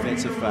single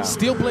defensive foul.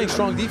 Still playing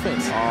strong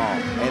defense. Oh,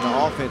 and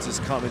the offense is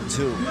coming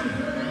too.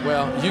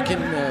 Well, you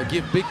can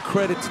give big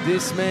credit to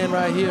this man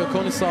right here,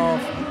 Konisov.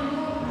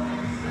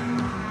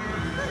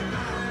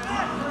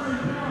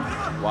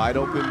 Wide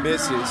open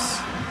misses.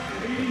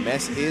 The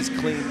mess is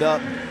cleaned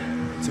up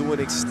to an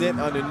extent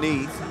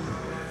underneath.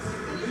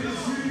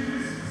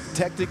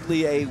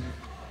 Technically a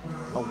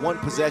one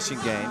possession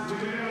game.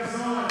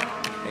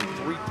 A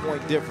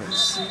 3-point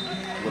difference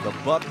with a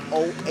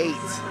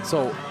 $1.08.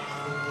 So,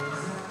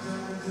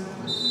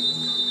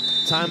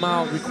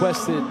 timeout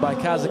requested by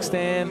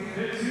Kazakhstan.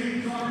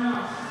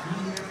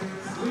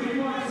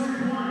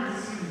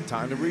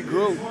 Time to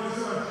regroup.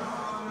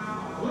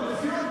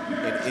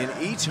 In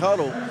each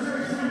huddle,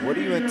 what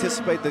do you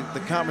anticipate the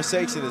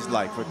conversation is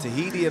like for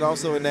Tahiti and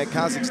also in that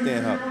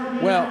Kazakhstan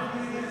huddle? Well,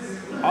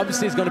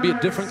 obviously it's going to be a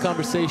different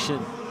conversation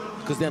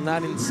because they're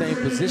not in the same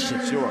position.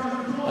 Sure.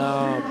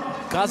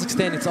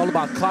 Kazakhstan, it's all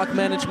about clock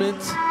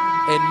management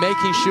and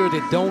making sure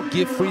they don't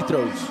give free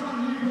throws.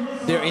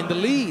 They're in the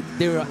lead.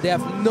 They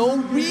have no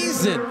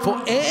reason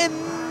for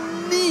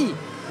any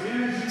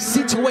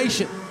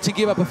situation to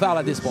give up a foul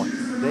at this point.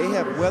 They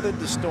have weathered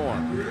the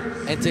storm.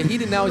 And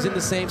Tahiti now is in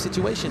the same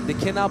situation. They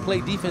cannot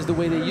play defense the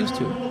way they used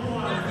to.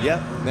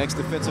 Yep, next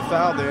defensive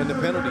foul, they're in the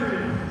penalty.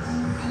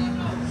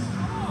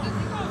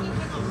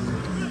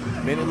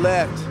 Minute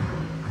left.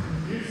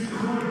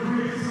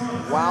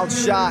 Wild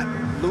shot,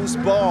 loose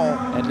ball.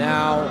 And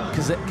now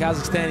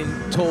Kazakhstan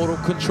in total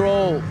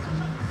control.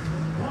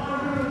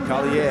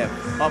 Kaliev,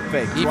 up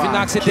fake, If he drive,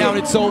 knocks it kick. down,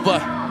 it's over.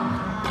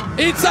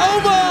 It's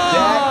over!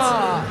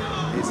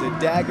 That is a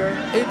dagger.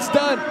 It's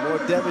done. More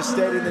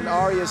devastating than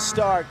Arya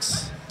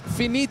Starks.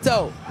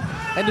 Finito.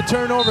 And the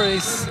turnover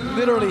is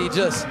literally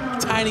just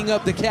tightening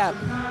up the cap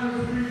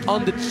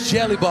on the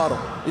jelly bottle.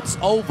 It's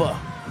over.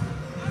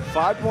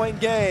 5-point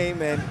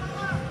game, and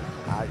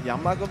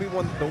I'm not going to be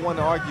the one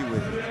to argue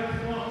with you.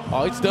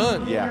 Oh, it's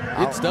done.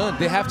 Yeah. It's done.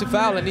 They have to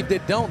foul, and if they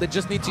don't, they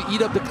just need to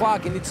eat up the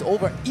clock, and it's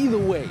over either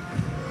way.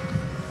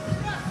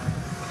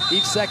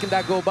 Each second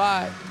that go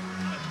by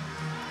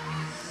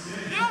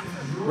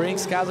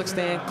brings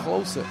Kazakhstan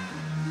closer.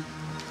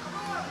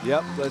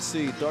 Yep, let's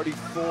see,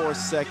 34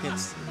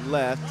 seconds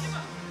left.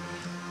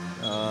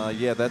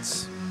 Yeah, that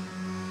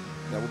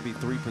would be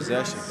 3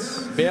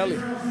 possessions. Barely.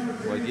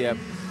 Well, yeah.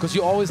 Because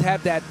you always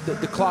have that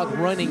the clock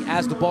running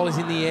as the ball is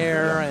in the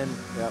air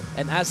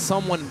and as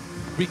someone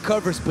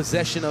recovers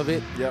possession of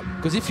it. Yep.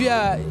 Because if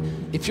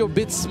you're a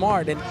bit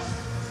smart and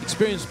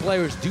experienced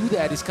players do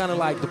that, it's kind of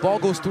like the ball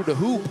goes through the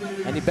hoop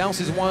and it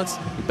bounces once,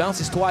 it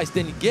bounces twice,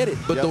 then you get it.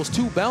 But those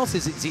 2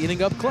 bounces, it's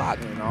eating up clock.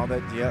 And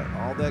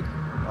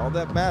all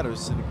that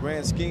matters in the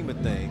grand scheme of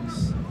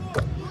things.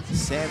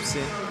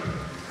 Sampson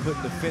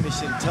putting the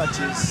finishing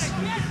touches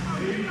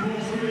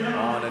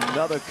on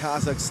another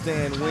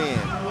Kazakhstan win.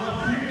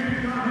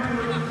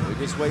 We're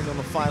just waiting on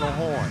the final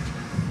horn.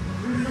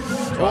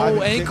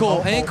 Oh,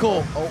 ankle.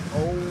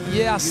 Oh,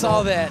 yeah, I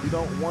saw that. You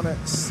don't want to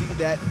see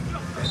that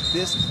at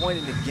this point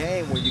in the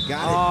game where you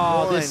got it.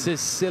 Oh, this is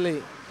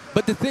silly.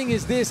 But the thing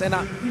is this, and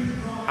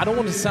I don't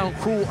want to sound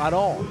cruel at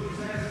all.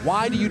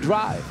 Why do you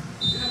drive?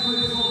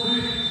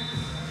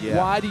 Yeah.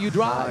 Why do you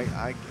drive?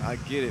 I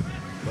get it.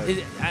 But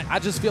I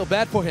just feel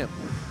bad for him.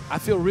 I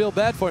feel real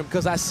bad for him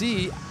because I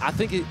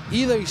think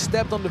either he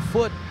stepped on the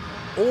foot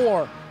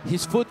or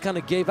his foot kind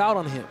of gave out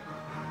on him.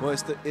 Well,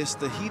 it's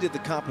the heat of the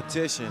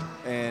competition,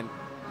 and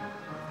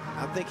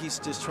I think he's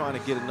just trying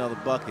to get another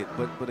bucket.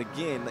 But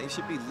again, they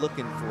should be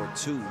looking for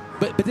 2.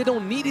 But they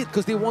don't need it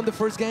because they won the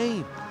first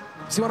game.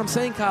 See what I'm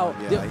saying, Kyle?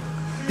 Yeah,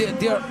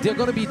 they're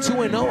going to be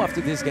 2-0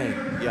 after this game.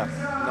 Yeah.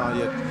 No,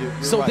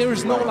 you're so right, there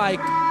is no right.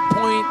 like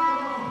point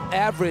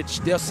average.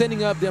 They're setting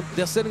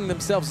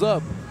themselves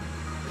up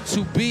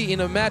to be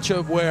in a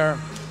matchup where,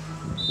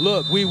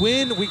 look, we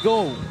win, we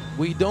go.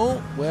 We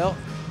don't, well,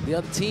 the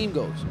other team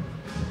goes.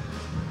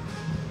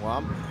 Well,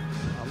 I'm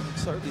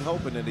certainly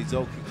hoping that he's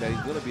okay, that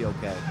he's going to be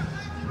okay.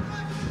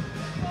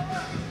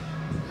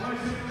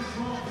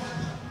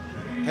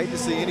 Hate to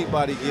see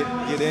anybody get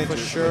injured. For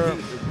sure.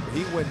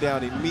 He went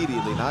down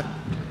immediately. And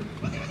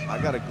I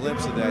got a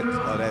glimpse of that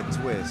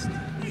twist.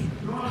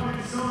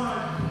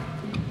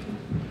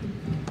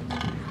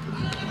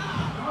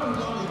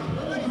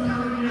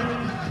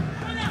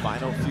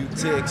 Final few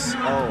ticks.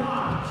 Oh,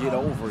 get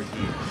over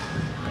here.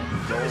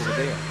 Go over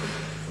there.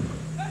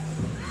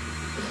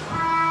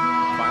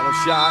 Final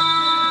shot,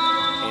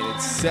 and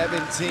it's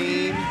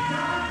 17-11.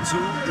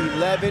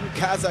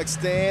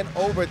 Kazakhstan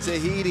over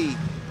Tahiti.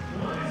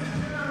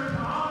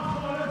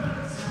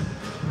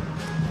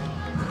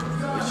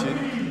 Wishing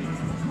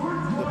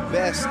the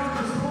best,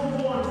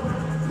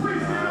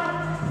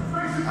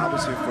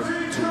 obviously, for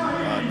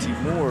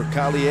Timur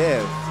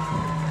Kaliev.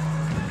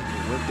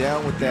 Went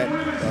down with that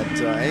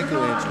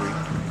ankle injury.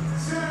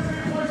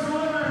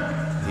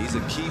 He's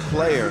a key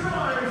player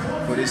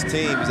for this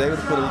team. He's able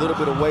to put a little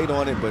bit of weight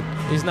on it, but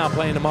he's not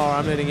playing tomorrow.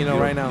 I'm letting you know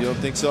right now. You don't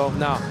think so?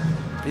 No,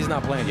 he's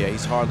not playing. Yeah,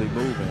 he's hardly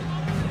moving.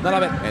 No,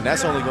 and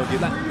that's only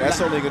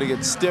going to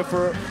get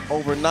stiffer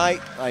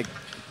overnight. Like,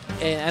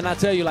 and I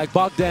tell you, like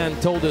Bogdan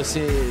told us,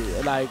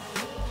 like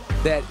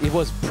that it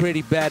was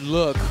pretty bad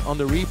look on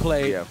the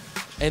replay. Yeah.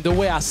 And the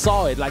way I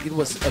saw it, like it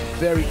was a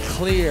very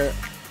clear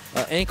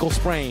ankle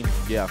sprain.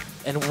 Yeah.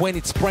 And when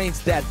it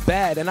sprains that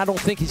bad, and I don't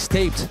think he's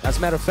taped. As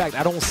a matter of fact,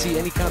 I don't see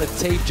any kind of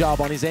tape job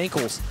on his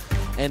ankles.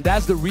 And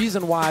that's the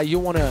reason why you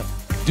want to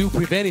do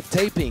preventive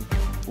taping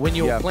when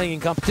you're playing in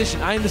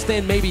competition. I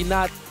understand maybe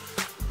not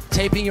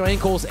taping your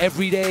ankles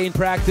every day in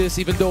practice,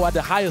 even though at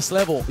the highest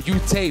level, you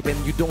tape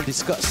and you don't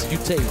discuss, you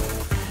tape.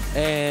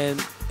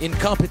 And in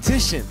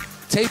competition,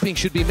 taping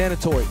should be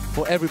mandatory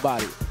for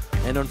everybody.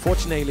 And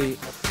unfortunately,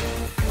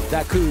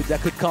 that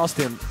could cost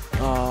him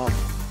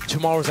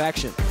tomorrow's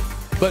action.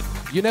 But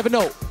you never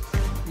know.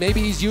 Maybe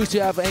he's used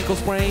to have ankle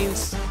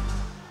sprains.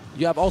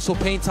 You have also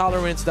pain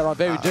tolerance that are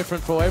very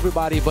different for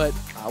everybody, but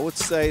I would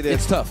say that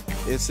it's tough.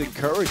 It's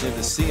encouraging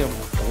to see him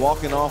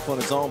walking off on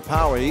his own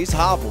power. He's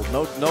hobbled,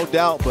 no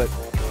doubt, but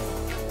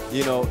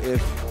you know,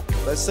 if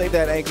let's say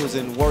that ankle's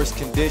in worse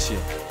condition,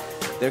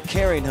 they're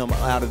carrying him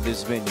out of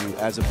this venue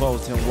as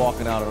opposed to him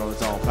walking out on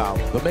his own power.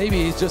 But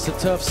maybe he's just a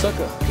tough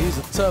sucker. He's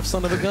a tough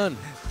son of a gun.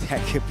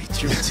 That could be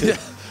true too.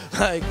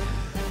 Like,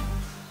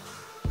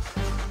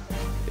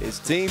 his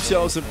team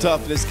shows some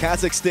toughness.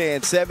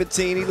 Kazakhstan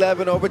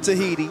 17-11 over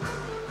Tahiti.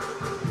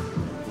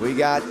 We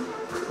got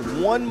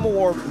one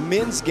more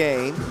men's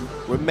game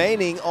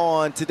remaining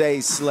on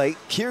today's slate.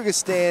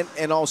 Kyrgyzstan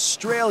and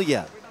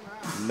Australia.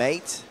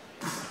 Mate,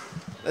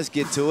 let's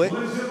get to it.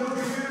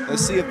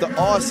 Let's see if the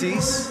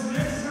Aussies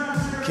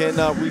can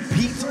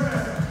repeat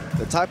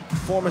the type of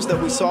performance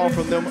that we saw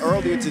from them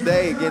earlier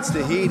today against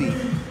Tahiti.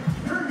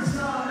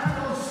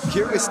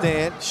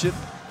 Kyrgyzstan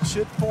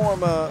should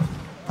form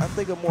I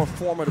think a more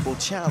formidable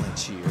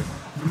challenge here,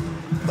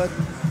 but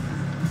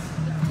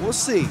we'll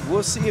see.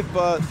 We'll see if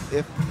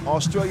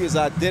Australia's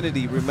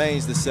identity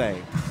remains the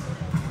same.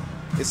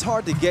 It's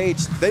hard to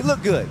gauge. They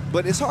look good,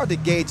 but it's hard to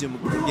gauge them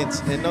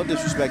against, and no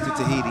disrespect to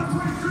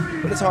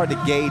Tahiti, but it's hard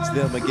to gauge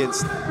them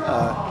against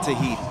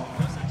Tahiti.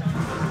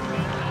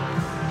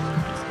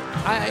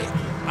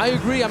 I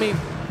agree. I mean,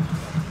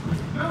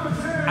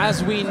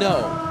 as we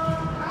know,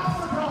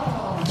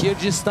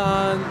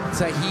 Kyrgyzstan,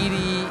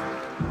 Tahiti,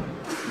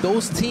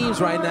 those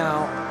teams right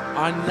now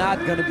are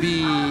not going to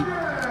be,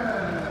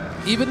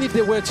 even if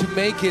they were to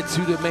make it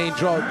to the main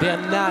draw, they're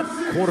not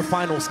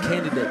quarterfinals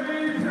candidate.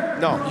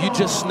 No. You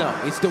just know.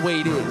 It's the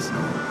way it is.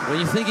 When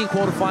you're thinking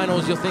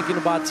quarterfinals, you're thinking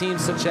about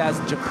teams such as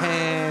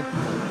Japan,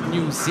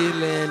 New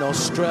Zealand,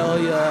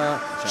 Australia,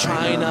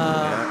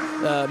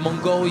 China,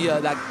 Mongolia.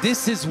 Like,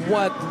 this is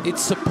what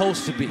it's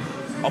supposed to be.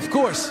 Of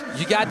course,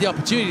 you got the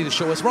opportunity to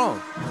show us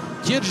wrong.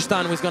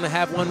 Kyrgyzstan was going to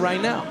have one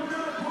right now.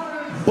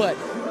 But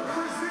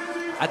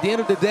at the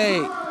end of the day,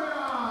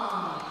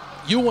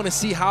 you want to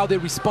see how they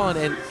respond.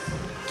 And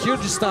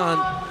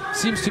Kyrgyzstan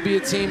seems to be a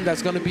team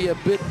that's going to be a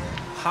bit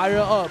higher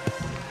up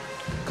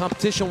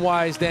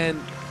competition-wise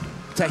than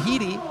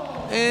Tahiti.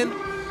 And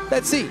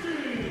let's see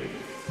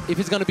if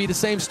it's going to be the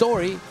same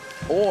story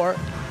or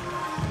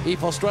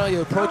if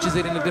Australia approaches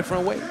it in a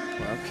different way.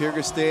 Well,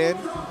 Kyrgyzstan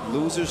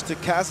losers to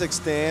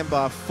Kazakhstan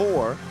by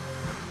 4.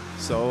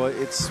 So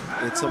it's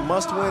a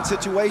must-win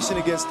situation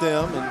against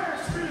them.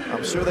 And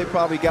I'm sure they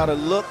probably got a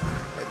look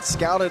and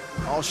scouted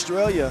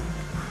Australia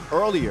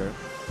earlier.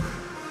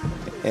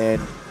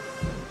 And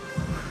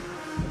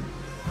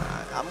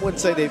I wouldn't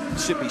say they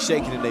should be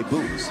shaking in their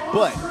boots,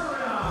 but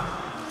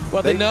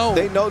well, they know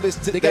this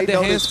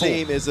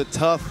team is a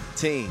tough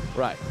team.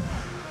 Right.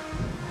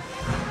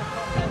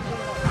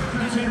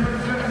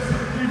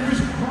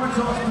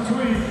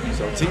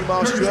 So Team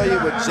Australia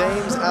with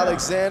James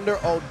Alexander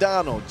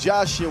O'Donnell,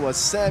 Joshua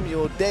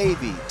Samuel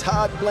Davey,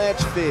 Todd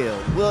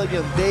Blanchfield,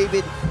 William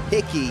David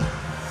Hickey,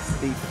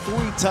 the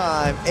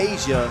 3-time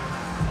Asia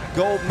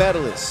gold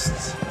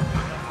medalists.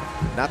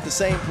 Not the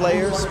same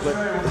players, but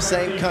the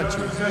same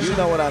country. You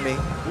know what I mean.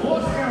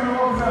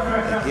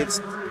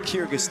 Against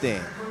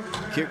Kyrgyzstan.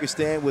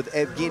 Kyrgyzstan with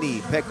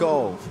Evgeny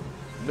Pekov,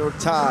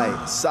 Nurtai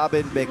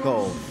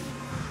Sabinbekov,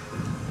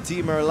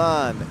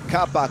 Timirlan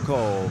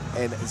Kapakov,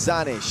 and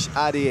Zanish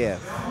Adiev.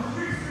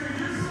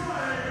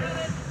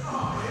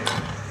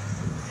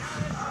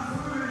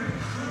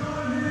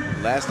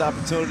 Last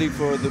opportunity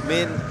for the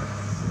men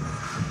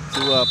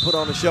to put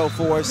on a show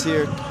for us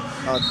here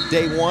on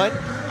day 1.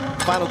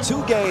 Final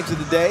 2 games of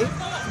the day.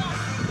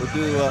 We'll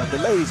do the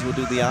ladies will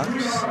do the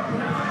honors.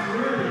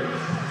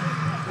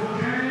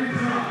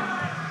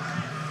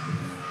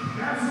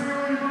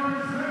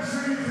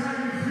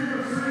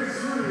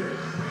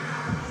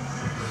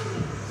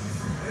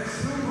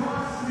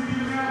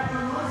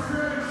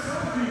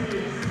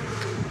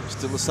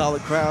 Still a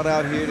solid crowd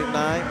out here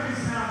tonight.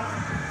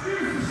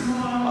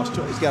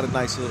 Australia's got a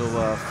nice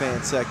little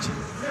fan section.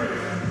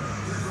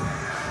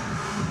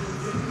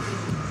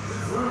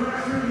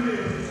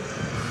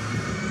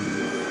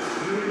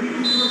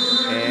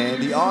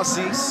 And the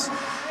Aussies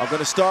are going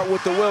to start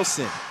with the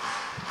Wilson.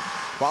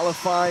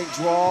 Qualifying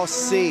draw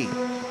C.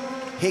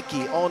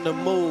 Hickey on the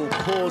move,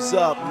 pulls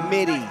up,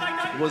 midi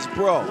was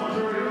broke.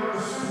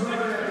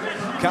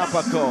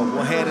 Kapakov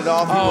will hand it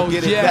off. He will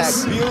get it back.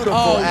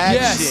 Beautiful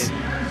action.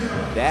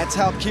 That's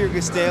how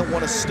Kyrgyzstan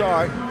want to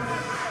start.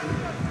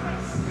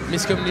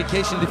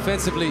 Miscommunication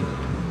defensively.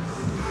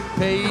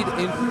 Paid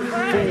in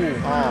full.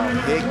 Oh,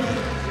 Hickey.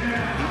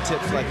 He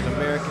tips like an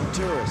American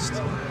tourist.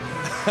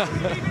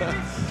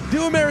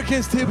 Do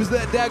Americans tip is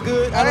that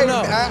good? I don't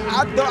know.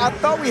 I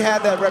thought we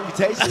had that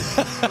reputation.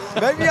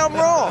 Maybe I'm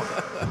wrong.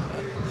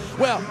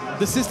 Well,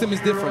 the system is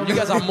different. You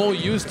guys are more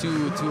used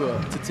to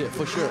tip,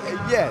 for sure.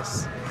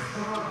 Yes.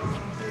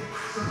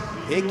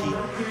 Hickey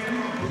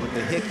with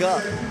the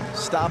hiccup.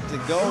 Stopped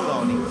and goal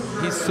on him.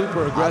 He's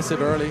super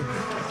aggressive early.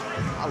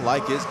 I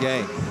like his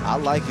game. I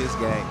like his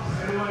game.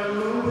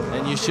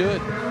 And you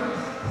should.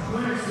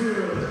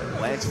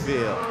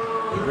 Lanchfield.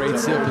 Great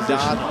seal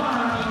position.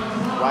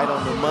 Right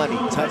on the money.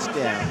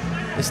 Touchdown.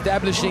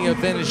 Establishing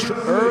advantage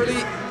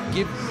early,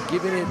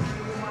 giving it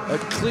a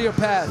clear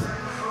path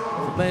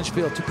for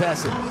Lanchfield to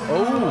pass it.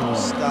 Oh.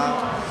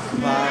 Stop.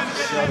 Pop.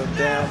 Shut him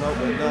down.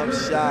 Open up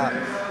shot.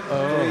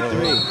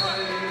 3-3.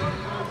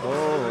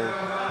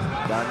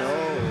 Oh. Dano.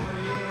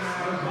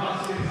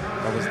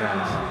 That was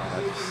nice.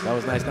 That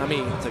was nice. I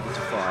mean, took it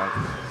too far.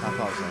 I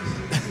apologize.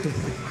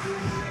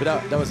 But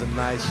that was a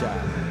nice shot.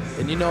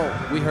 And you know,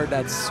 we heard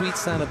that sweet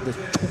sound of the.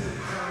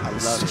 I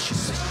love it.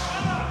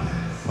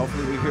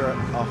 Hopefully we hear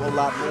a whole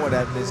lot more of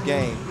that in this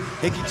game.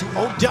 Hickey to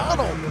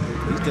O'Donnell.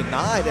 He's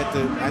denied at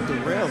the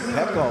rim.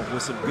 Pekov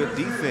with some good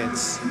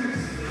defense.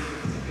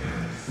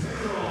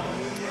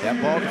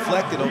 That ball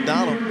deflected.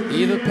 O'Donnell.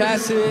 Either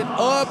pass it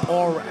up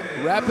or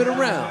wrap it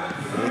around.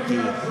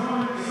 Hickey.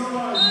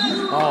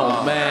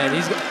 Oh man,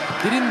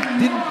 didn't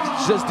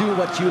just do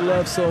what you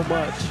love so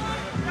much.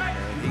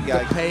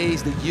 The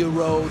pace, the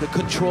euro, the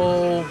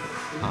control.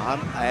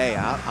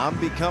 I'm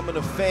becoming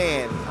a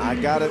fan.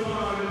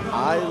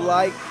 I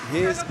like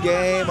his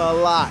game a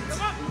lot.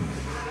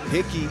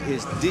 Hickey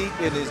is deep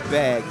in his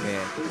bag,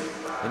 man.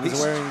 And he's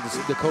wearing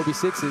the Kobe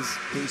 6s.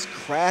 He's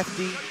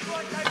crafty.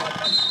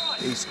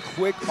 He's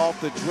quick off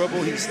the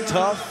dribble. He's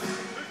tough.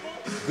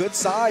 Good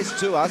size,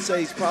 too. I'd say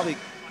he's probably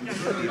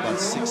about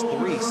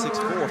 6'3",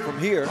 6'4" from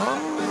here. You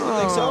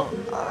think so?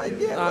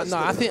 Yeah. No,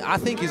 I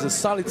think he's a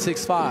solid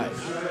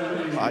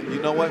 6'5".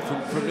 You know what?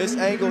 From this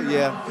angle,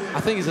 yeah. I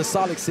think he's a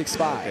solid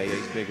 6'5". Okay, yeah,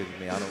 he's bigger than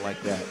me. I don't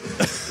like that.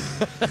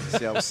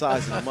 See, I was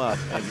sizing him up.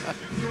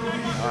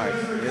 All right,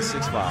 he's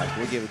 6'5".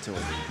 We'll give it to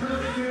him.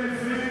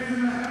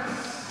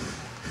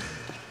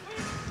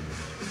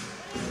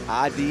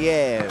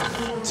 Adiev,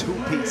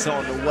 2-piece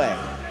on the way.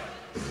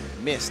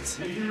 Missed.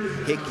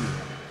 Hickey.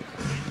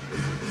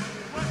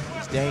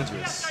 He's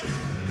dangerous.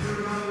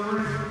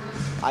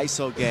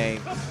 ISO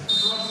game.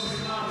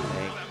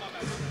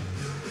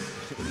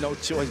 No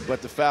choice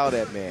but to foul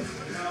that man.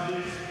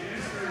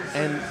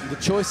 And the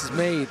choice is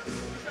made.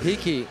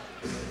 Hickey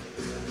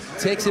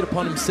takes it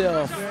upon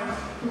himself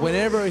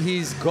whenever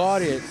he's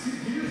guarded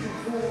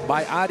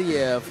by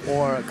Adiev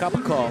or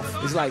Kapakov.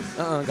 He's like,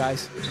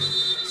 guys,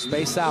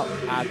 space out.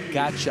 I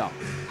got y'all.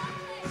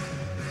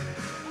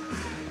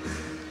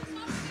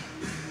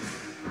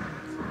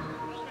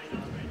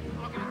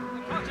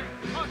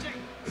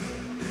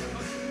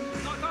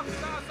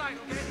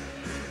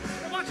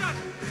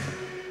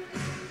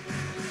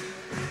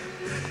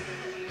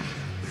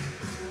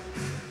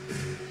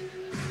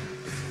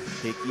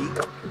 Hickey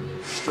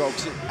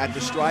strokes it at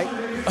the stripe.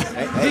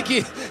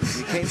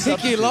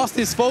 Hickey lost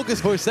his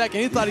focus for a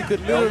second. He thought he could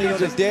literally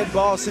just a dead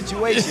ball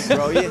situation,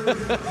 bro.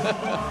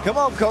 Come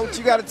on, coach.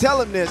 You got to tell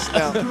him this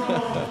now.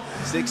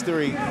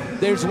 6'3".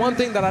 There's one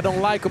thing that I don't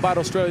like about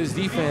Australia's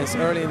defense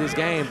early in this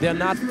game. They're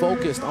not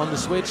focused on the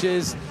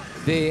switches.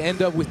 They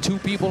end up with 2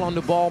 people on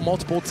the ball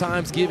multiple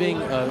times, giving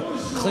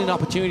clean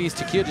opportunities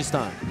to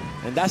Kyrgyzstan.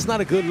 And that's not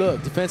a good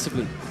look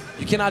defensively.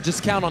 You cannot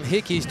just count on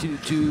Hickeys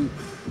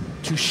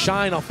to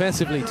shine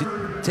offensively,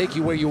 to take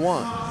you where you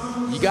want.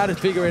 You got to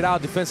figure it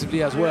out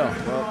defensively as well.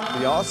 Well,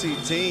 the Aussie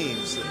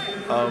teams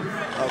of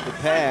the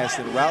past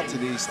and route to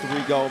these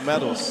 3 gold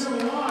medals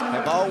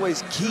have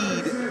always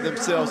keyed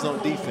themselves on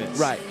defense.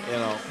 Right. You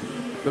know.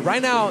 But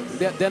right now,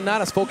 they're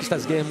not as focused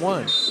as game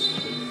 1.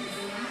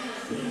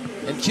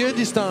 And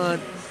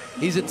Kyrgyzstan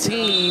is a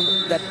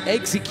team that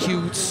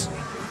executes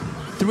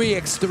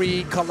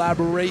 3x3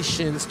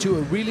 collaborations to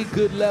a really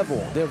good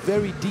level. They're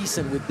very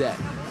decent with that.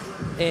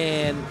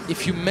 And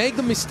if you make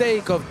the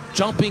mistake of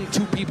jumping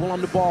 2 people on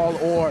the ball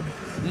or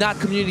not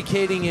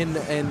communicating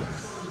and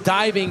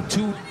diving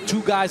two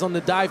guys on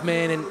the dive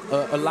man and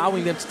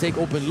allowing them to take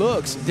open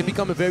looks, they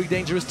become a very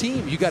dangerous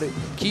team. You got to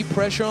keep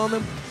pressure on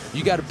them.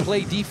 You got to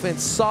play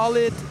defense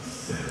solid,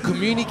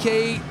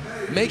 communicate,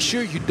 make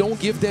sure you don't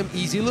give them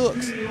easy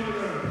looks.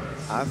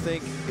 I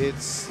think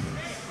it's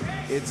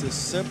as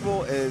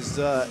simple as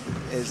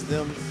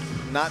them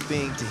not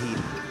being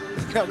Tahiti.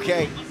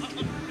 Okay.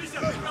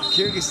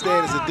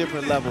 Kyrgyzstan is a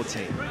different level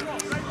team.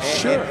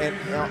 And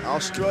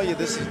Australia,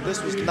 this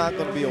was not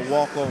going to be a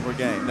walkover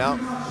game. Now,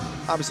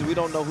 obviously, we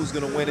don't know who's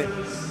going to win it,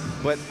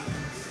 but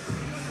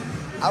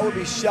I would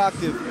be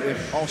shocked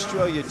if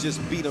Australia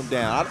just beat them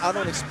down. I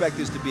don't expect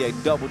this to be a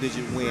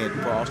double-digit win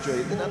for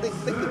Australia. I think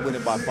they could win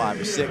it by 5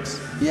 or 6.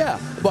 Yeah,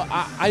 but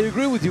I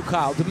agree with you,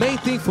 Kyle. The main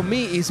thing for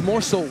me is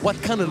more so what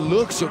kind of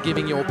looks you're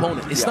giving your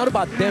opponent. It's not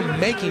about them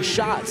making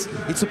shots.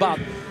 It's about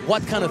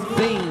what kind of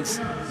things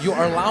you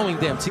are allowing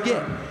them to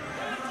get.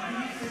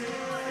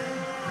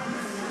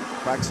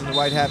 Practicing the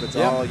right habits.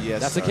 Yep. Oh,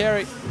 yes, That's sir. a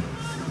carry.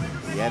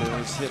 He had it on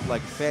his hip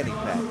like a fanny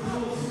pack.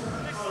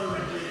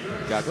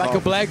 Got Like a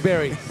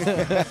BlackBerry.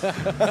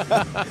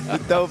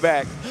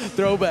 Throwback.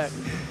 Throwback.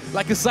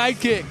 Like a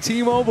sidekick,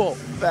 T-Mobile.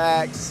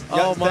 Facts.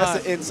 Oh, my.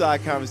 That's an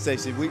inside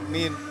conversation.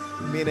 Me and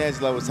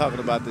Angela was talking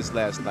about this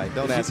last night.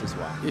 Don't ask us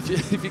why.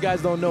 If you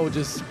guys don't know,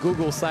 just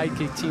Google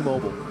sidekick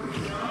T-Mobile.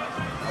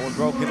 That one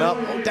broken up.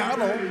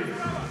 O'Donnell.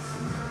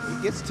 He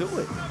gets to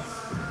it.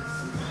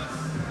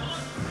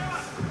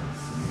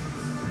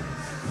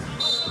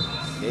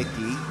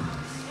 Hickey.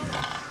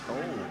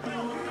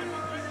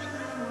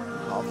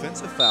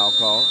 Offensive foul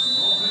call.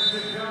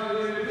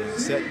 And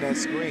setting that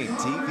screen.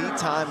 TV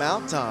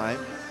timeout time.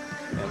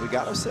 And we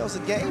got ourselves a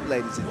game,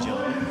 ladies and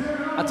gentlemen.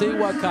 I'll tell you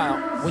what, Kyle,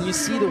 when you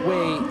see the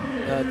way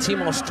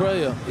Team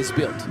Australia is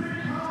built,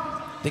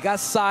 they got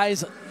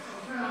size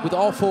with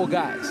all 4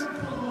 guys.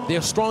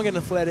 They're strong and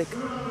athletic.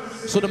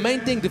 So the main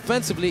thing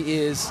defensively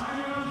is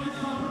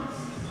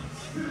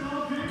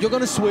you're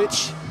going to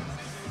switch.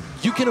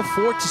 You can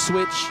afford to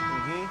switch.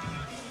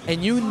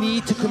 And you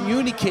need to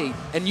communicate,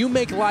 and you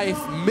make life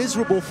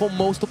miserable for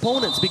most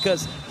opponents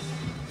because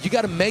you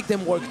got to make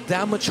them work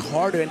that much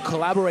harder and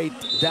collaborate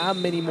that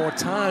many more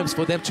times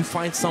for them to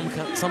find some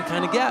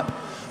kind of gap.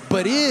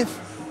 But if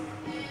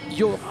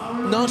you're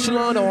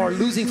nonchalant or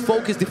losing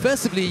focus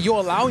defensively, you're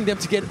allowing them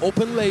to get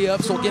open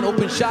layups or get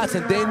open shots,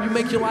 and then you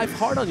make your life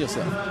hard on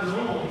yourself.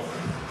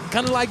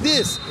 Kind of like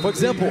this. For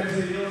example,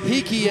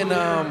 Hickey and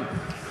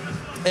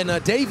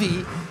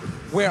Davey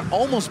were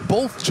almost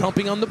both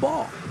jumping on the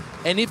ball.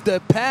 And if the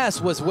pass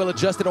was well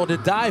adjusted or the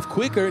dive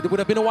quicker, it would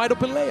have been a wide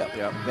open layup.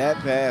 Yep, that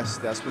pass,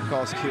 that's what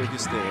cost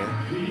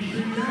Kyrgyzstan.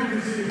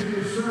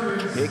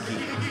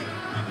 Hickey,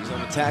 he's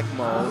on attack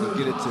mode.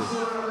 He'll get it to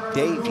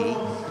Davey.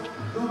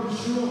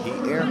 He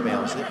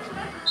airmails it.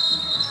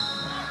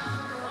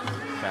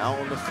 Foul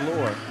on the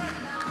floor.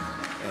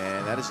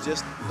 And that is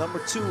just number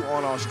 2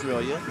 on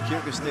Australia.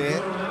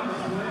 Kyrgyzstan,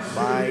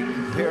 by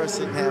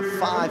comparison, have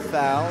 5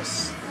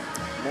 fouls.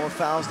 More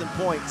fouls than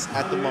points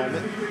at the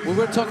moment. We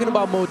were talking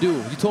about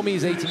Modu. You told me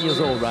he's 18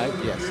 years old, right?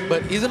 Yes.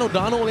 But isn't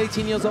O'Donnell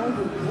 18 years old?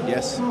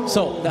 Yes.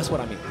 So that's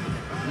what I mean.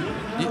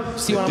 You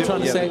see what I'm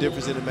trying to say? The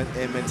difference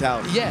in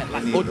mentality. Yeah,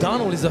 like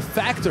O'Donnell is a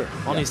factor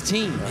on his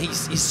team.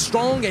 He's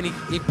strong and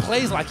he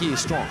plays like he is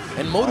strong.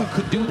 And Modu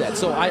could do that.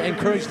 So I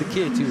encourage the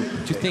kid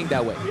to think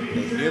that way.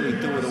 They nearly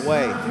threw it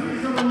away.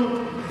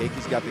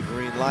 Hickey's got the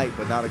green light,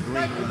 but not a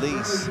green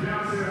release.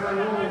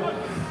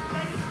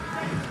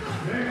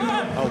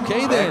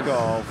 Okay, then.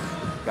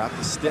 Got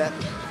the step.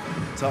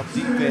 Tough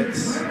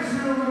defense.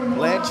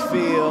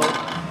 Blanchfield.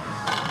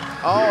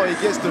 Oh, he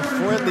gets the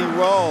friendly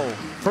roll.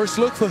 First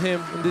look for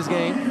him in this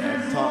game.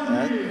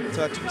 That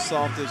touch was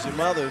soft as your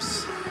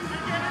mother's.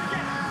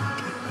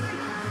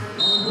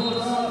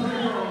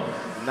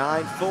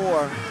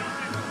 9-4.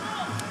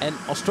 And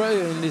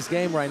Australia in this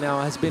game right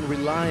now has been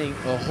relying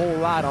a whole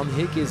lot on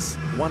Hickey's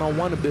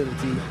one-on-one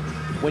ability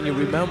when you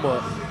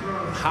remember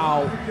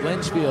how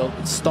Blanchfield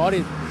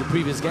started the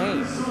previous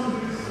game.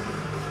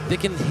 They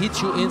can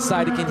hit you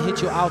inside, they can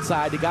hit you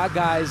outside. They got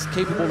guys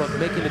capable of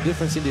making a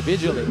difference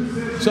individually.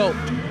 So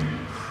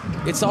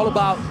it's all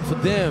about, for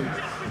them,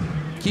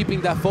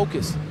 keeping that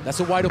focus. That's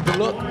a wide open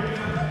look.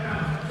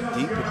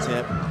 Deep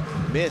attempt,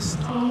 missed.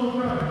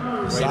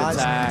 Great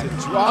attack. To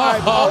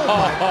drive. Oh,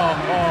 my.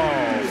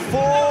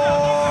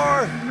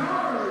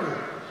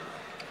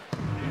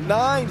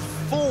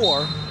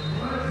 9-4.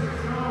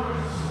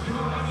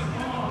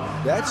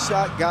 That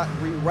shot got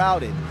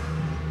rerouted.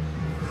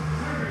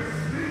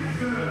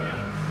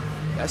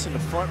 That's in the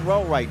front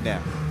row right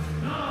now.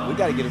 We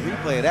got to get a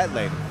replay of that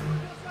later.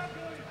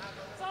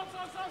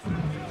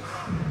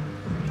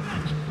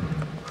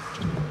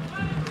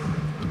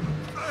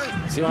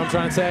 See what I'm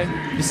trying to say?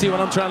 You see what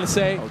I'm trying to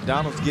say?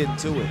 O'Donnell's getting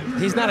to it.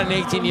 He's not an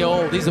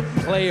 18-year-old. He's a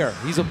player.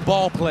 He's a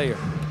ball player.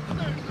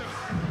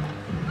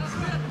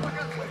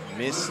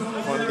 Missed in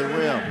front of the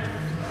rim.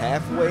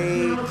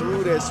 Halfway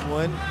through this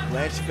one,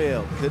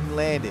 Blanchfield couldn't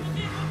land it.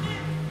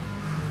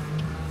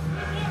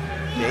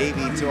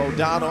 Davey to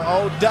O'Donnell.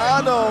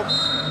 O'Donnell!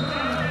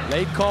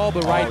 Late call,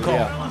 but right call.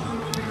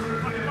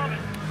 Yeah.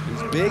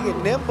 He's big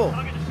and nimble.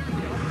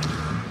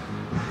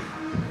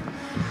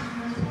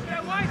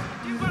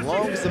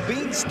 Long as a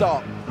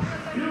beanstalk.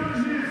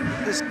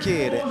 This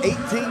kid at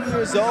 18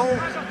 years old,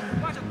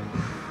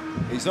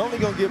 he's only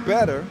going to get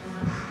better.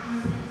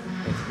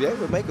 And to be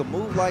able to make a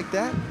move like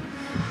that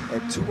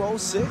at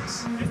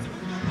 2:06.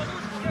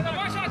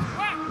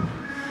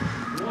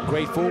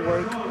 Great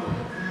footwork.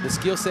 The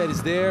skill set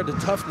is there. The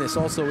toughness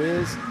also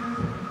is.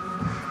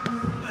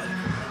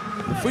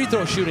 The free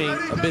throw shooting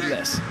a bit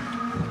less.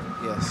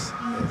 Yes,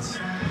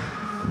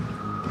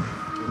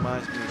 it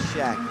reminds me of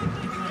Shaq.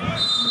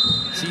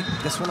 See,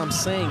 that's what I'm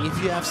saying.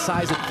 If you have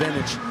size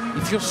advantage,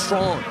 if you're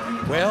strong,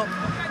 well,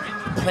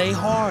 play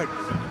hard.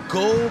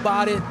 Go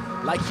about it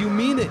like you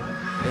mean it.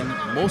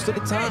 And most of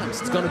the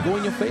times, it's going to go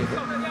in your favor.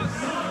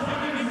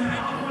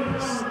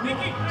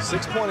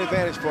 6-point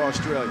advantage for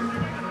Australia.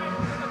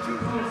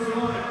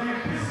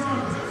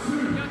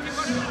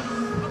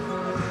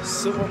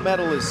 Silver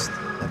medalist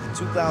at the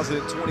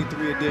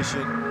 2023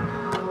 edition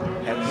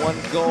had won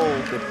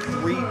gold the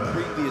 3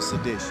 previous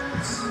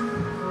editions.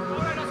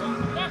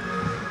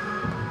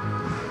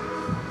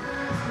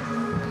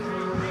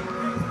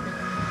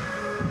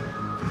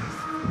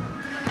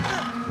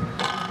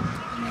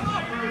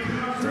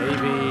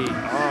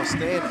 Oh,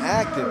 staying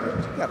active. You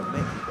gotta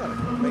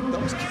make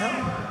those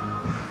count.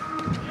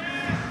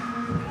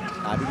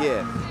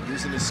 Adiev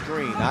using the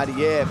screen.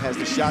 Adiev has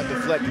the shot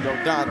deflected.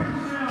 O'Donnell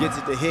gets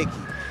it to Hickey.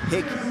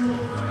 Hickey,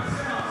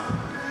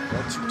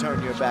 don't you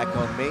turn your back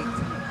on me.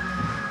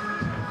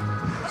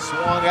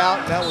 Swung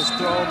out, that was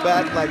thrown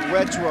back like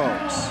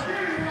retros.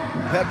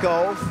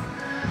 Pekov,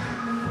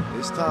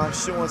 this time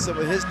showing some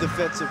of his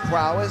defensive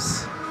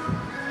prowess.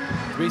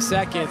 3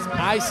 seconds,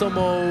 ISO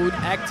mode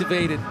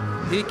activated.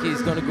 Hickey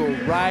is gonna go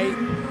right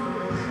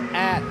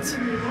at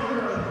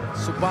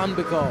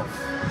Subanbekov.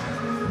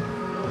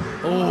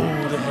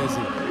 Oh, the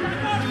hezzy.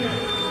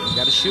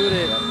 Gotta shoot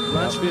it.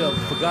 Lunchfield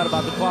forgot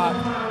about the clock.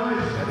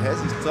 That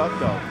hezzy's tough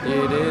though.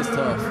 It is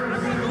tough.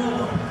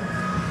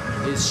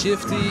 It's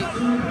shifty.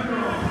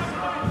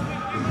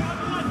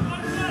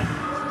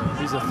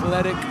 He's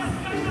athletic.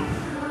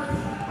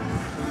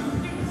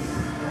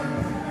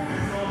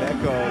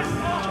 Pekov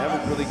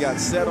haven't really got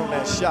set on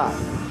that shot.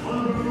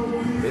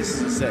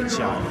 This is a set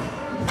shot.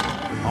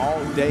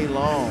 All day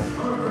long.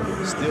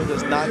 Still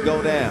does not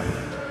go down.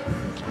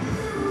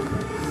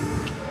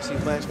 See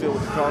Blanchfield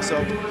with the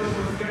crossover?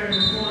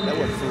 That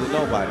wasn't fooling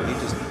nobody. He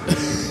just...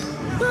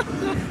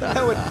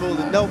 that wasn't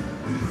fooling nobody.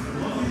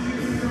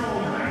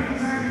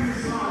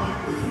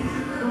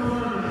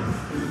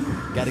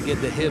 Got to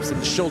get the hips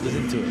and the shoulders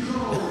into it.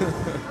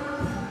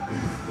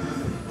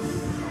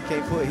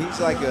 Can't put... He's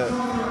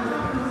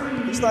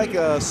like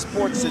a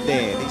sports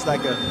sedan. He's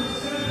like a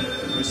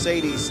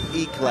Mercedes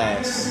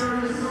E-Class.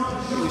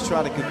 He was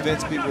trying to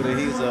convince people that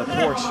he's a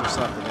Porsche or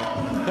something.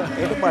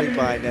 Ain't nobody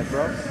buying that,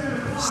 bro.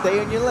 Stay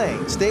in your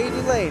lane. Stay in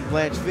your lane,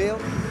 Blanchfield.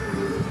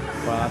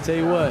 Well, I'll tell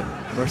you what,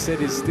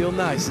 Mercedes is still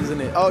nice, isn't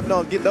it? Oh,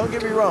 no, don't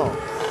get me wrong.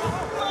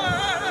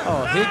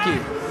 Oh, Hickey.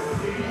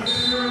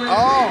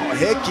 Oh,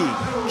 Hickey.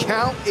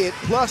 Count it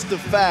plus the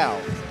foul.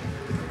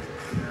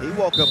 He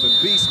woke up in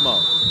beast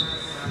mode.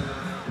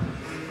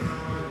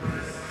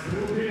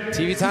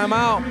 TV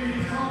timeout.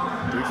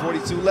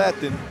 3:42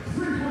 left. And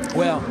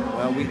well,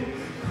 we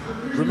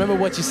remember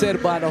what you said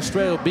about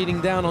Australia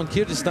beating down on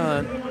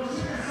Kyrgyzstan.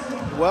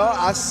 Well,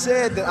 I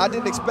said that I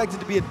didn't expect it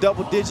to be a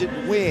double-digit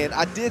win.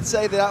 I did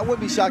say that I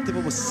wouldn't be shocked if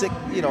it was 6,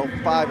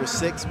 5 or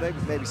 6,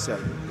 maybe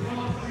 7.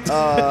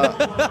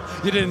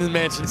 You didn't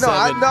mention 7.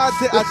 I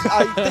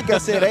think I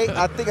said 8.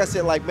 I think I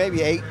said like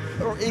maybe 8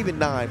 or even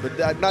 9, but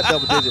not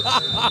double-digit.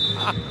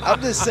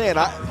 I'm just saying,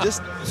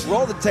 just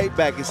roll the tape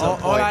back at some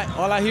point.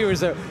 All I hear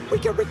is a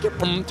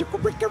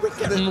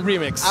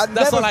remix. I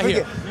That's all I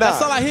hear. Nah,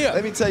 that's all I hear.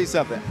 Let me tell you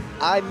something.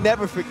 I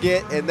never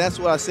forget, and that's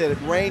what I said. It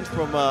ranged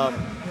from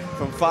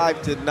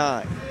 5 to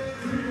 9,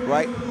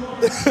 right?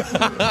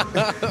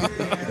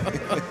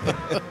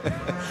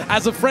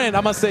 As a friend,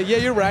 I must say, yeah,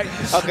 you're right.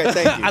 Okay,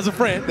 thank you. As a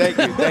friend. Thank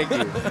you.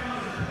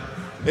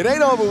 It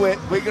ain't over with.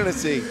 We're gonna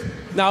see.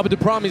 Now, but the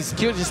problem is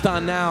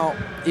Kyrgyzstan now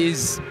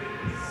is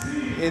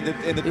in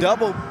the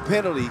double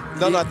penalty.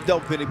 No, not the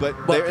double penalty, but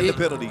they're in the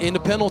penalty. In the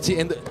penalty,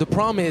 and the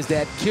problem is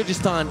that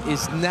Kyrgyzstan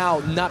is now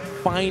not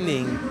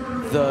finding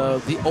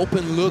the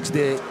open looks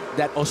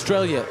that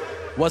Australia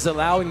was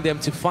allowing them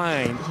to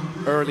find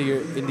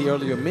in the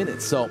earlier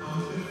minutes. So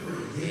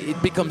it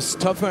becomes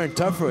tougher and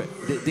tougher.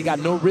 They got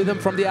no rhythm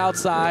from the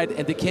outside,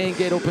 and they can't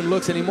get open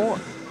looks anymore.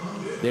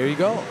 There you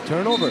go,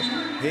 turnover.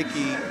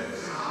 Hickey,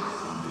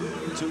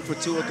 2 for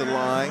 2 at the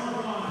line.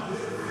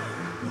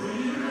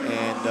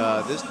 And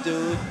this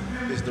dude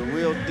is the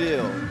real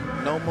deal.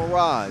 No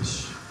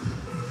mirage.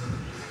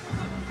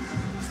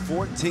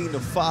 14 to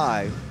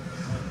 5.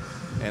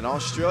 And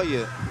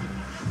Australia,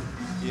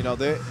 I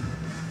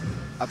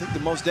think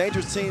the most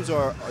dangerous teams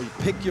are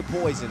pick your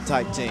poison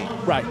type team.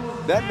 Right.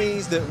 That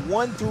means that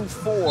 1 through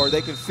 4,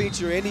 they can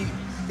feature any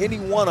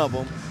one of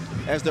them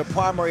as their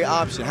primary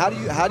option. How do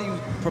you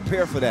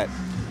prepare for that?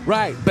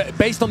 Right, but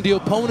based on the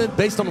opponent,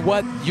 based on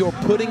what you're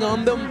putting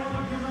on them,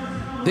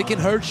 they can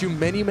hurt you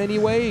many, many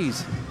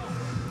ways.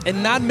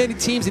 And not many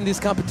teams in this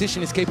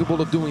competition is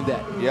capable of doing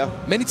that. Yeah.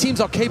 Many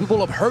teams are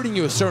capable of hurting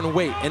you a certain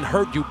way and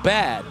hurt you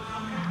bad,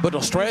 but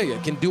Australia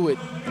can do it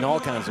in all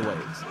kinds of ways.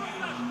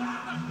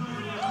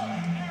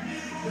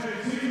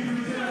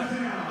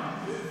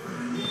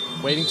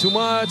 Waiting too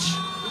much.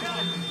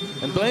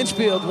 And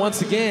Blanchfield,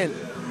 once again,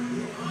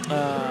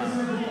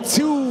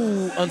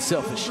 too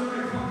unselfish.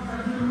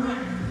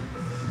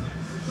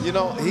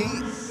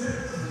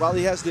 While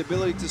he has the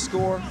ability to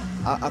score,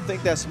 I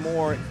think that's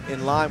more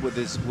in line with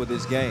his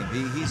game.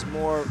 He's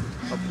more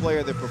a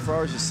player that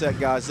prefers to set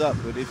guys up.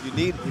 But if you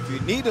need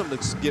him to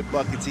get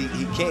buckets, he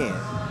can.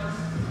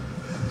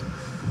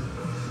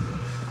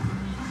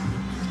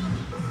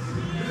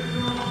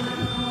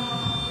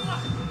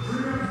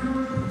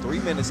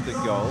 Minutes to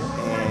go,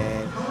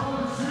 and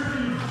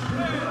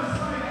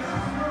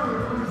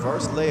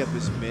reverse layup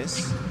is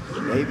missed.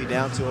 Davey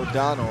down to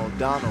O'Donnell.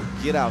 O'Donnell,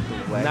 get out the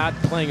way. Not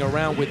playing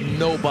around with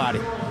nobody.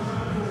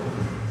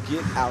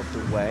 Get out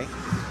the way.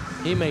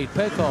 He made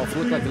Pekoff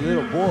look like a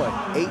little boy.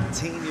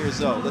 18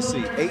 years old. Let's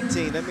see,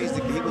 18. That means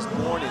that he was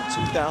born in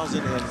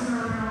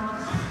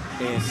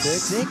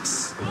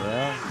 2006.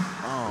 Yeah.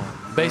 Oh,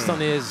 based man.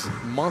 on his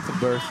month of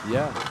birth,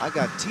 yeah. I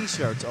got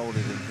T-shirts older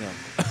than him.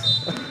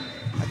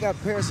 I got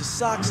pairs of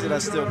socks that I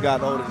still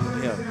got older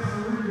than him.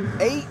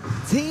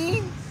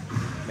 18?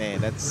 Man,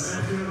 that's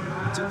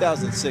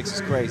 2006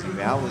 is crazy,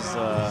 man. I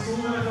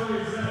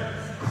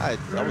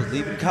was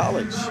leaving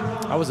college.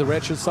 I was a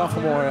redshirt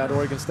sophomore at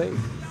Oregon State.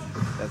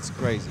 That's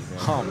crazy, man.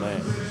 Oh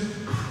man.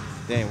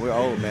 Damn, we're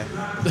old, man.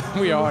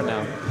 We are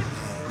now.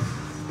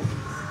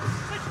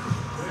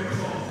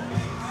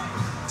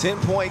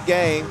 10-point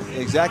game,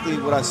 exactly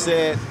what I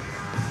said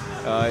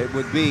it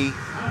would be.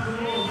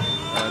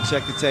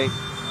 Check the tape.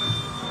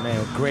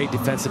 Man, great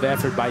defensive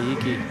effort by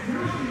Hickey.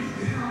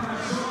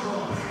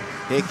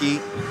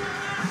 Hickey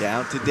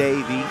down to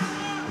Davey.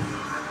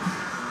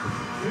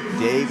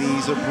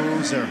 Davey's a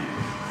bruiser.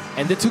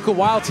 And it took a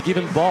while to give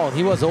him the ball.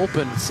 He was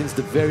open since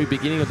the very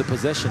beginning of the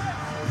possession.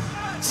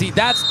 See,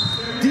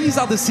 these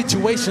are the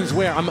situations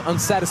where I'm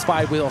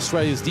unsatisfied with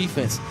Australia's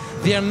defense.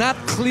 They are not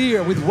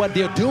clear with what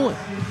they're doing.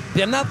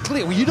 They're not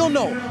clear. You don't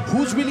know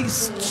who's really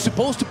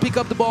supposed to pick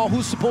up the ball,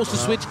 who's supposed to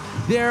switch.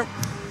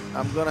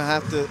 I'm gonna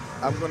have to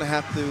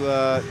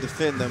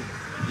defend them.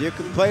 You're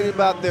complaining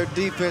about their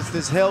defense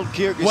that's held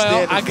Kyrgyzstan.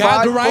 Well, I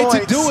got the right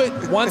points. to do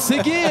it once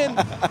again.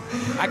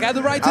 I got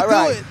the right to do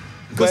it.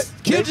 Because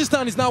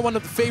Kyrgyzstan is not one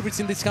of the favorites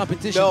in this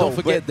competition. No, don't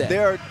forget that.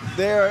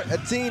 They're a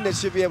team that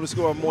should be able to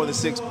score more than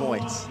 6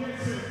 points.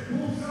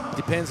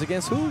 Depends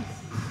against who.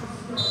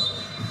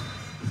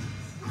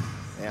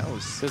 Yeah,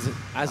 because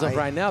as of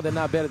right now, they're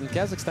not better than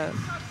Kazakhstan.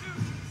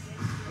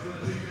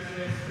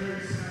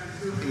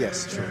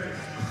 Yes,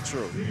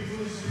 true.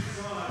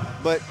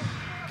 But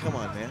come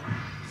on, man.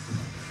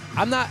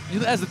 I'm not.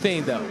 That's the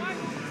thing, though.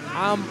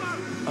 I'm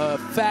a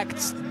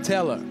facts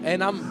teller,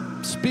 and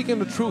I'm speaking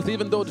the truth,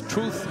 even though the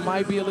truth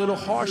might be a little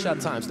harsh at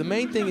times. The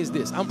main thing is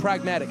this: I'm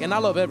pragmatic, and I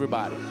love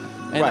everybody.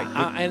 And right.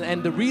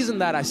 And the reason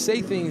that I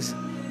say things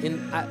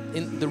in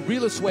the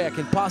realest way I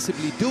can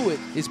possibly do it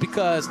is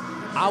because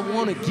I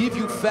want to give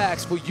you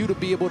facts for you to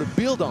be able to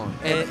build on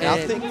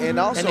and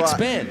also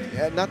expand.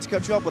 Not to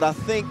cut you off, but I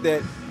think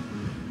that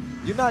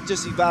you're not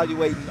just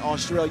evaluating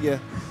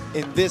Australia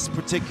in this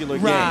particular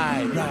game.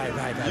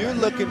 Right. You're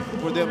looking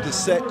for them to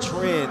set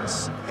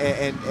trends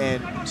and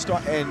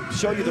start and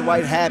show you the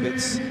right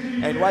habits.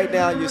 And right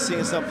now you're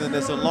seeing something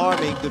that's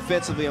alarming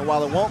defensively. And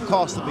while it won't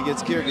cost them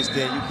against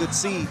Kyrgyzstan, you could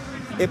see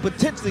it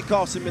potentially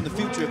costs them in the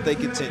future if they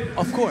continue.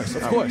 Of course.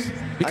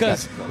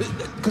 Because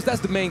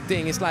that's the main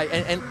thing. It's like,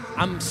 and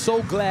I'm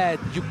so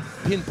glad you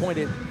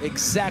pinpointed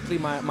exactly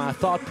my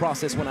thought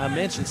process when I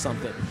mentioned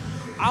something.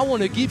 I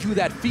want to give you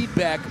that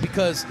feedback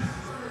because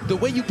the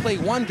way you play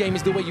one game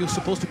is the way you're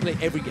supposed to play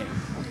every game.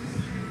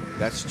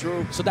 That's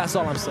true. So that's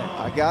all I'm saying.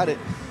 I got it.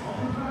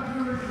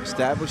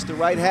 Establish the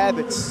right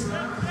habits.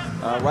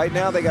 Right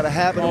now they got a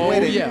habit of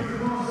winning. Yeah.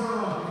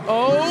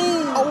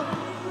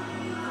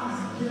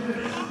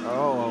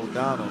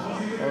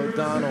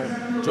 O'Donnell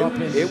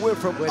dropping. It went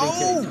from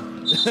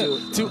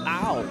to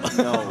ow.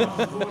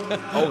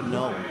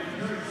 No.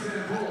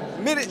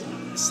 Minute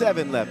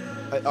 7 left.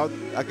 I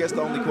guess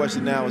the only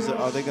question now is,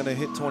 are they going to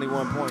hit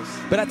 21 points?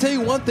 But I tell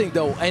you one thing,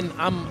 though, and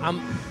I'm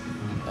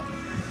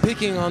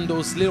picking on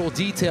those little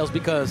details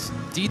because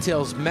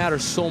details matter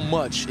so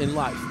much in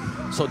life.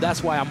 So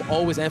that's why I'm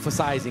always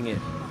emphasizing it.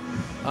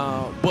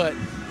 But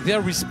they're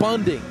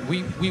responding.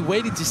 We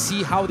waited to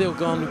see how they're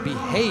going to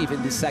behave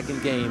in this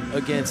second game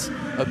against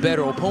a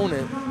better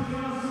opponent.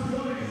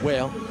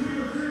 Well,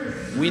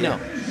 we know.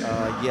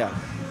 Yeah.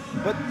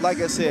 But like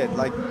I said,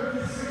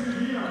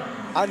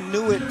 I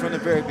knew it from the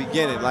very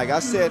beginning. Like I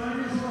said,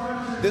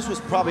 this is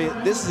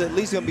at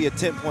least going to be a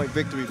 10-point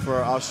victory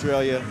for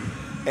Australia,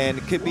 and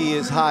it could be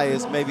as high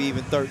as maybe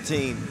even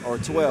 13 or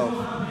 12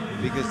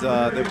 because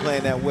they're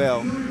playing that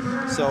well.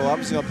 So I'm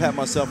just going to pat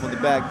myself on the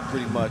back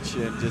pretty much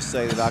and just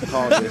say that I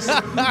called this.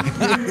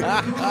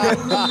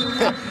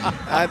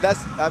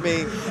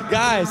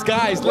 Guys,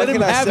 let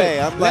him have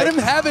it. Let him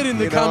have it in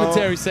the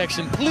commentary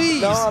section,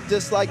 please. No, I'm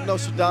just like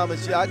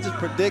Nostradamus. I just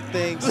predict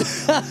things,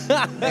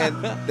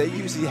 and they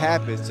usually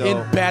happen. So. In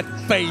bad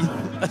faith.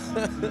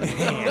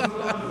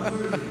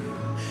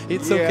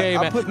 It's okay,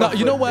 man. No,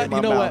 you know what?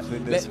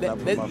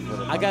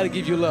 I got to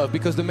give you love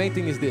because the main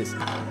thing is this.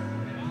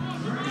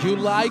 You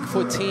like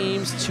for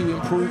teams to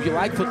improve. You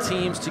like for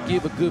teams to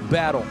give a good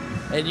battle.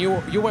 And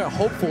you were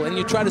hopeful, and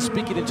you try to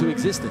speak it into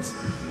existence.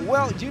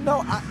 Well,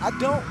 I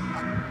don't.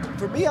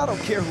 for me, I don't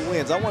care who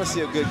wins. I want to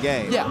see a good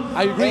game. Yeah,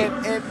 I agree.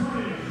 And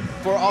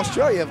for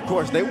Australia, of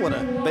course, they want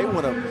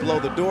to blow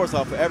the doors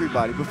off of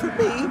everybody. But for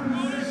me,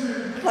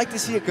 I'd like to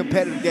see a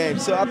competitive game.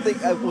 So I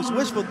think I was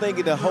wishful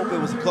thinking to hope it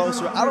was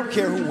closer. I don't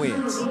care who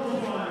wins.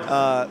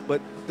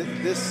 But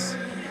this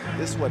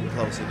wasn't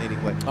close in any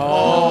way.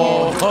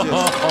 Oh.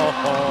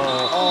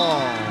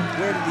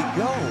 Where did he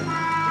go?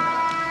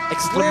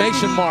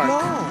 Exclamation mark.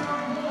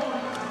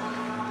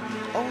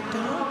 Oh,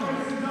 darn.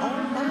 Oh,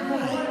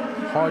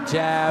 my. Hard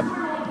jab.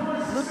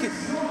 Look at,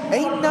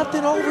 ain't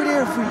nothing over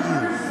there for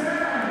you.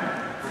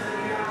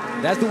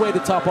 That's the way to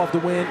top off the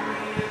win.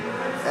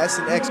 That's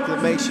an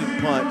exclamation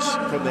punch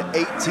from the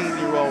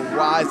 18-year-old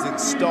rising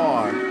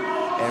star.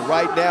 And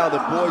right now, the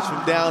boys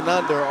from down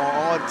under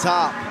are on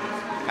top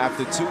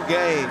after 2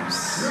 games.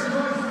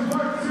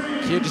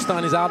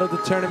 Kyrgyzstan is out of the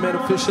tournament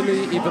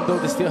officially, even though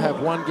they still have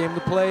 1 game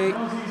to play.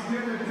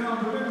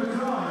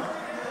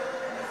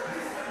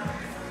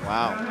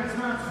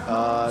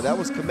 Wow. That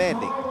was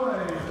commanding.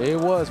 It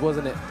was,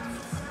 wasn't it?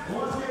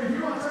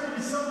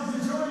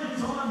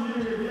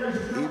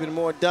 Even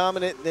more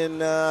dominant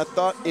than I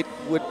thought it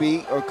would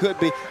be or could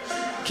be.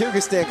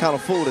 Kyrgyzstan kind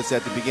of fooled us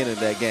at the beginning of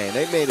that game.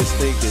 They made us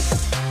think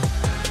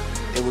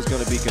that it was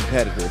going to be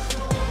competitive.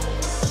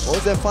 What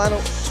was that final?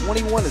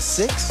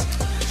 21-6?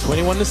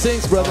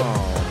 21-6, brother.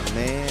 Oh,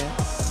 man.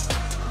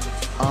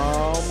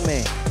 Oh,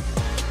 man.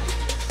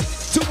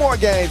 2 more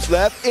games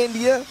left.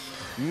 India,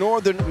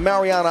 Northern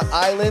Mariana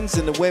Islands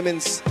in the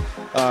women's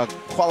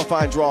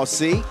qualifying draw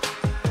C.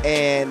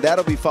 And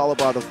that'll be followed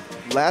by the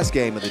last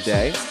game of the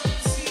day,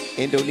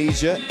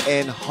 Indonesia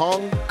and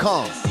Hong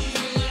Kong.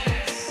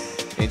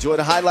 Enjoy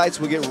the highlights.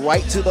 We'll get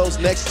right to those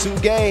next 2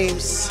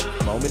 games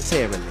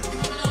momentarily.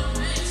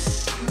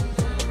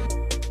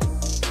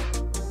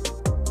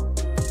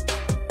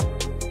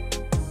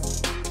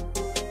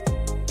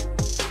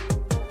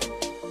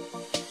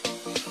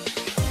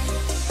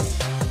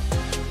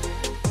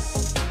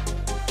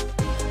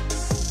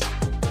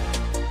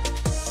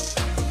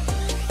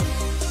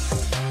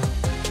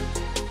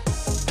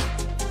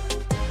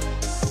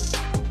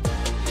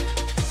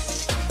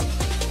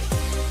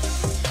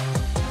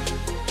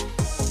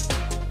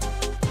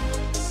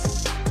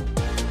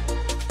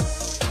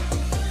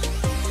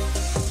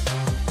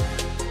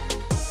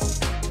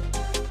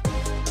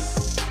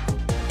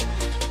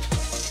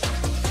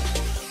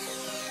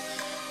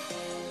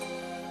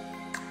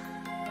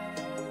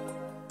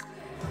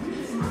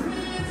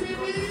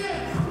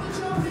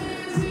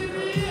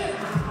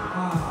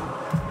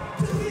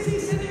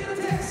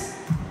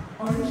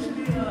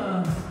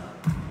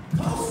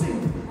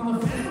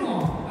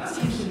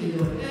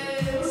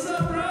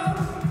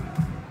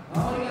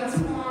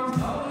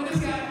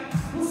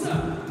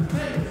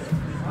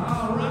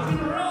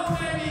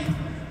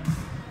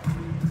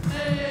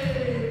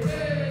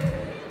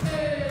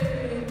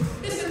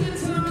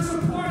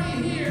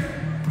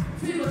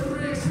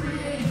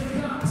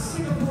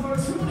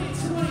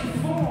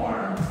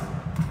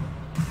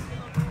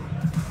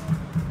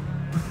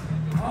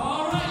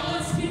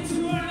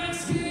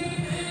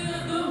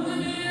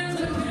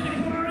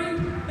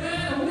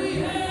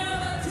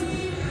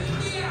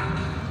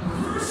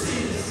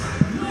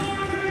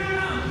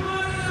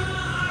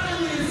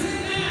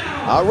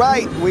 All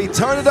right, we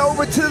turn it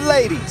over to the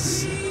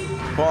ladies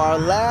for our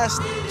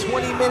last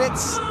 20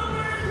 minutes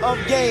of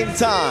game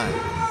time.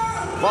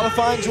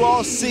 Qualifying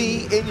draw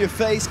C, in your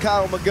face,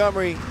 Kyle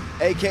Montgomery,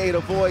 aka the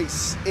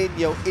voice in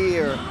your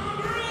ear,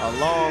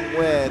 along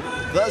with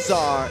the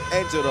Tsar,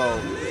 Angelo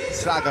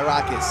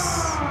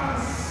Sagarakis.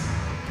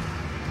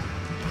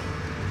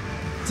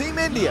 Team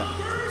India,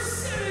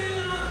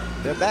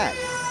 they're back.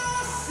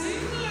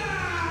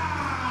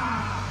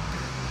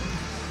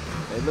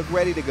 They look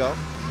ready to go.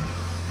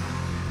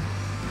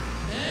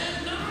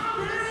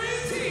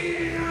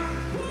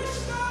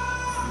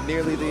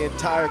 Nearly the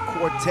entire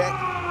quartet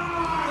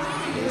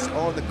is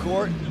on the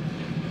court.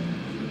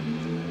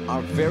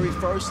 Our very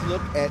first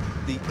look at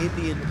the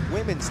Indian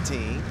women's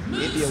team,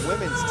 India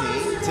women's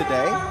team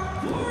today.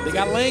 They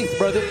got length,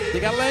 brother. They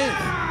got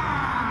length.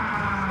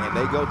 And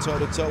they go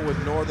toe-to-toe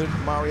with Northern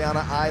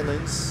Mariana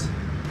Islands.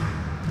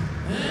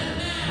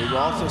 We will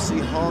also see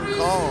Hong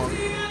Kong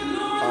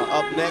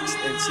up next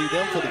and see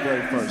them for the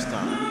very first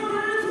time.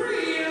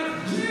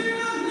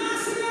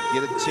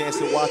 Get a chance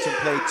to watch them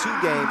play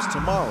 2 games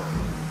tomorrow.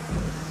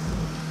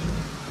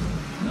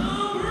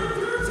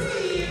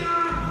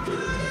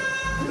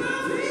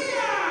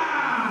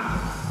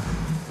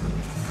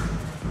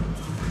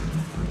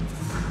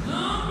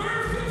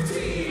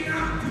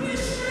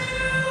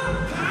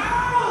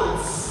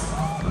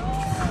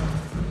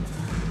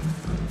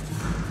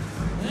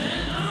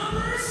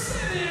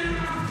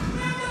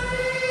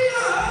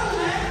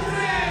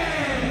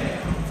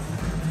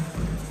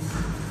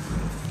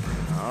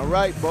 All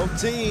right, both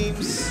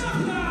teams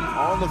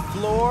on the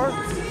floor,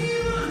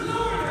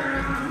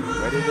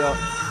 ready to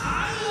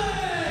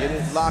get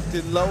it locked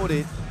and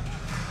loaded.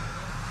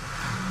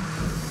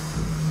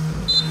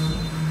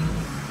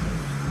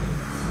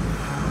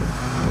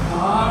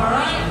 All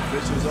right.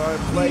 Officials are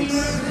in place.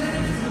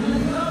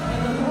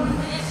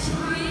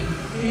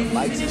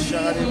 Lights are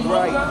shining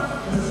bright.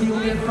 He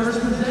will get first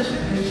position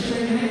and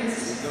shake hands.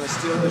 He's going to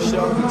steal the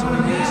show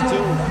between these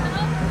two.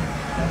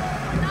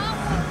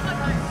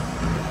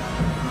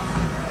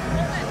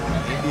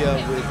 India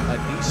with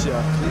Anisha,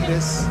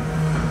 Cletus,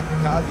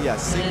 Kavya,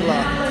 Singla,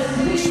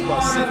 Pushpa,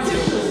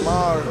 Cynthia,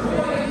 Kumar,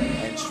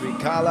 and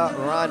Srikala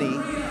Rani.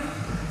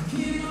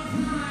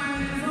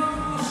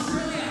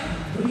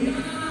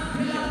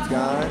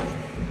 Gone.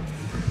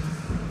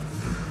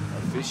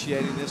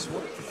 Officiating this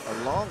one,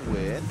 along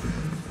with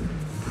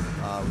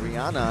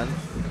Rhiannon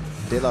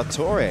De La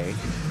Torre,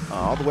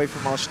 all the way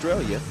from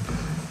Australia.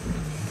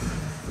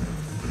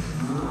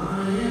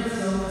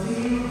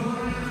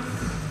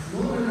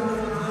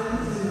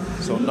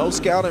 So no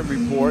scouting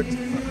report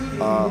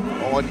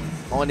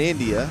on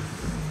India.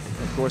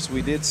 Of course,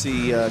 we did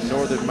see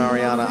Northern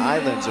Mariana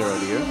Islands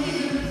earlier.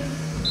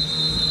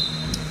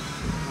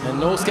 And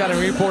no scouting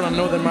report on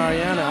Northern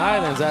Mariana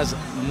Islands, as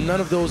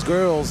none of those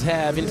girls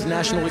have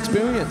international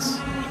experience.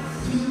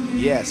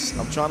 Yes,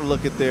 I'm trying to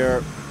look at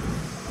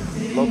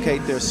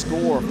locate their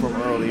score from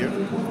earlier.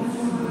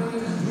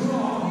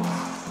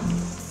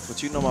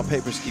 But you know my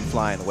papers keep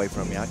flying away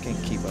from me. I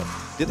can't keep up.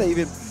 Did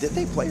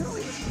they play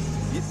earlier?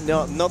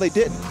 No, they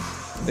didn't.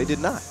 They did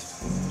not.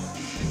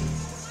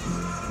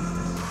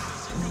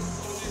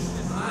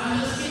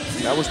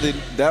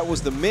 That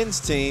was the men's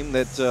team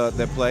that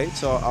played.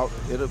 So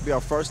it'll be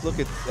our first look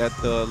at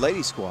the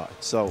ladies squad.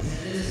 So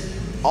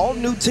all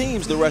new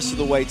teams the rest of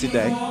the way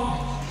today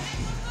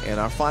in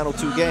our final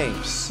two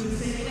games.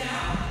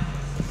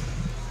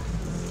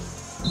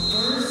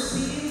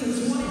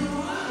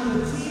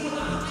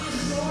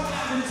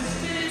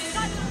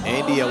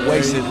 India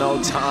wasted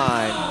no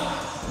time.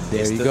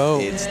 There you go.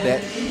 It's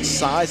that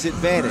size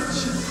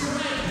advantage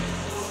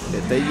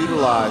that they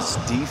utilize.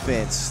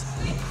 Defense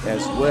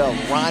as well.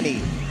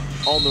 Rani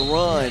on the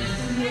run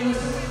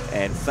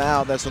and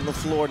foul. That's on the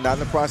floor, not in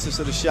the process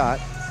of the shot.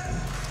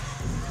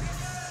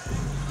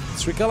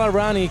 Srikala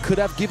Rani could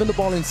have given the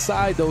ball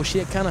inside, though. She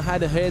had kind of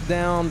had her head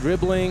down,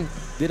 dribbling,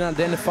 didn't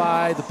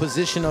identify the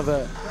position of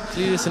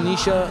Cletus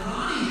Anisha.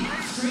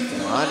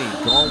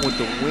 Rani going with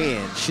the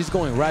win. She's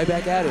going right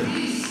back at it.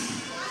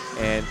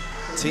 And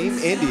Team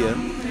India,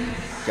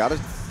 got to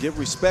give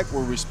respect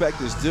where respect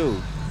is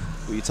due.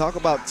 When you talk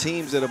about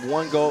teams that have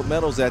won gold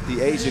medals at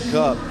the Asia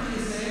Cup,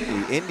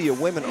 the India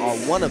women are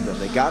one of them.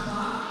 They got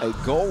a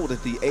gold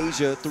at the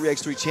Asia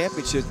 3x3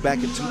 Championships back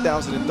in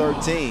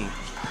 2013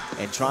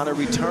 and trying to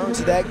return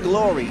to that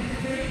glory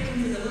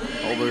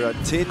over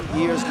 10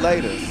 years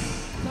later.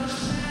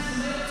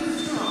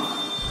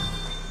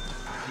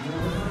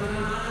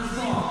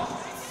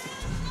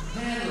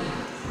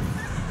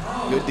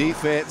 Good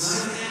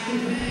defense.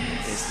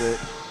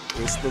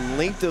 It's the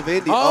length of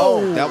India.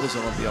 Oh, that was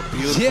going to be a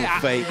beautiful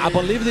fake. I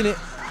believed in it.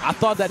 I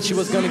thought that she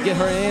was going to get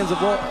her hands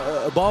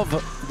above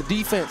the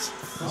defense.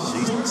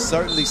 She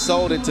certainly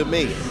sold it to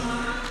me.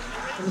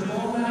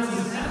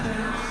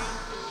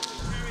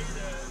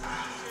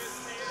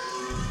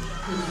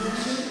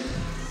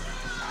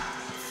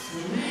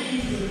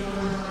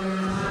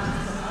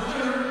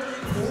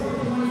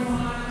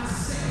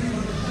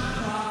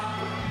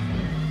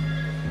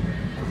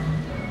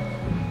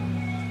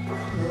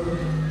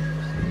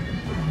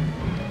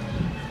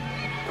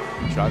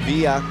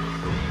 Travia,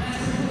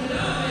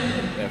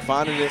 and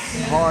finding it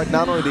hard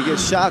not only to get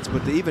shots,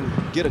 but to even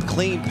get a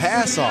clean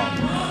pass off.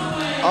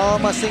 All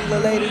my singular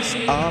ladies,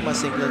 all my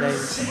singular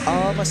ladies,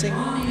 all my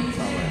singular.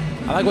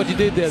 I like what you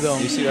did there, though.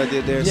 You see what I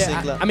did there?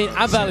 Yeah, I mean,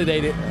 I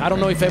validate it. I don't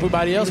know if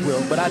everybody else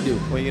will, but I do.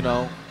 Well, you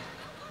know,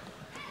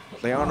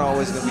 they aren't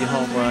always going to be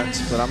home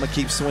runs, but I'm going to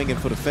keep swinging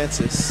for the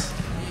fences.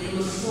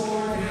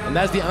 And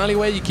that's the only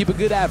way you keep a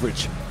good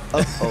average.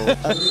 Uh-oh,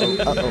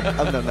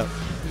 oh, no.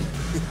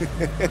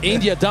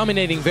 India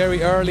dominating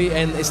very early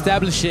and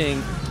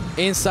establishing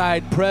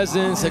inside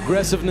presence,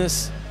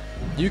 aggressiveness.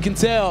 You can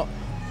tell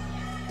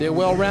they're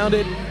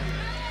well-rounded.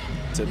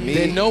 To me,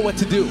 they know what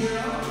to do.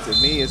 To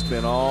me, it's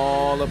been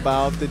all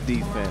about the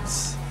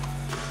defense.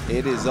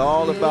 It is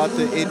all about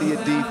the India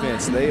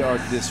defense. They are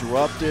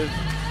disruptive.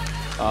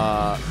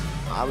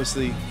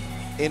 Obviously,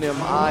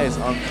 NMI is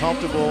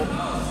uncomfortable.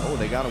 Oh,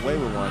 they got away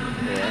with one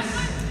there.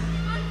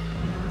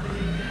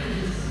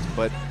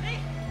 But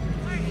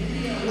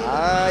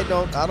I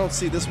don't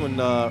see this one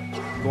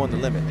going the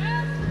limit.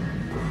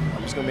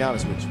 I'm just gonna be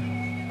honest with you.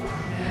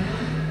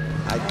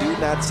 I do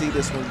not see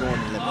this one going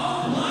the limit.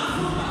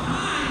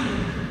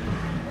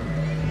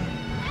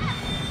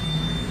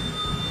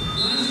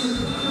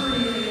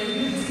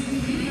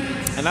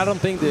 And I don't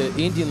think the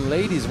Indian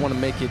ladies want to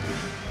make it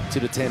to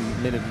the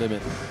 10-minute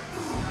limit.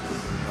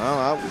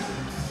 Well,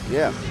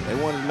 yeah, they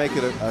wanted to make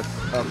it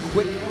a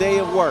quick day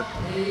of work.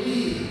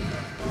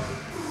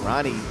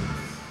 Ronnie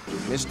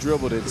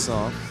misdribbled it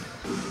some.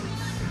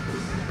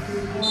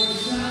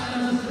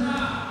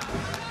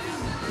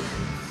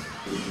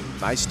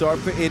 Nice start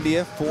for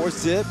India,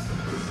 4-zip.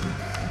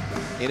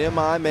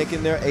 NMI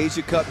making their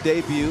Asia Cup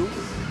debut.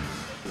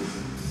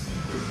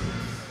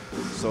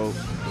 So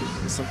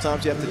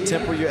sometimes you have to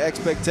temper your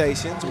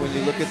expectations when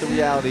you look at the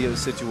reality of the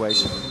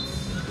situation.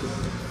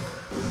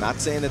 Not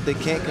saying that they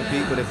can't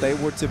compete, but if they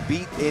were to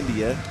beat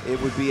India,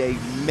 it would be a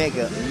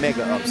mega,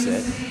 mega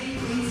upset.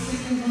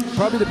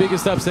 Probably the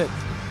biggest upset.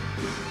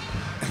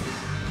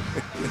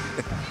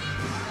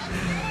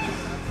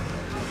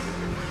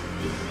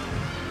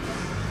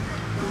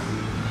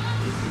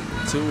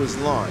 Two is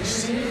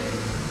launched. We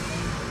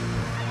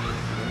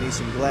need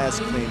some glass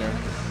cleaner.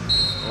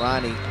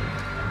 Ronnie,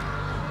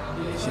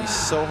 she's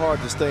so hard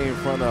to stay in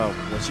front of.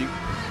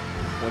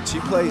 When she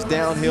plays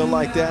downhill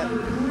like that,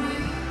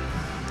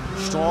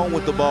 strong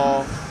with the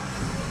ball,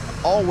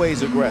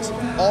 always aggressive,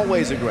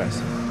 always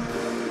aggressive.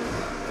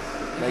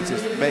 Makes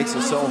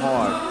it so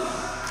hard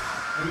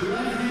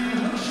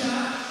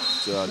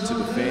to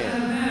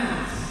defend.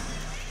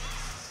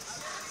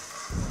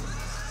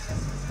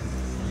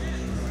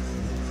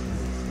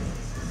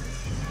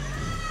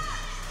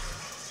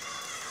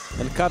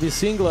 And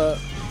Kavyasingla,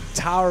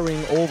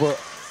 towering over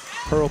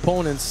her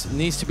opponents,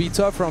 needs to be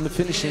tougher on the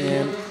finishing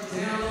end.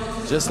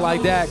 Just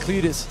like that,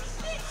 Cletus.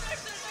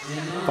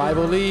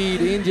 5-0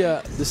 lead,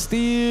 India, the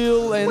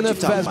steal and the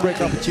fast break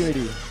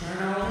opportunity.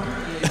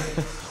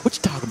 What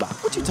you talking about?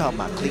 What you talking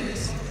about,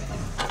 Cletus?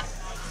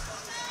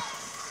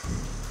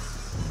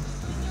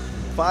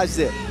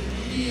 5-zip.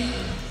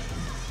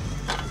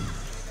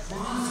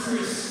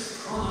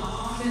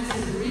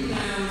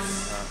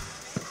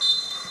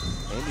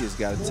 India's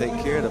got to take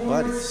care of the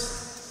buddies.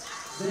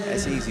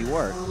 That's easy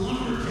work.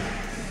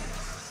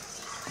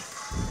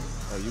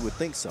 Oh, you would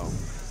think so.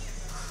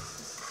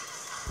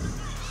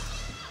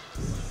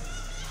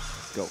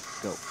 Go,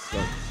 go,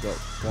 go, go,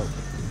 go.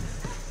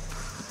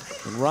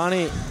 And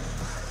Ronnie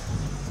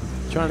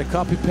trying to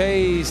copy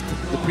paste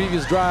the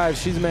previous drive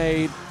she's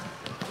made,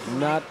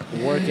 not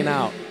working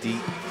out.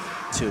 Deep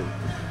 2.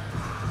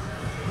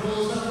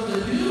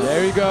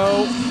 There you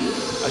go.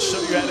 I'll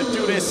show you how to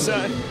do this,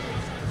 son.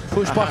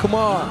 Push by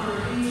Kumar.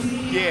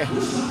 Yeah.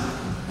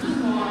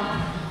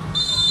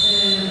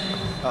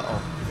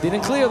 Uh-oh.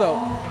 Didn't clear though.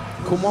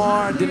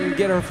 Kumar didn't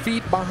get her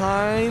feet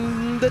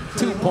behind the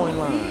 2-point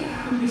line.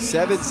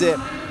 7-zip.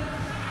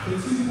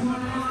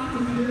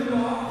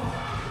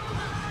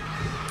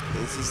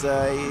 This is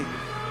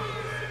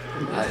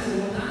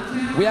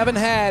we haven't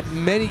had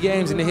many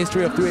games in the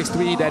history of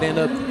 3x3 that end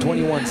up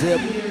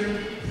 21-zip.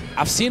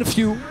 I've seen a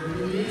few.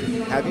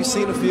 Have you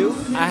seen a few?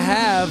 I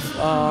have.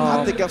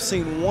 I think I've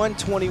seen one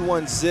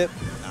 21-zip.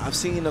 I've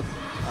seen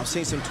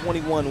some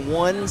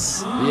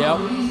 21-1s. Yep.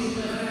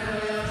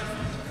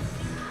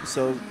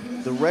 So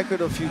the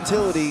record of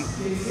futility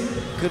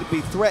could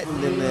be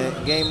threatened in a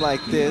game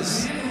like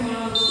this.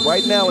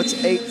 Right now it's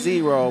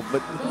 8-0,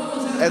 but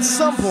at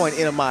some point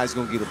NMI is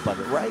going to get a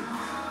bucket, right?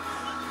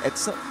 At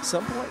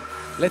some point.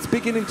 Let's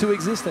speak it into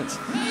existence.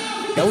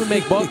 That would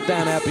make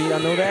Bogdan happy, I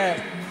know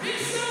that.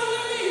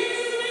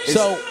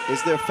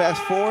 Is there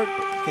fast forward?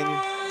 Can you?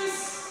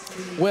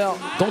 Well,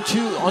 aren't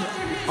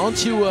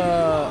you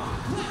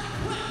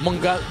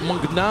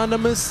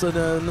magnanimous,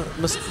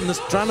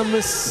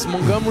 Nostradamus,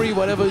 Montgomery,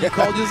 whatever you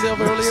called yourself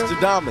earlier?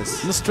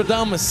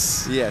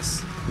 Nostradamus.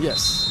 Yes.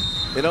 Yes.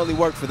 It only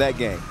worked for that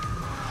game.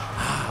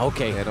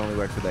 Okay. It only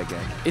worked for that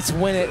game. It's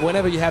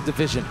whenever you have the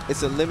vision.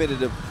 It's a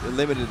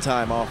limited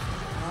time off.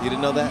 You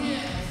didn't know that?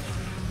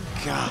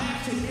 God.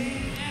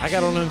 I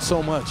got to learn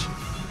so much.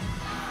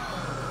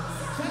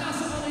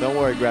 Don't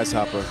worry,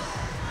 Grasshopper.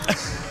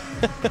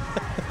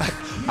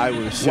 I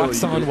will show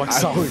wax on,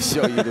 wax off. I will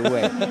show you the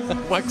way.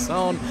 Wax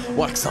on,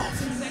 wax off.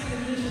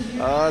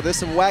 There's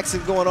some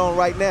waxing going on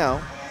right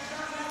now.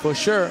 For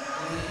sure.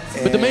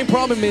 But the main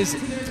problem is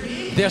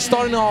they're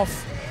starting off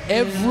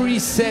every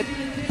set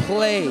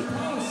play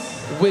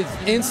with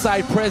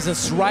inside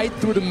presence right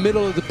through the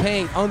middle of the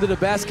paint, under the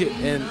basket,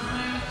 and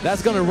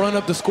that's going to run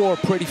up the score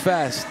pretty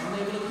fast.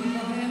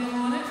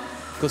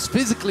 Because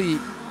physically,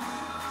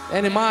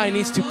 NMI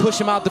needs to push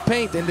him out the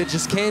paint, and they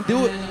just can't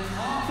do it.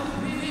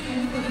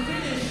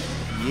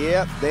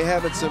 Yep, they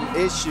having some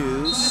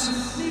issues.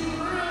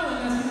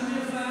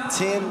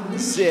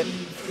 10-zip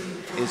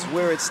is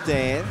where it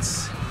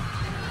stands.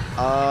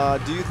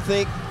 Do you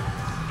think?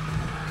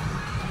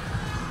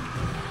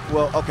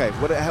 Well, okay.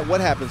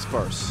 What happens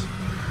first?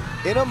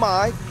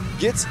 NMI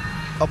gets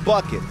a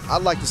bucket.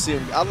 I'd like to see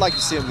him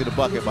get a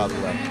bucket. By the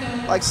way,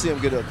 I'd like to see him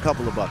get a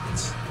couple of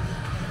buckets.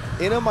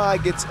 NMI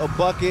gets a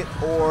bucket,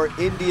 or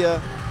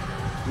India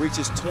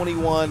reaches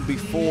 21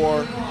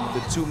 before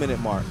the 2-minute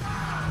mark.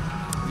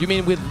 You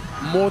mean with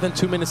more than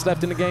 2 minutes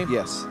left in the game?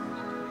 Yes.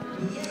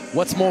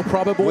 What's more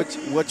probable?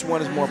 Which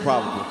one is more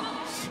probable?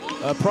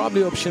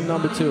 Probably option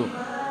number 2. Oh,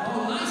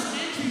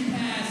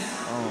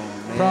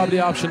 man. Probably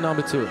option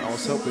number 2. I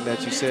was hoping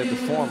that you said the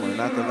former,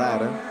 not the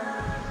latter.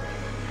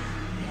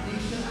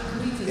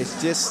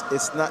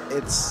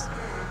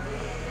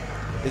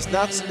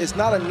 It's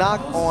not a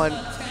knock on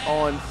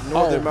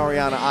Northern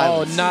Mariana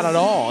Islands. Oh, not at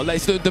all.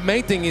 Like, so the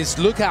main thing is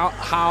look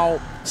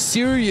how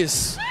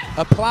serious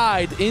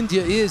applied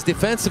India is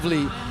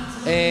defensively,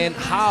 and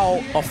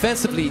how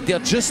offensively they're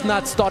just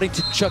not starting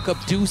to chuck up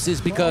deuces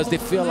because they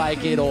feel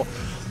like it, or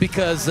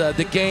because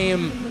the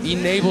game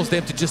enables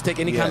them to just take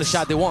any kind of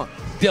shot they want.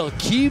 They'll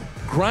keep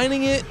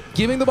grinding it,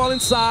 giving the ball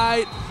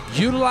inside,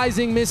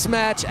 Utilizing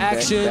mismatch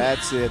action.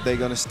 That's it. They're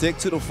going to stick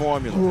to the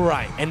formula.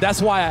 Right, and that's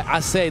why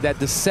I say that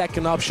the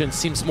second option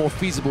seems more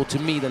feasible to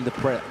me than the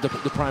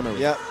primary.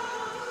 Yep.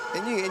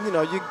 And you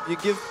know you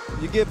give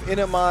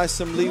NMI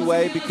some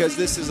leeway because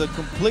this is a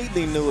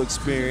completely new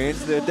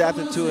experience. They're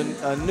adapting to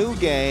a new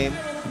game,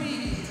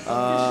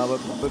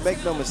 but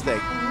make no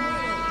mistake,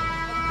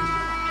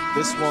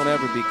 this won't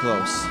ever be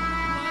close.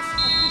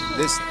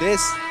 This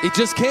it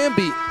just can't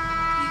be.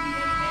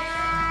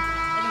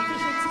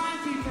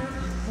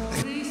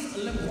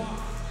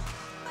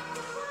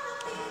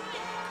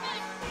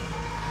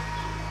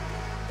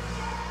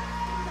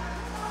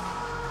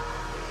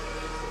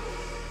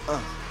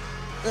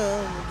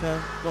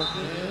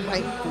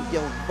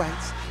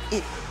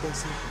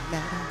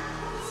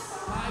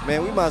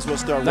 Man, we might as well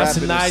start That's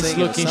rapping. a nice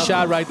looking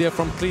shot right there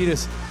from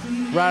Cletus,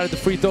 right at the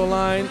free throw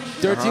line.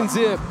 13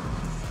 zip.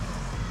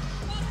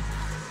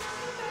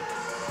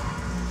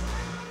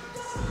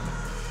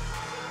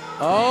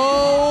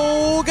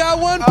 Oh, got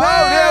one pass.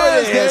 Oh, there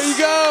it is. There you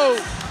go.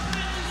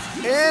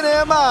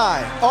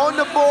 NMI on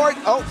the board.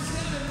 Oh,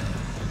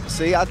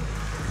 see, I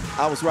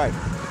was right.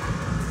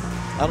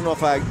 I don't know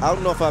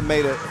if I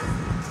made it.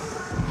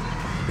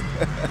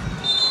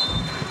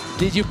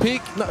 Did you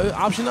pick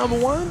option number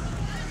 1?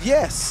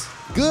 Yes.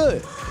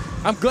 Good.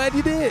 I'm glad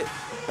you did.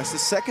 That's the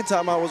second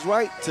time I was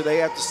right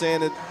today after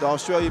saying that the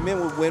Australian men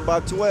would win by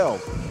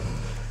 12.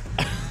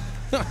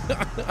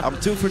 I'm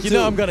 2 for 2. You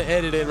know I'm going to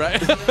edit it,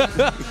 right?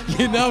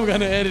 You know I'm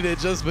going to edit it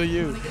just for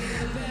you.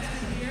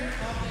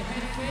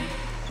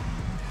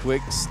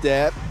 Quick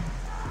step.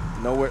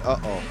 Nowhere.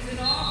 Uh-oh.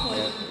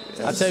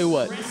 I'll tell you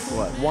what.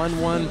 What?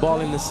 1-1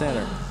 ball in the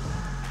center.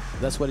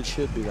 That's what it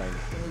should be right now.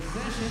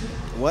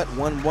 What?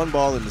 One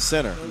ball in the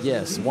center.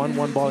 Yes,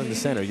 1-1 ball in the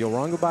center. You're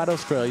wrong about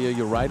Australia.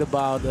 You're right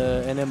about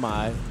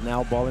NMI.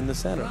 Now ball in the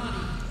center.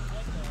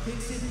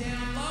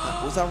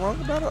 Was I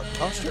wrong about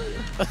Australia?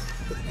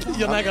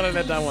 You're not gonna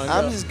let that one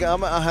go.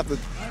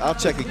 I'll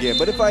check again.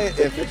 But if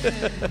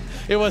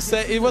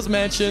it was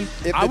mentioned,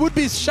 I would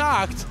be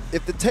shocked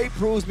if the tape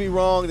proves me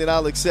wrong. Then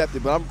I'll accept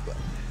it. But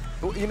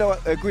you know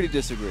what? Agree to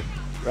disagree.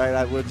 Right?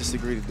 I will just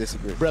agree to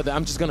disagree. Brother,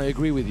 I'm just going to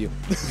agree with you.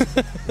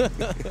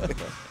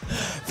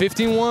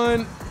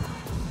 15-1.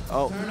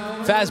 Oh.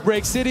 Fast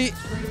break city.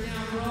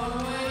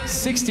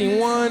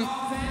 16-1.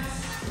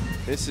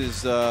 This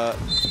is,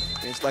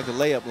 it's like a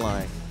layup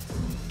line.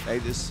 They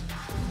just.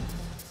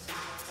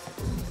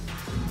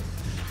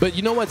 But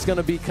you know what's going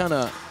to be kind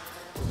of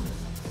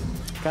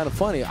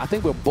funny? I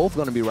think we're both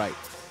going to be right.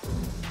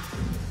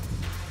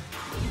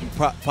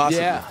 Possibly.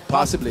 Yeah,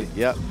 possibly.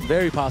 Yep.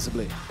 Very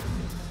possibly.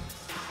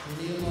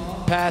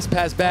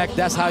 Pass back.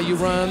 That's how you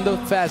run the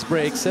fast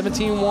break.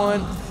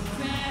 17-1.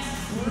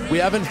 We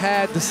haven't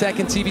had the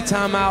second TV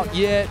timeout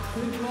yet.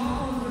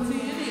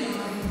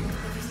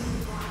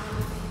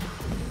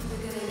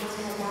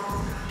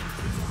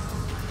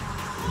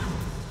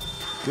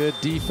 Good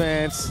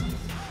defense.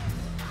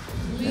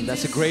 And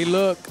that's a great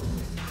look.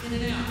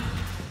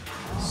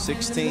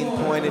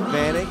 16-point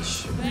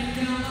advantage.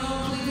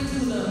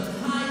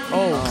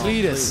 Oh,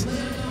 Cletus.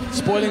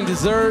 Spoiling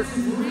dessert.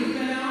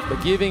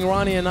 But giving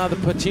Ronnie another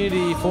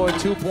opportunity for a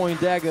 2-point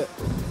dagger.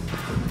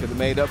 Could have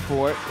made up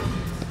for it.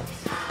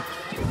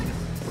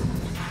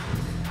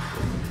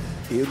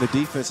 Even the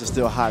defense is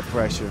still high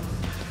pressure.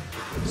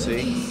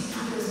 See?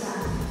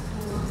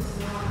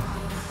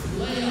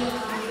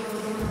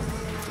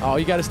 Oh,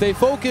 you got to stay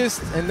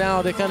focused. And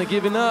now they're kind of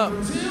giving up.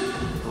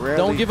 Rarely.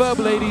 Don't give up,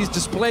 ladies.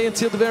 Just play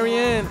until the very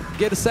end.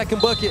 Get a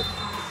second bucket.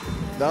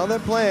 No, they're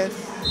playing.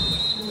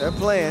 They're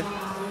playing.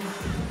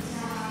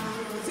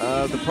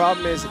 The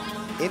problem is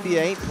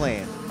India ain't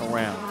playing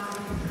around.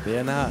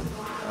 They're not.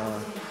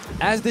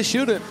 As they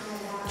shouldn't,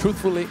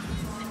 truthfully.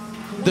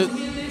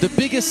 The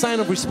biggest sign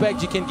of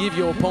respect you can give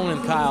your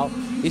opponent, Kyle,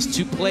 is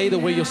to play the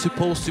way you're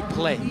supposed to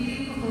play.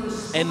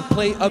 And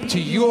play up to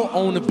your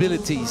own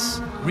abilities,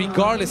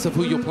 regardless of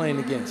who you're playing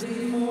against.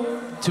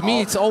 To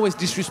me, it's always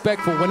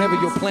disrespectful whenever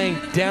you're playing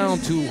down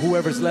to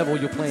whoever's level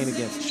you're playing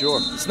against.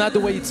 Sure. It's not the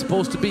way it's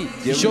supposed to be.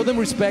 You show them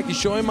respect, you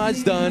show them how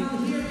it's done,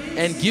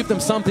 and give them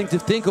something to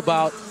think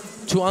about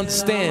to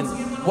understand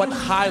what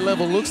high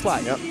level looks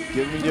like. Yep.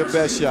 Give me your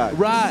best shot.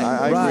 Right.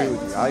 I right. agree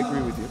with you. I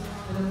agree with you.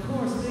 And of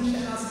course, big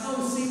shout out to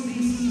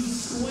OCBC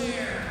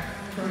Square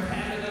for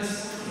having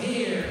us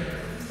here.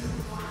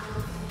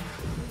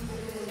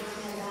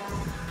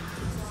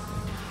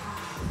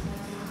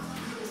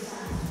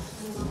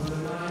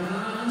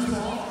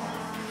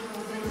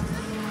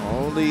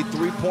 Only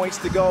 3 points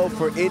to go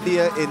for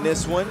India in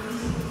this one.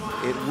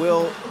 It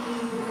will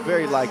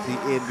very likely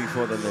end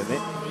before the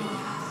limit.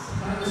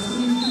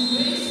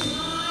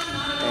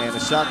 And a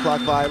shot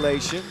clock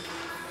violation.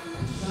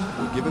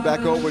 We'll give it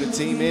back over to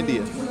Team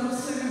India,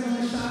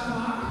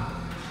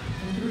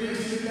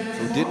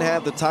 who didn't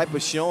have the type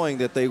of showing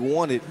that they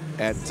wanted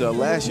at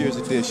last year's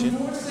edition.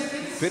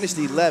 Finished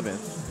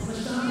 11th.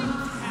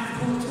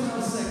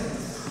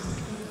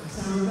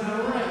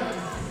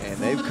 And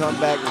they've come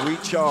back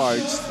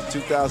recharged in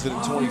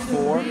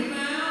 2024.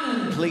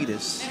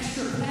 Cletus.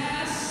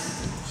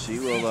 She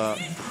will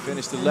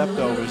Finish the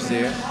leftovers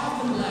there.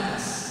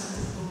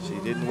 She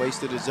didn't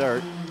waste the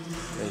dessert.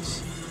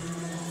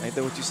 Ain't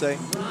that what you say?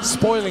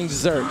 Spoiling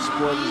dessert.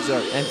 Spoiling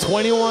dessert. And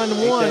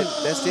 21-1.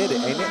 That's it,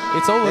 ain't it?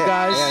 It's over,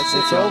 guys. Yeah,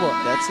 it's over.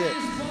 That's it.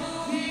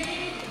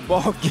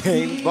 Ball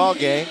game, ball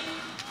game.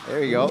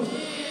 There you go.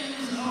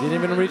 Didn't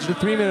even reach the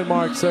 3-minute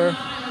mark, sir.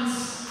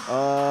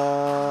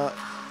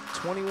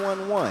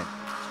 21-1.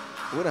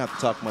 We don't have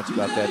to talk much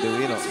about that, do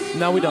we?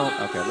 No, we don't.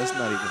 Okay, let's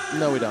not even.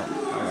 No, we don't.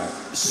 All right.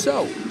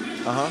 So,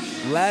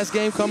 last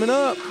game coming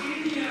up.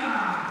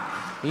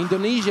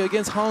 Indonesia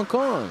against Hong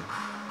Kong.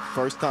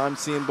 First time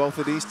seeing both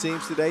of these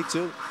teams today,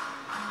 too.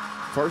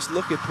 First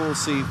look at Pool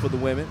C for the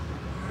women.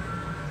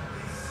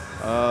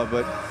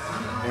 But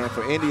man,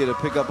 for India to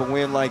pick up a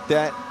win like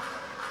that,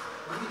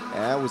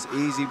 that was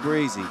easy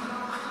breezy.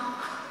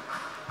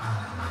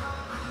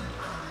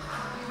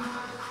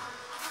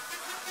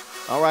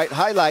 All right,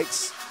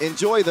 highlights.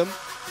 Enjoy them.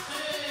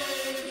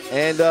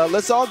 And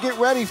let's all get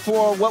ready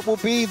for what will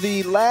be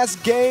the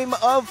last game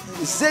of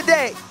the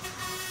day.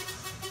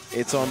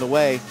 It's on the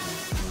way.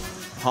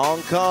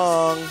 Hong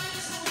Kong.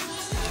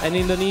 And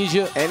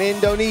Indonesia. And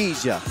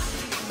Indonesia.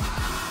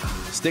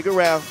 Stick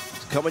around.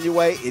 It's coming your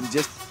way in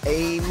just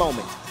a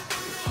moment.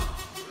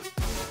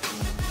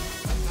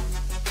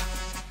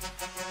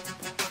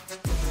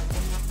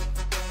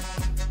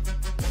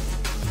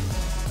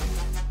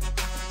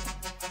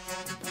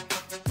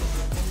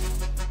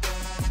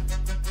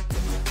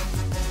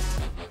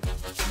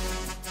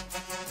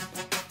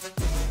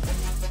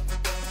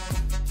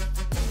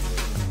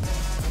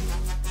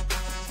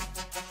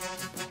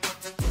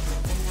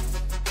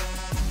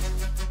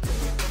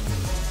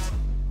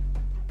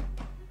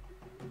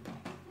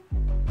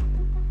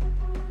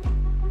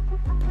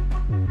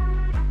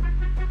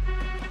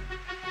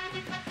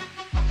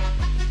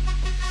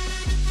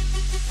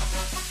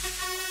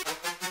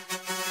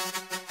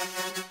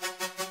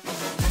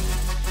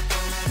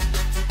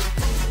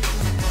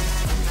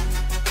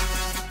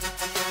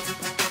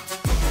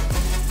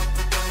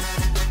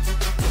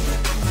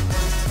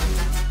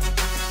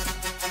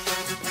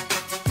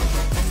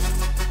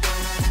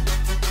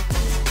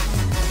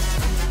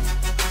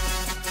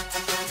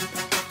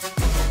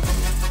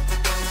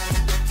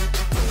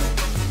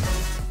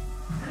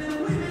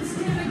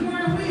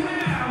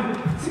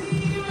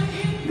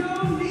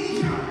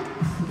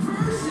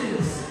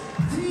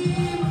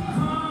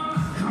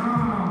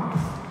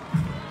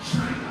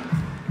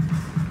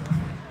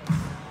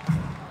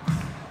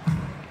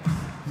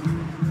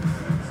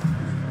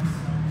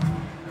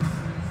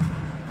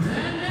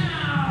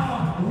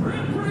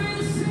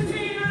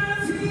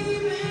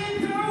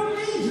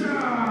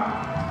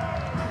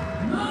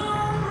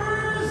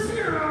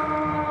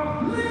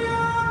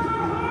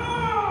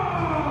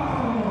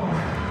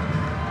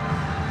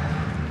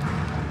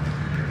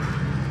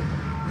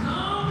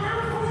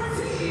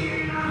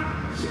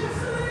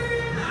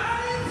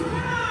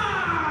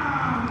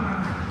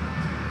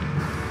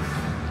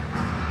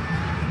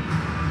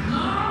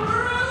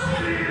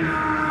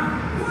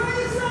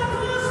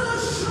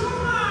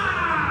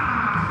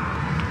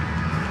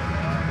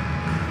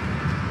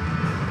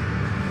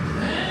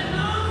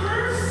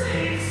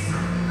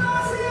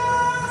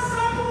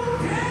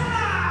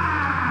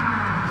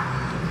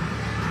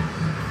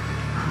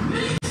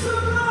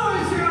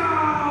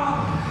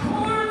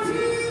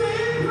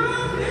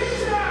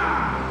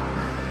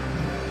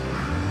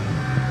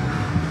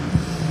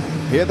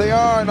 Here they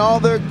are in all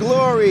their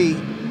glory.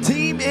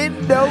 Team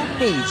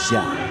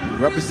Indonesia,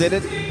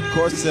 represented, of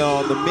course,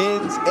 on the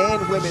men's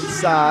and women's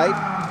side.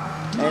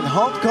 And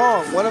Hong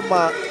Kong, one of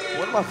my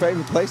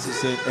favorite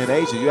places in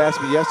Asia. You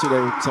asked me yesterday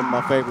what some of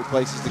my favorite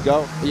places to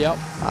go. Yep.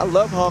 I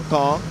love Hong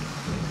Kong.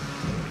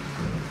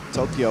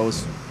 Tokyo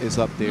is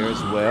up there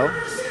as well.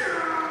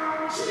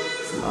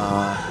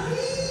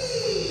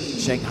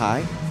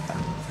 Shanghai.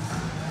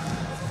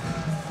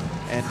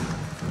 And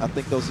I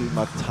think those are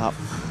my top.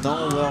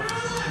 No, well,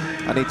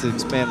 I need to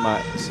expand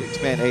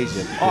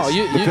Asia. Oh,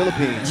 the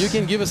Philippines. You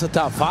can give us a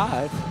top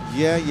 5.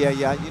 Yeah.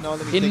 You know, let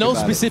me think in no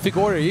about specific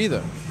order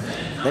either.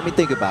 Let me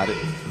think about it,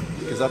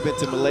 because I've been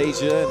to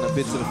Malaysia and I've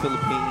been to the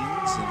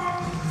Philippines.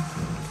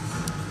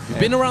 You've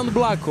been around the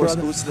block, of course.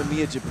 brother.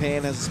 Utsunomiya,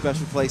 Japan has a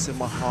special place in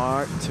my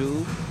heart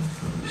too.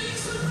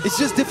 It's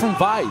just different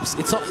vibes.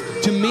 It's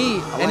to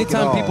me.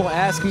 Anytime people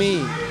ask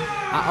me,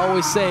 I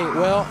always say,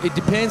 well, it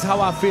depends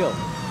how I feel.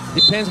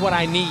 Depends what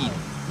I need.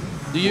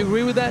 Do you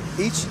agree with that?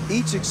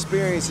 Each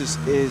experience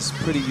is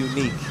pretty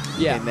unique.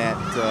 Yeah. In that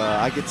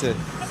I get to,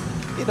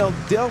 you know,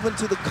 delve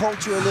into the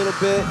culture a little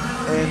bit,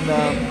 and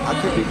I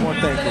could be more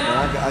thankful.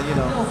 Man. You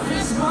know,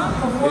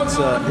 it's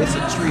a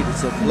treat,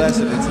 it's a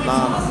blessing, it's an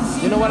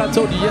honor. You know what I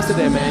told you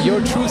yesterday, man?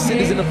 You're a true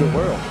citizen of the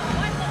world.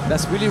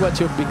 That's really what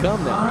you've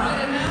become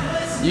now.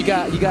 You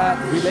got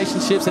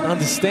relationships and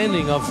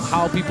understanding of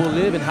how people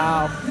live and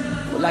how,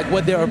 like,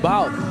 what they're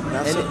about.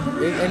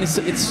 And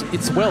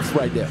it's wealth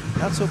right there.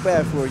 Not so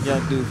bad for a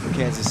young dude from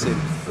Kansas City.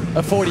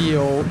 A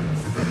 40-year-old.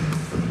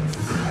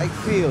 I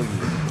feel you.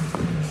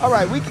 All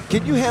right,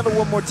 can you handle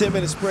one more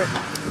 10-minute sprint?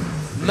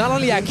 Not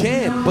only I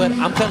can, but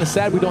I'm kind of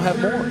sad we don't have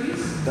more.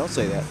 Don't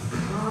say that.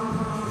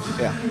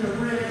 Yeah.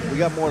 We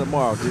got more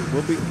tomorrow, dude.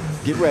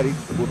 Get ready.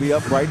 We'll be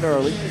up bright and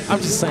early. I'm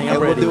just saying and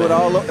I'm ready. We'll do it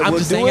all, I'm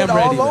just saying I'm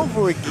ready, all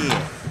over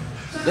again.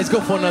 Let's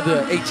go for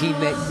another 18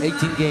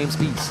 games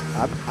piece.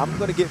 I'm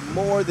going to get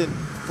more than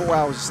 4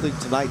 hours of sleep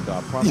tonight, though.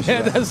 I promise you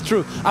that. Yeah, that's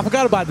true. I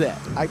forgot about that.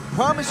 I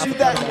promise you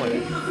that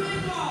one.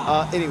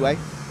 Anyway,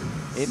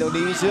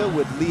 Indonesia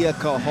with Leah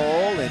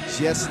Cahol and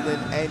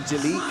Jesslyn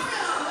Angelique,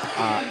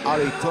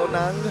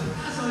 Aritonang,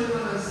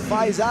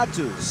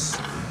 Faizatus,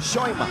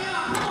 Shoima,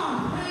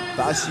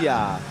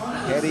 Basia,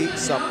 Heri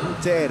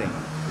Saputera,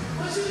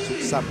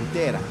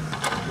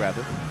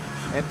 rather.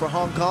 And for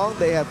Hong Kong,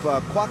 they have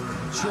Kwak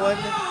Chuang,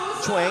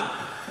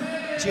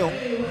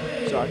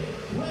 sorry,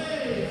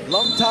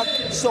 Long Tak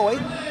Soy.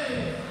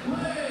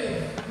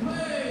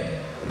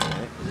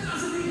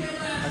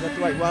 I got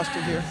the right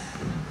roster here?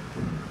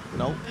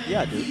 No?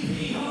 Yeah, I do.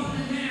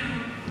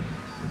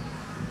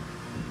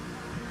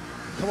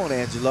 Come on,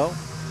 Angelo.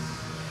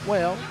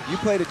 Well, you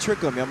played a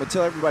trick on me. I'm going to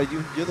tell everybody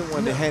you're the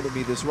one that handed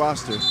me this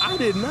roster. I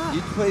did not.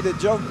 You played a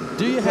joke.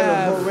 Do you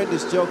have a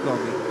horrendous joke on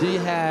me? Do you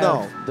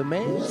have the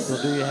men's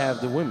or do you have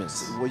the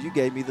women's? Well, you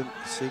gave me the,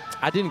 see?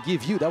 I didn't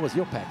give you. That was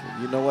your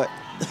package. You know what?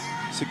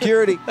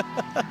 Security.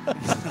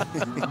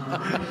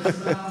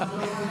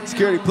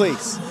 Security,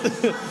 please.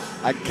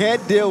 I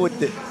can't deal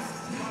with it.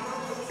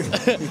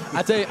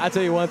 I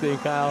tell you one thing,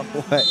 Kyle.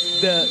 What?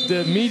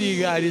 The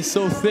media guide is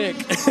so thick.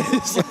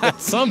 At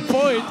some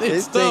point,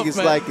 it's this thing tough, is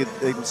man. like an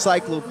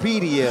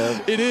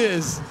encyclopedia. It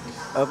is.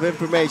 Of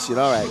information.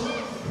 All right.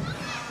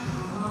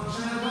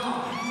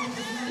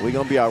 We're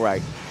gonna be all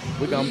right.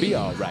 We're gonna be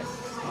all right.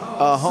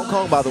 Hong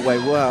Kong, by the way,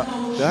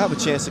 they'll have a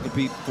chance to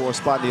compete for a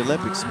spot in the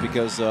Olympics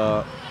because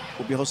we'll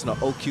be hosting an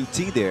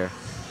OQT there.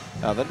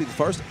 That'll be the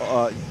first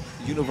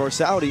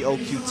universality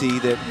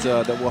OQT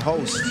that we'll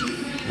host.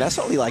 And that's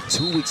only like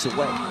 2 weeks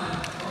away.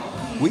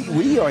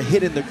 We are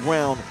hitting the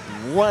ground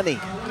running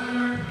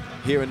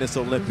here in this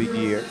Olympic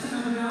year.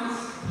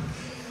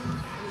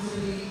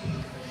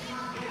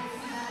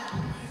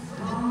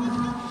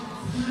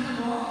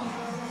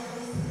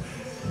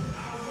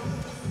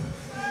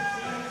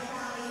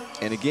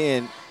 And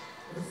again,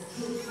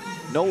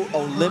 no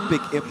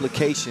Olympic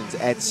implications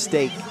at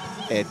stake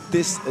at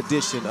this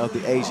edition of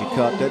the Asia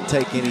Cup. Doesn't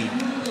take any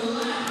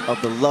of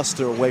the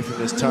luster away from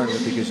this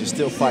tournament because you're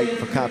still fighting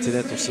for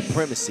continental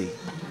supremacy.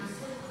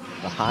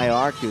 The high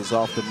arc is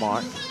off the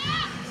mark.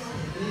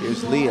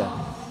 Here's Leah.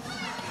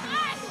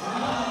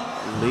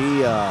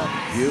 Leah,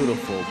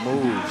 beautiful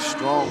move,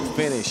 strong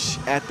finish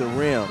at the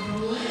rim.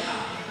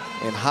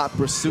 In hot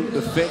pursuit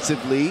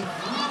defensively.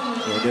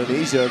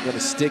 Indonesia are going to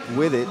stick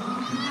with it.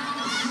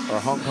 Or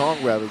Hong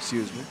Kong, rather,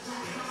 excuse me.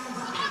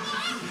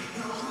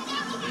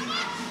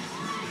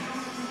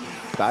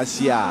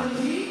 Basia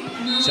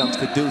jumps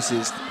the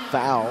deuces,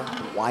 foul,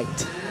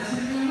 white.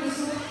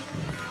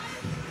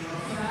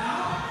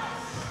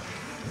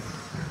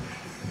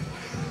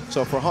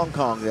 So for Hong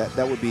Kong,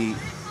 that would be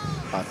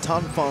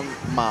Tan Feng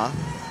Ma.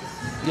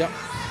 Yep.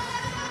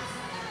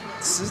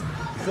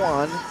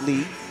 Huan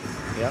Lee.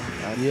 Yep.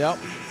 Yep.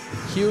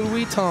 Hugh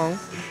Wee Tong.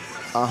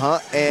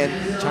 And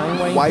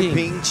Wai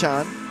Ping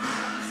Chan.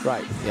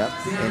 Right. Yep.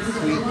 And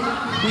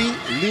Hui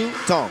Liu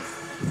Tong.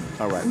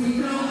 All right.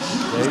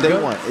 It's day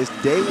one. It's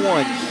day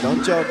one.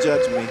 Don't y'all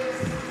judge me.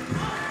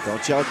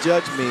 Don't y'all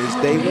judge me. It's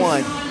day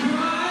one.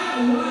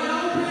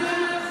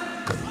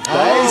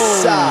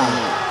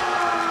 Oh.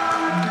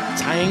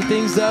 Tying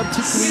things up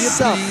to 3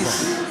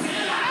 apiece.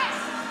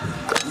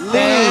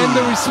 And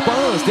the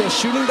response. They're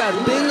shooting that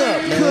thing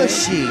up, man.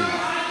 Cushy.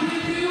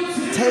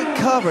 Take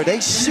cover. They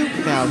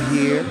shooting out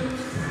here.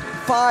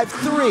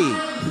 5-3.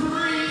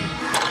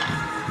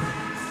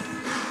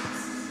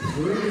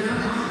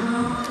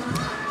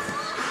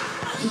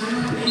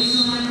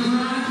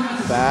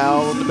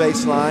 Foul on the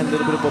baseline, a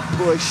little bit of a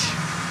push.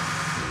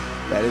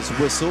 That is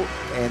whistled,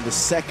 and the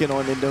second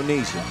on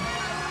Indonesia.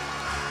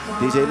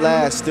 DJ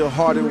Last still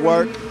hard at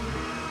work.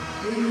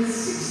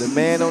 The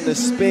man on the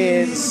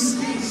spins.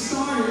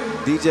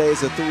 DJ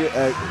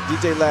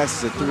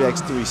Last is a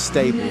 3x3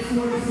 staple.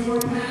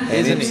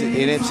 And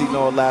MC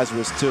Noah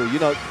Lazarus too. You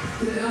know,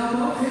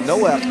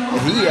 Noah,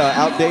 he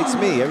outdates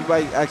me.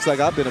 Everybody acts like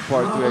I've been a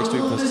part of 3x3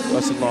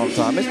 for such a long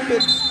time. It's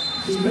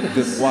been a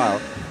good while.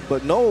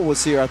 But Noah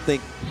was here, I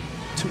think,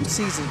 2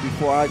 seasons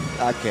before I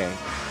came,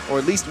 or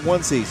at least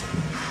 1 season.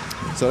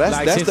 So that's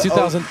since the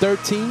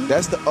 2013.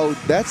 That's the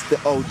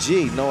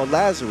OG, Noah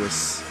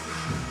Lazarus.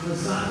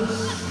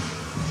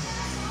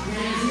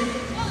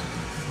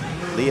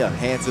 Leah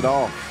hands it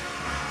off.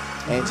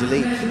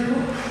 Angelique.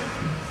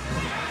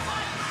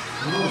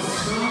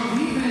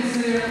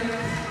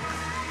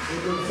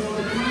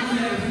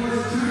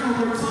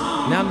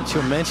 Now that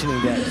you're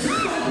mentioning that,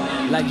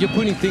 like you're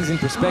putting things in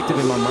perspective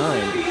in my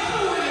mind.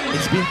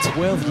 It's been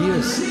 12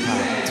 years,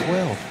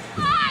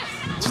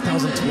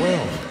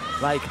 2012.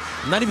 Like,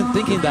 I'm not even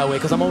thinking that way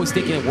because I'm always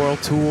thinking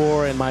World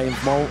Tour and my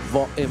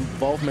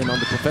involvement on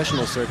the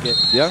professional circuit.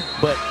 Yeah.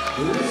 But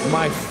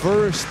my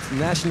first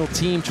national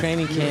team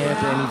training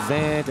camp and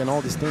event and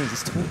all these things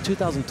is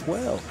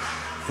 2012.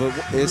 But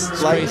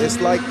it's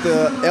like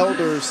the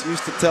elders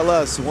used to tell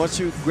us, once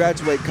you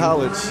graduate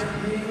college,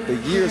 the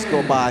years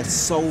go by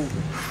so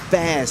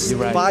fast. You're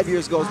right. 5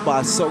 years goes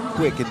by so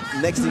quick, and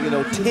next thing you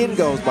know, 10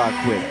 goes by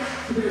quick.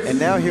 And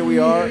now here we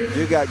are.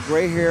 You got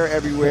gray hair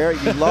everywhere.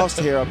 You lost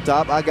hair up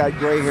top. I got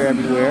gray hair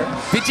everywhere.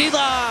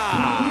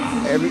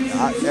 Pichila!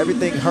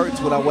 Everything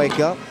hurts when I wake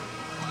up.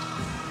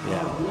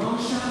 Yeah.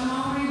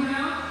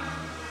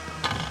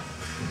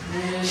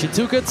 She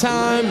took her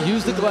time,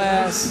 used the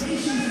glass,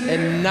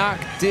 and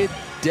knocked it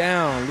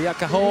down. Leah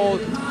Cajol.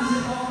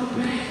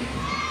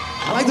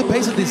 I like the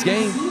pace of this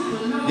game.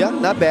 Yeah,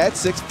 not bad.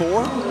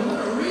 6-4.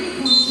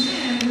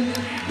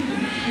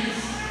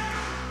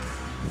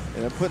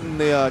 And I'm putting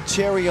the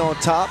cherry on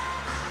top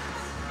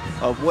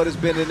of what has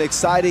been an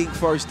exciting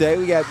first day.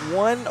 We got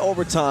one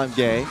overtime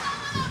game.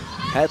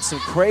 Had some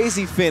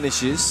crazy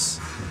finishes.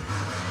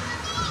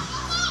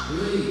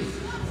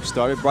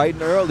 Started bright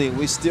and early, and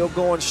we're still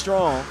going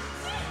strong.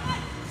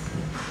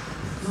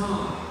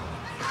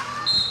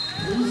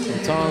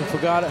 Tong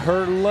forgot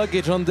her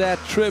luggage on that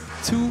trip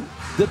to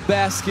the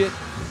basket.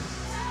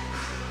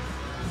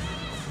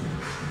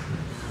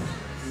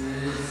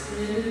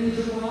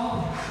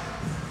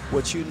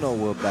 What you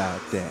know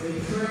about that?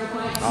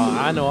 Oh,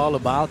 I know all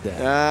about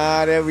that.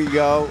 Ah, there we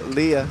go.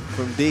 Leah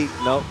from deep.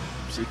 Nope,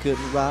 she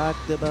couldn't rock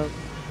the boat.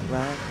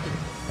 Rock.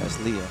 That's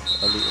Leah.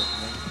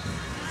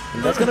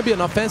 And that's going to be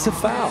an offensive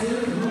foul.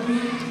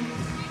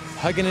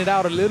 Hugging it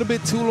out a little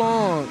bit too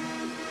long.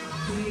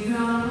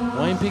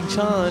 Wayne Ping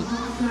Chan.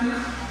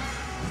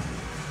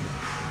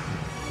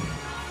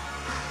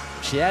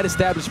 She had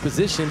established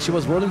position. She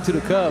was rolling to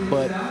the cup,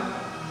 but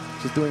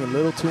she's doing a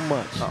little too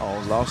much.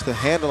 Uh-oh, lost the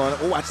handle on it.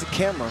 Oh, watch the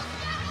camera.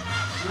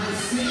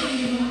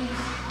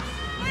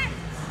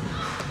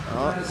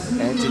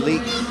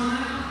 Angelique,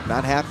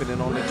 not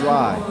happening on the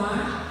drive.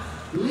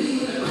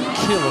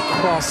 Killer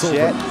crossover.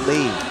 Jet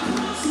Li.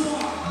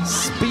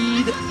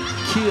 Speed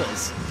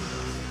kills.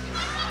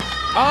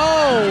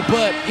 Oh,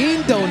 but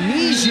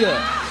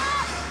Indonesia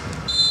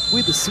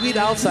with the sweet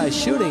outside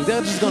shooting.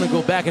 They're just going to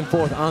go back and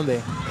forth, aren't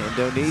they?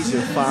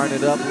 Indonesia firing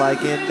it up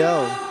like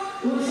Indo.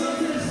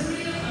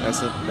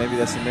 Maybe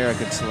that's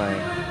American slang.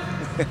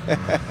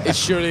 It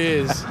surely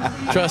is.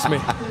 Trust me.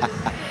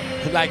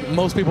 Like,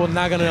 most people are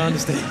not going to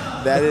understand.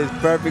 That is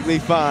perfectly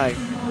fine.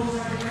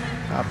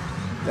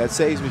 That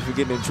saves me from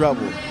getting in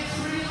trouble.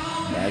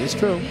 That is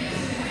true.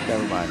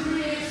 Never mind.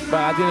 But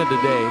at the end of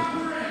the day,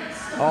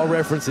 all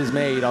references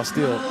made are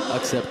still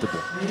acceptable.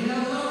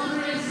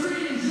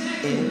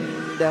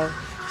 Indo,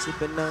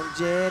 sipping on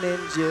gin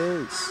and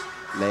juice,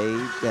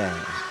 laid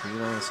back. You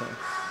know what I'm saying?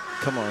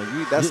 Come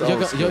on, that's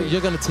old school.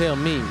 You're gonna tell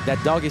me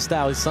that doggy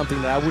style is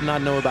something that I would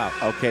not know about.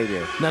 Okay,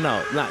 then. No,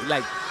 not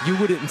like you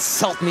wouldn't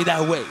insult me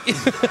that way.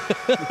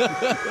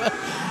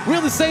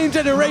 We're the same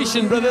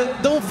generation, brother.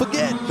 Don't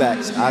forget.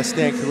 Facts. I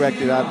stand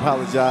corrected. I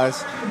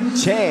apologize.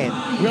 Chan.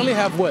 We only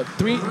have what,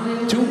 two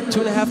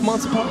and a half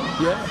months apart?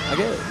 Yeah, I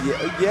get it.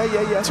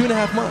 Yeah.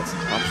 2.5 months.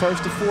 I'm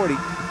first to 40.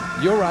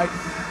 You're right.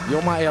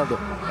 You're my elder.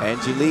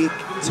 Angelique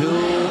to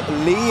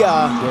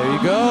Leah. There you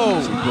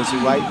go. She puts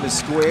it right in the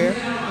square.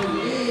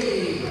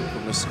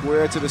 From the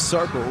square to the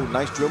circle. Ooh,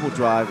 nice dribble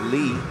drive.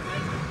 Lee.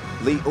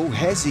 Oh,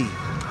 Hezzy.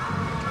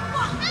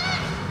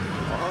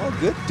 Oh,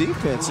 good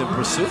defense in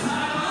pursuit.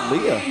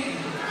 Leah.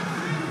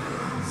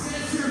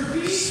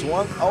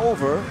 Swung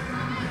over.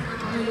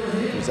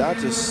 Because I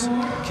just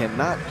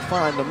cannot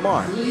find the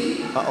mark.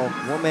 Uh-oh,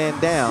 one man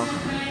down.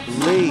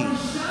 Lee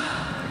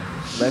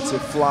lets it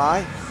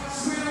fly.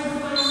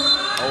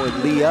 Oh,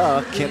 and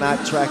Leah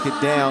cannot track it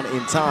down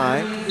in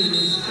time.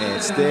 And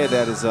instead,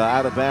 that is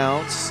out of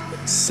bounds.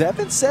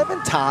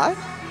 7-7 tie.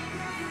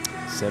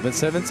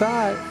 7-7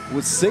 tie.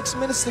 With 6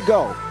 minutes to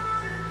go.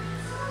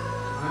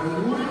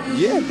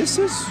 Yeah, this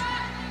is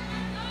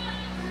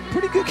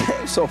pretty good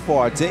game so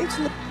far, teams.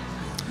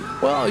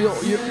 Well,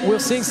 we're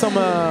seeing some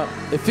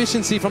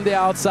efficiency from the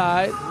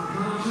outside.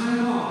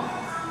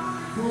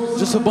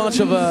 Just a bunch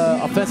of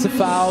offensive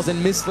fouls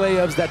and missed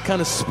layups that kind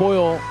of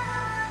spoil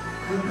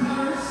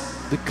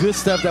the good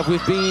stuff that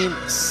we've been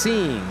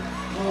seeing.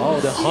 Oh,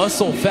 the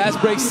hustle, fast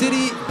break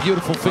city,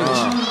 beautiful finish.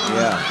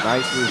 Yeah,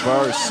 nice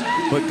reverse,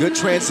 but good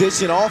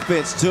transition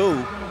offense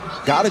too.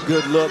 Got a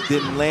good look,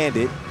 didn't land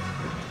it.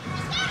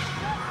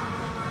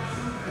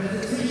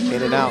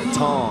 In and out,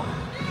 Tong,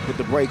 put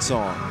the brakes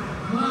on.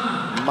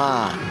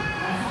 Ma,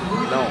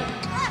 no.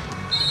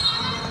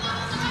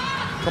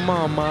 Come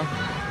on, Ma.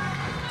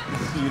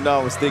 You know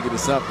I was thinking of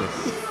something.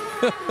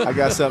 I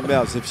got something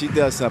else. If she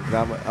does something,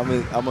 I'm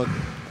gonna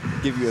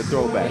give you a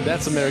throwback.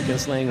 That's American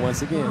slang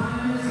once again.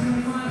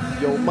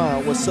 Yo, Ma,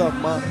 what's up,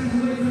 Ma?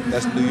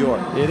 That's New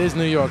York. It is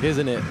New York,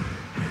 isn't it?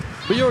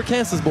 But you're a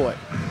Kansas boy,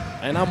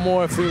 and I'm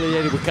more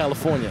affiliated with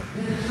California.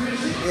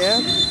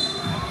 Yeah.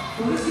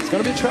 It's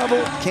gonna be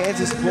trouble.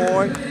 Kansas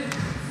born,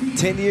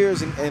 10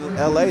 years in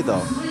LA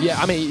though. Yeah,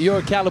 I mean, you're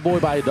a Cali boy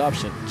by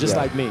adoption, just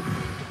like me.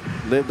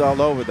 Lived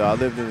all over though. I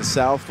lived in the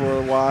South for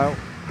a while.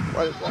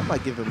 Why am I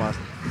giving my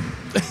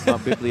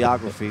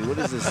bibliography? What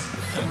is this?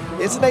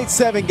 It's an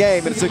 8-7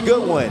 game, and it's a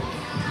good one.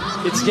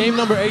 It's game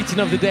number 18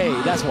 of the day.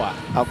 That's why.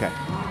 Okay.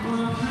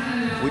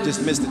 We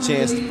just missed the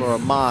chance for a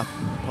moth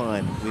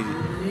pun.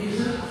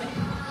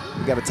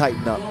 We got to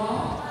tighten up.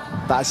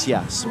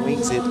 Tasha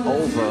swings it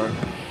over.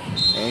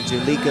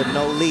 Angelica,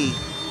 no lead.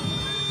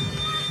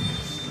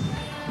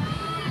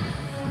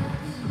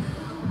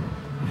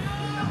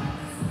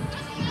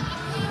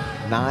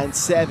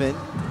 (9-7),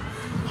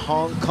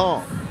 Hong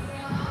Kong.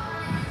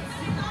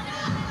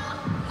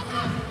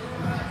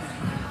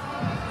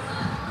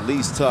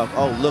 Lee's tough.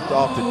 Oh, looked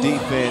off the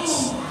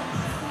defense.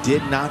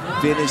 Did not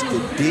finish the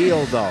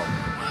deal, though.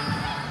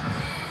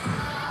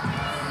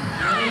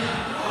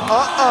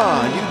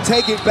 You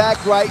take it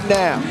back right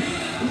now.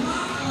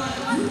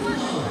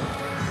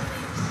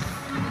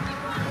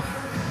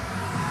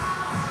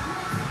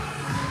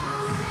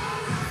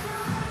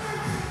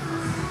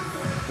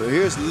 So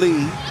here's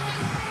Lee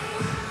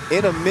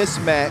in a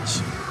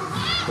mismatch,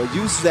 but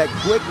uses that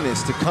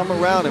quickness to come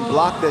around and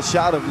block that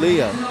shot of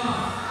Leah.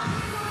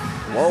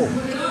 Whoa.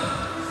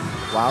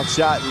 Wild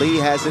shot. Lee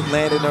has it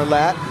land in her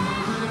lap.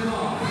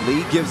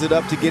 Lee gives it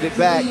up to get it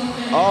back.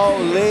 Oh,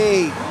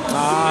 Lee.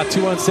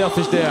 Too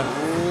unselfish there.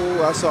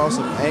 Ooh, I saw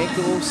some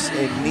ankles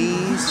and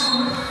knees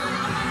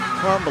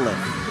crumbling.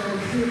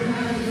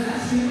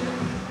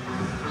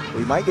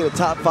 We might get a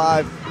top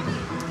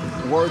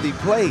 5 worthy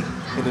play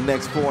in the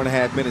next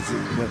 4.5 minutes.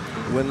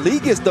 When Lee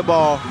gets the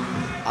ball,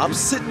 I'm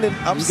sitting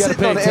on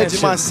the edge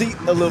of my seat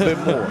a little bit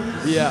more.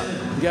 Yeah,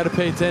 you got to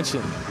pay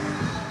attention.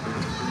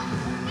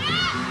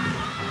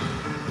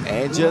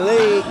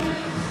 Angelique.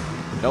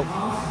 Nope.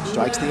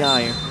 Strikes the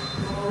iron.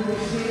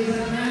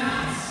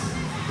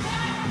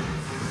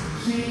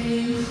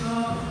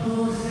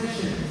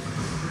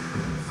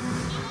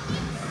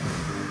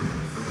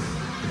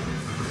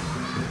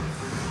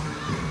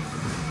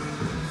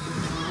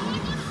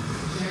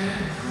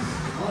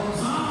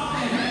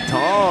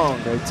 Tong.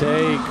 They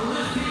take.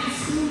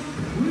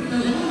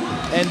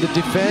 And the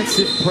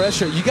defensive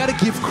pressure, you got to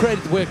give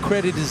credit where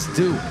credit is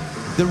due.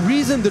 The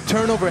reason the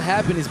turnover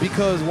happened is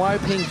because Wai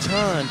Ping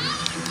Chan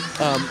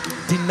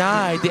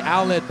denied the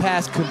outlet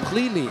pass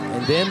completely,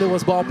 and then there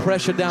was ball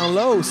pressure down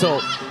low. So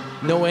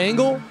no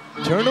angle,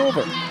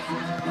 turnover.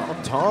 Oh,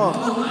 Tong.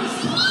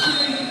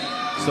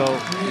 So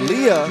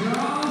Leah,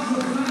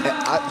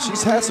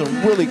 she's had some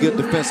really good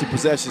defensive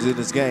possessions in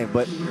this game,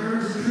 but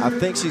I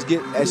think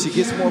as she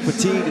gets more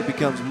fatigued, it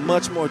becomes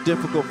much more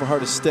difficult for her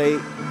to stay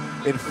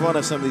in front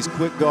of some of these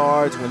quick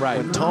guards.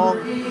 When Tong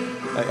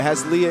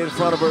has Leah in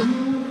front of her,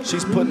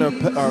 she's putting her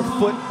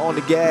foot on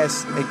the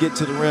gas and get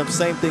to the rim.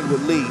 Same thing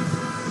with Lee.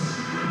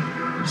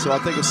 So I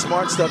think a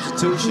smart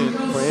substitution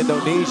for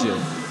Indonesia,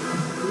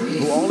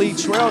 who only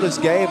trail this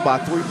game by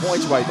 3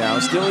 points right now.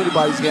 It's still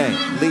anybody's game.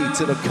 Lee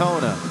to the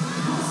corner.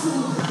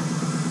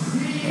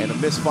 And a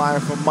misfire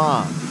from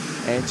Ma.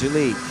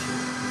 Angelique.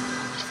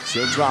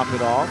 She'll drop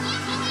it off.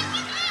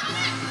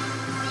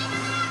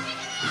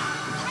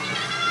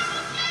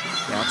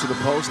 Down to the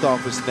post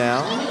office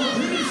now.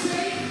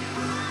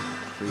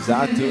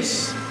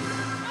 Frizatus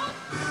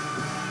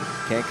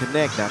can't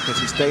connect now. Can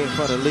she stay in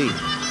front of Lee?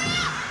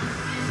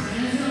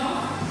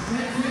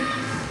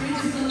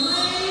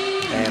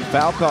 And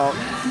foul call.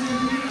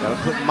 Got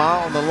to put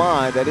Ma on the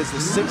line. That is the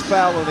 6th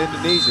foul in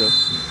Indonesia.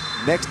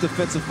 Next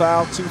defensive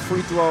foul, 2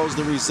 free throws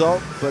the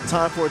result, but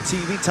time for a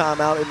TV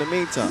timeout in the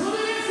meantime.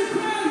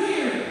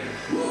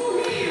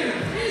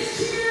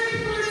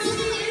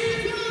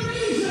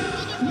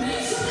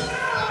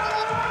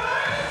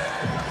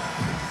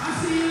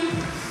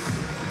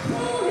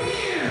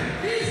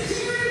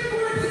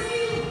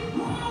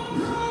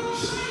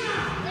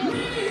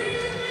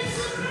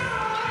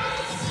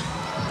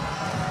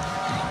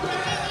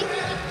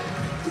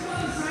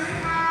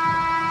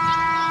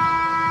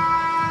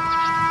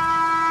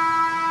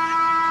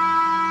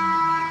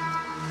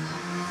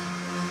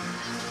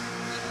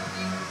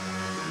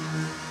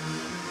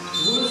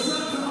 What's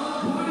up to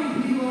all party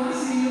people? I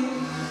see you.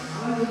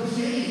 I love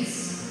James.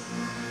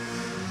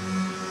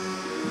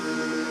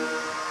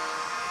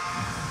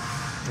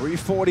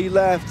 3:40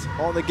 left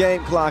on the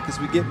game clock as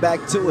we get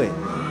back to it.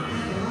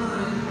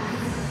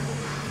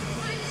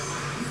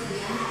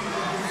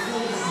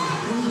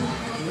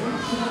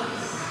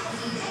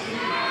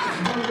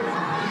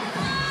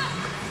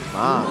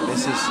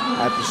 Misses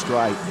at the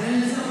strike.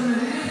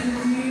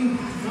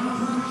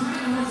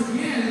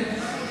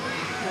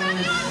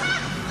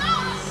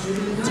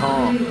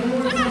 Tom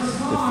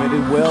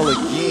defended well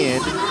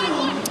again.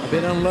 A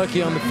bit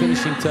unlucky on the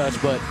finishing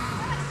touch, but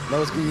that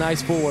was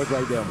nice footwork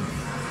right there.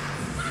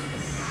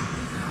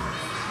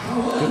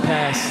 Good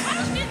pass.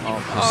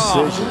 On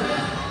precision.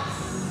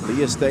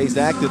 Leah stays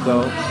active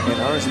though and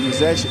earns the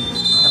possession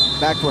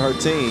back for her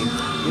team.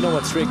 You know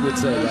what Strick would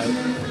say, right?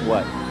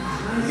 What?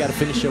 You gotta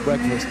finish your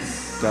breakfast.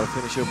 Gotta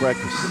finish your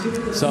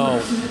breakfast. So,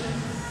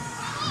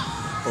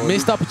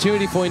 missed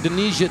opportunity for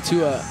Indonesia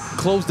to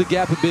close the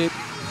gap a bit.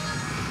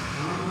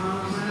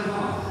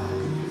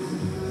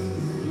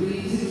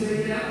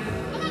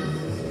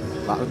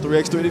 A lot of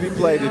 3x3 to be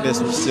played in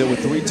this one, still with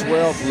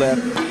 3:12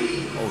 left.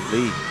 Oh,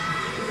 Lee.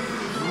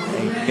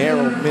 A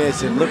narrow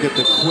miss, and look at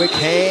the quick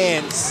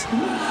hands.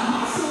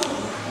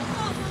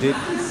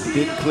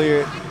 Didn't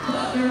clear it.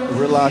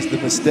 Realized the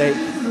mistake.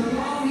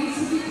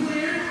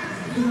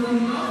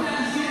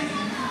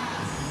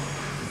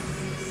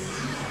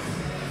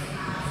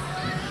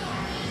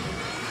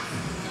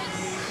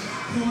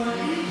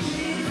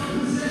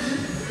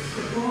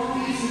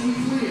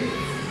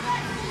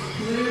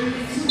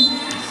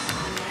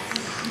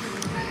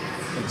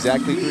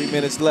 Exactly 3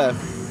 minutes left.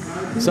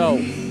 So,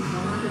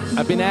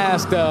 I've been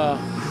asked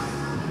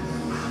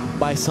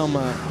by some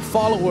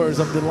followers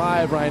of the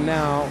live right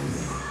now.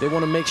 They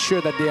want to make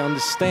sure that they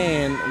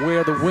understand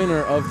where the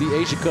winner of the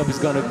Asia Cup is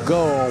going to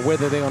go, or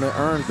whether they're going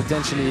to earn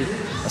potentially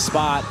a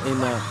spot in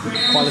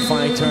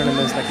qualifying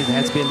tournaments like it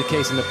has been the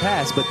case in the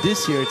past. But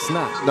this year, it's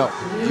not. No,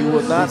 you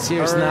will not. This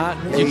year, it's not.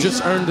 You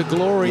just earned the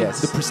glory,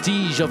 yes, the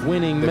prestige of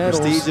winning medals.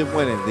 The prestige of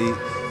winning.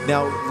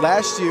 Now,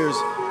 last year's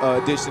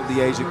edition of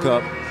the Asia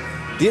Cup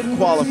did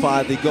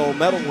qualify the gold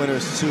medal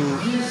winners to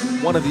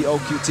one of the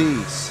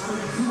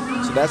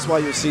OQTs. So that's why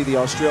you'll see the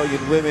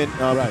Australian women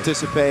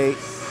participate.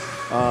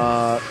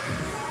 A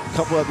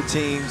couple other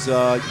teams,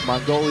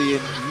 Mongolian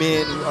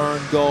men who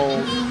earned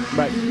gold,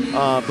 but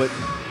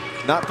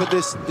not for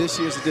this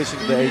year's edition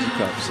of the Asia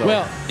Cup. So.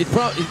 Well, it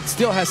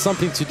still has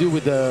something to do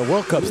with the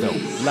World Cups, though.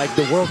 Like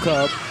the World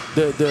Cup,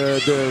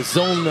 the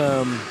zone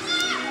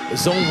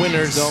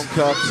winners, zone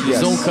cups,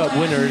 yes, zone cup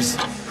winners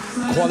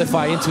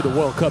qualify into the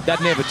World Cup. That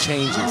never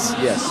changes.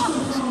 Yes,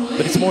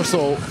 but it's more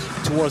so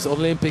towards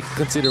Olympic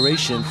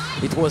consideration.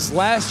 It was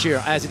last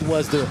year, as it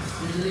was the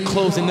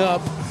closing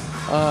up.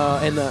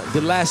 And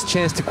the last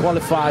chance to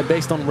qualify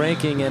based on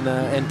ranking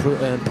and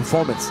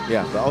performance.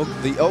 Yeah,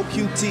 the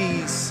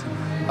OQTs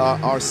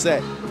are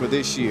set for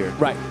this year.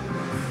 Right.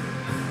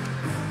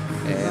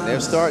 And they're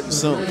starting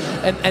soon.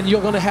 And you're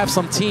going to have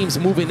some teams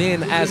moving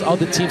in as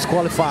other teams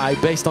qualify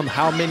based on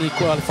how many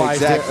qualifiers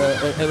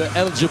they're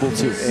eligible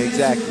to.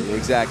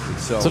 Exactly.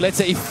 So let's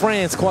say if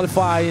France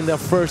qualify in their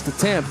first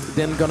attempt,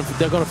 then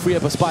they're going to free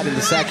up a spot in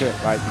the second.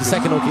 Right. The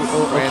second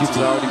OQT. France has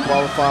already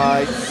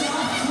qualified.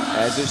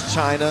 As is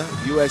China,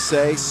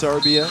 USA,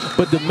 Serbia.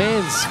 But the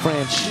men's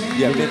French,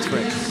 men's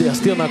French, they are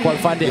still not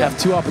qualified. They have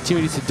 2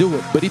 opportunities to do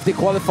it. But if they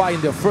qualify in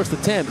their first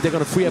attempt, they're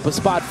going to free up a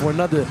spot for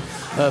another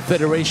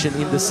federation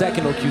in the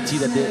second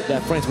OQT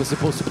that France was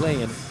supposed to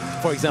play in,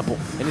 for example.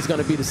 And it's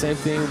going to be the same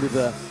thing with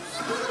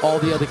all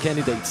the other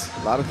candidates.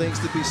 A lot of things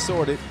to be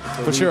sorted.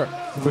 For sure.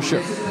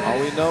 All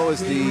we know is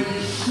the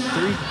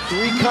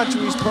three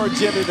countries per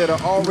gender that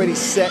are already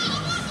set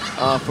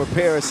for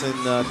Paris in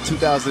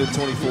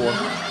 2024.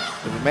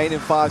 The remaining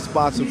 5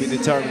 spots will be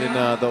determined in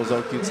those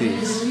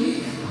OQTs.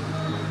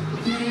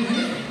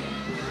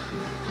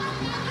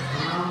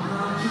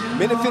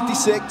 Minute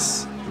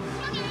 56.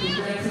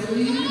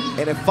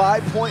 And a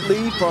 5-point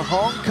lead for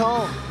Hong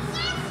Kong.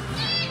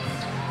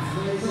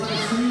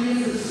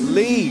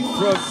 Lead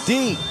from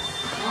deep.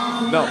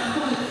 No.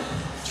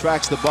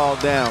 Tracks the ball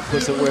down,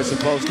 puts it where it's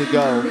supposed to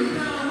go.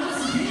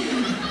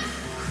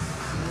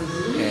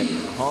 And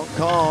Hong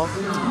Kong.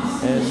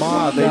 And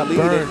Ma, they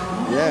lead it.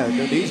 Yeah,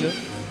 Indonesia.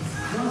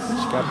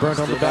 She got burnt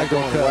on the back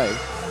door cut.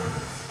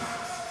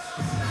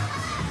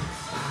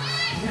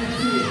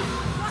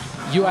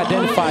 You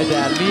identified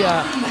that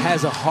Leah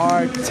has a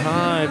hard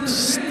time to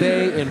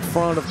stay in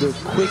front of the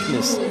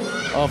quickness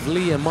of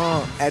Lee and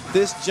Ma. At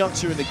this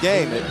juncture in the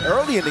game, and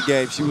early in the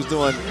game, she was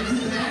doing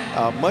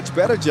a much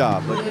better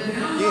job. But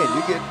again,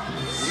 you get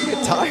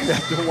tired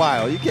after a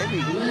while. You can't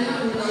be.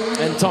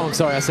 And Tong,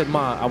 sorry, I said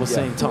Ma. I was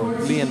saying Tong.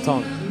 Lee and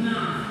Tong.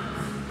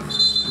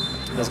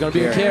 That's going to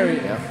be a carry.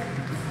 Yeah.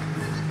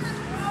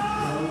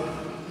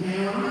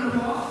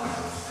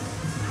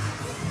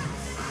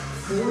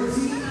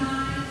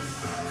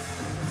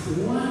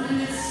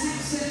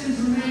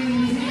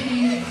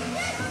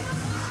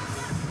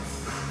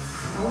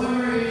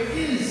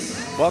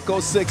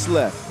 Bucko 6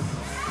 left.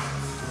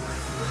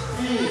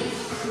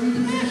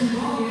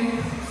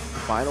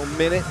 Final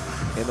minute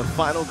in the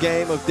final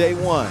game of day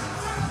 1.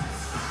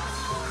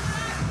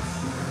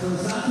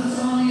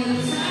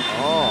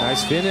 Oh,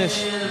 nice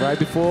finish right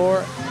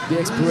before the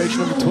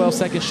expiration of the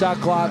 12-second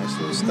shot clock. Nice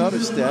little stutter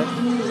step.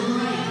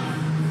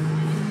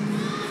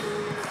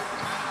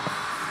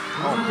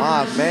 Oh,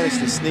 Ma managed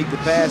to sneak the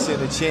pass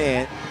into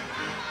Chan.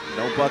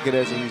 No bucket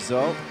as a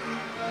result.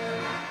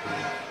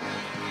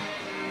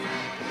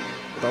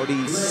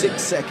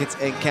 36 seconds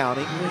and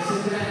counting.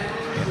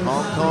 And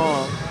Hong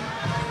Kong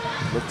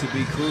look to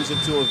be cruising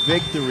to a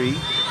victory.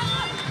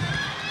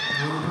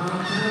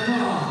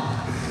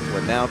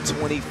 We're now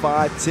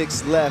 25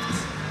 ticks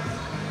left.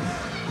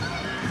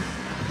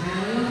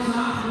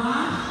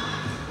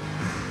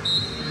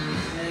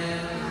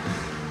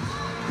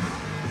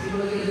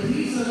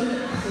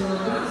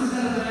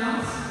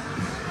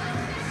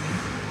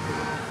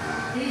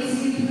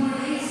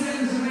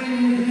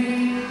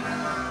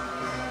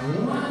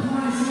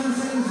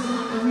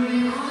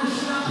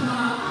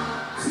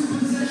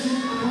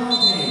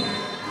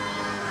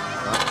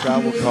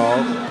 Travel call.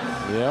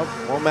 Yep.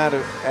 Won't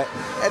matter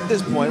at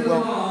this point.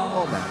 Well,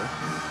 won't matter.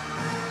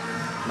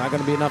 Not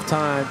going to be enough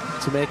time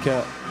to make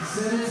a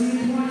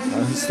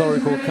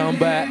historical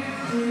comeback.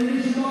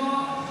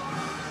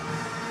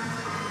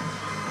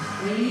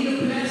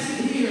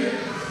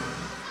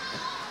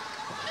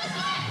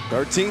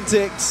 13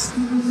 ticks.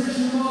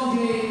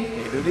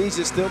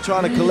 Indonesia still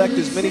trying to collect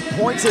as many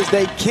points as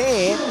they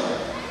can.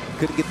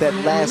 Couldn't get that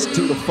last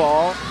 2 to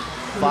fall.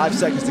 5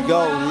 seconds to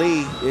go.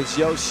 Lee, it's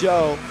your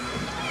show.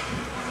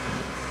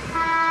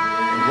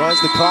 Runs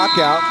the clock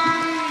out.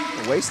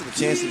 Wasting the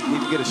chance to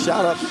even get a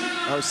shot up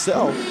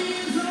herself.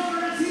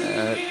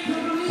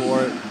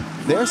 For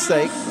their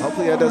sake,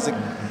 hopefully that doesn't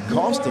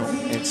cost them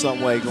in some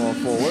way going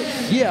forward.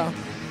 Yeah,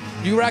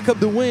 you rack up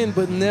the win,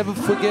 but never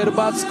forget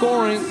about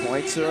scoring.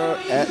 Points are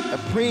at a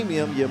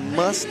premium. You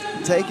must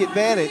take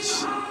advantage.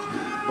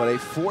 But a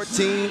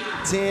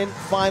 14-10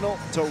 final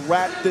to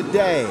wrap the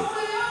day.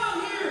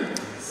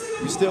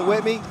 You still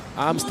with me?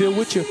 I'm still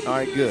with you. All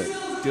right, good,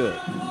 good,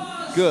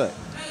 good.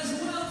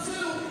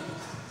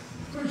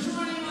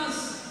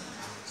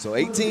 So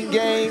 18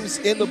 games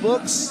in the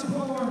books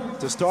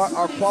to start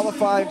our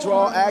qualifying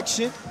draw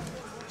action.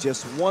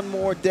 Just one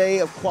more day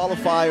of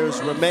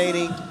qualifiers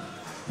remaining.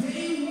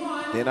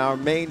 Then our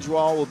main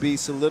draw will be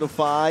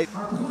solidified,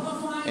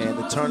 and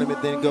the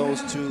tournament then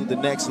goes to the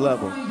next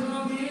level.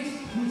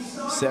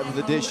 7th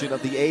edition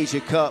of the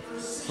Asia Cup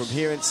from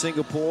here in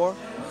Singapore.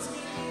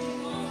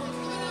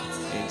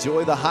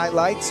 Enjoy the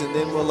highlights, and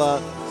then we'll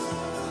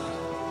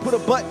put a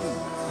button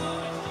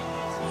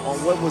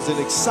on what was an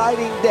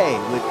exciting day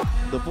with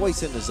the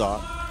voice in the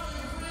czar.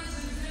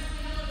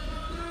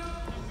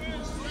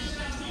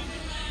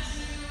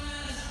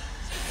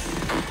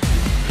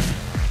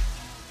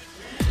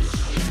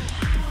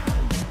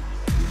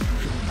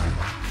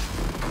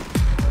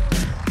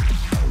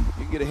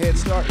 You can get a head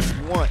start if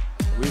you want.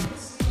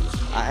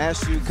 I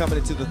asked you coming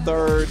into the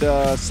third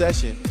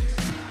session,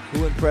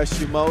 who impressed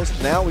you most?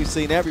 Now we've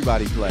seen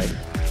everybody play.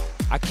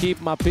 I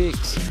keep my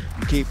picks.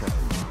 You keep them.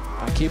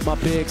 I keep my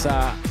picks.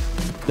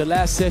 The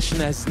last session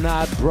has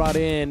not brought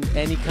in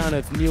any kind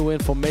of new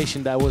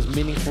information that was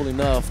meaningful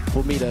enough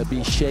for me to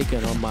be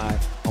shaken on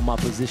my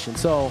position.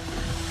 So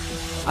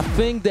I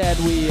think that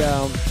we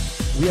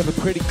have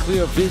a pretty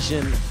clear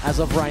vision as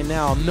of right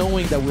now,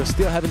 knowing that we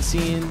still haven't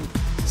seen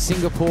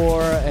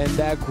Singapore and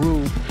that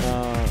group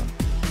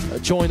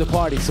join the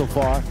party so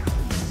far.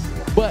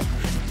 But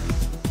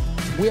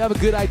we have a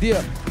good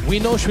idea. We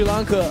know Sri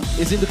Lanka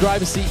is in the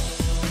driver's seat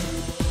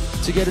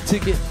to get a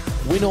ticket.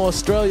 We know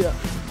Australia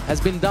has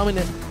been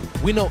dominant.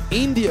 We know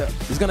India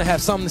is going to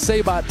have something to say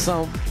about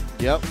some.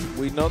 Yep,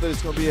 we know that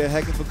it's going to be a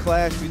heck of a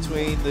clash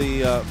between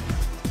the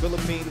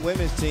Philippine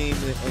women's team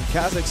and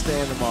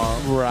Kazakhstan tomorrow.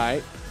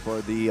 Right. For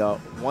the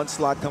one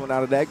slot coming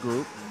out of that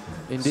group.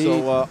 Indeed.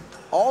 So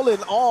all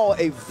in all,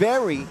 a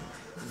very,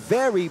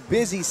 very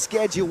busy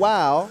schedule.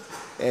 Wow.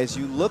 As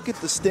you look at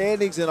the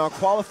standings in our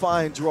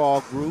qualifying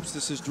draw groups,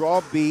 this is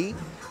draw B,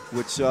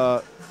 which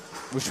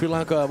with Sri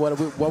Lanka,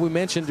 what we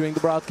mentioned during the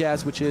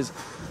broadcast, which is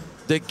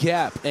the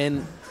gap,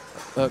 and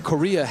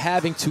Korea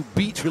having to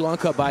beat Sri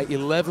Lanka by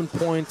 11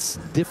 points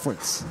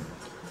difference.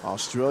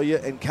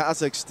 Australia and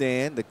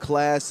Kazakhstan, the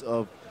class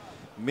of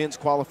men's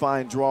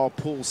qualifying draw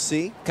Pool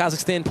C.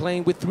 Kazakhstan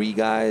playing with 3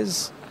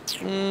 guys.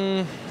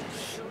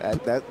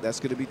 That's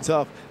going to be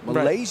tough.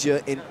 Malaysia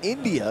Right. and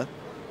India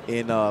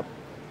in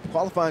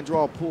qualifying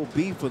draw Pool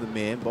B for the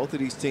men. Both of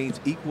these teams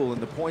equal in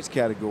the points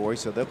category,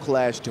 so they'll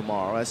clash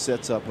tomorrow. That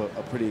sets up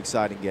a pretty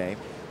exciting game.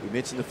 We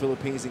mentioned the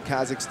Philippines and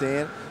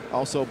Kazakhstan,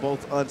 also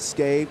both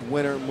unscathed.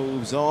 Winner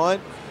moves on.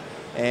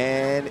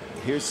 And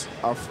here's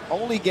our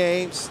only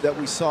games that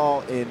we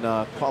saw in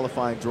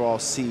qualifying draw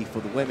C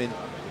for the women.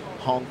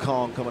 Hong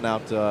Kong coming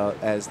out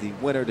as the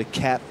winner to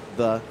cap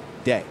the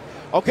day.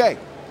 Okay,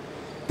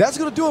 that's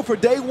going to do it for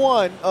day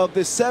 1 of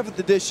the 7th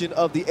edition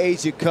of the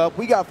Asia Cup.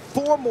 We got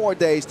 4 more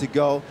days to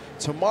go.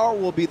 Tomorrow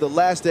will be the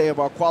last day of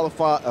our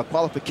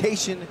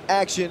qualification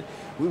action.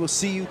 We will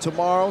see you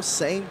tomorrow,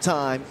 same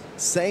time,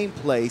 same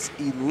place,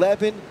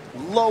 11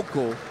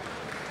 local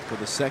for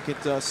the second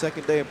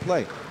day of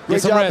play.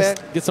 Great job, man.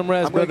 Get some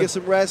rest, I'm going to get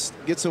some rest,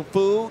 get some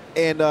food,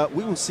 and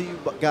we will see you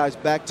guys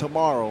back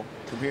tomorrow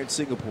from here in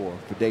Singapore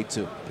for day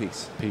 2.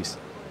 Peace. Peace.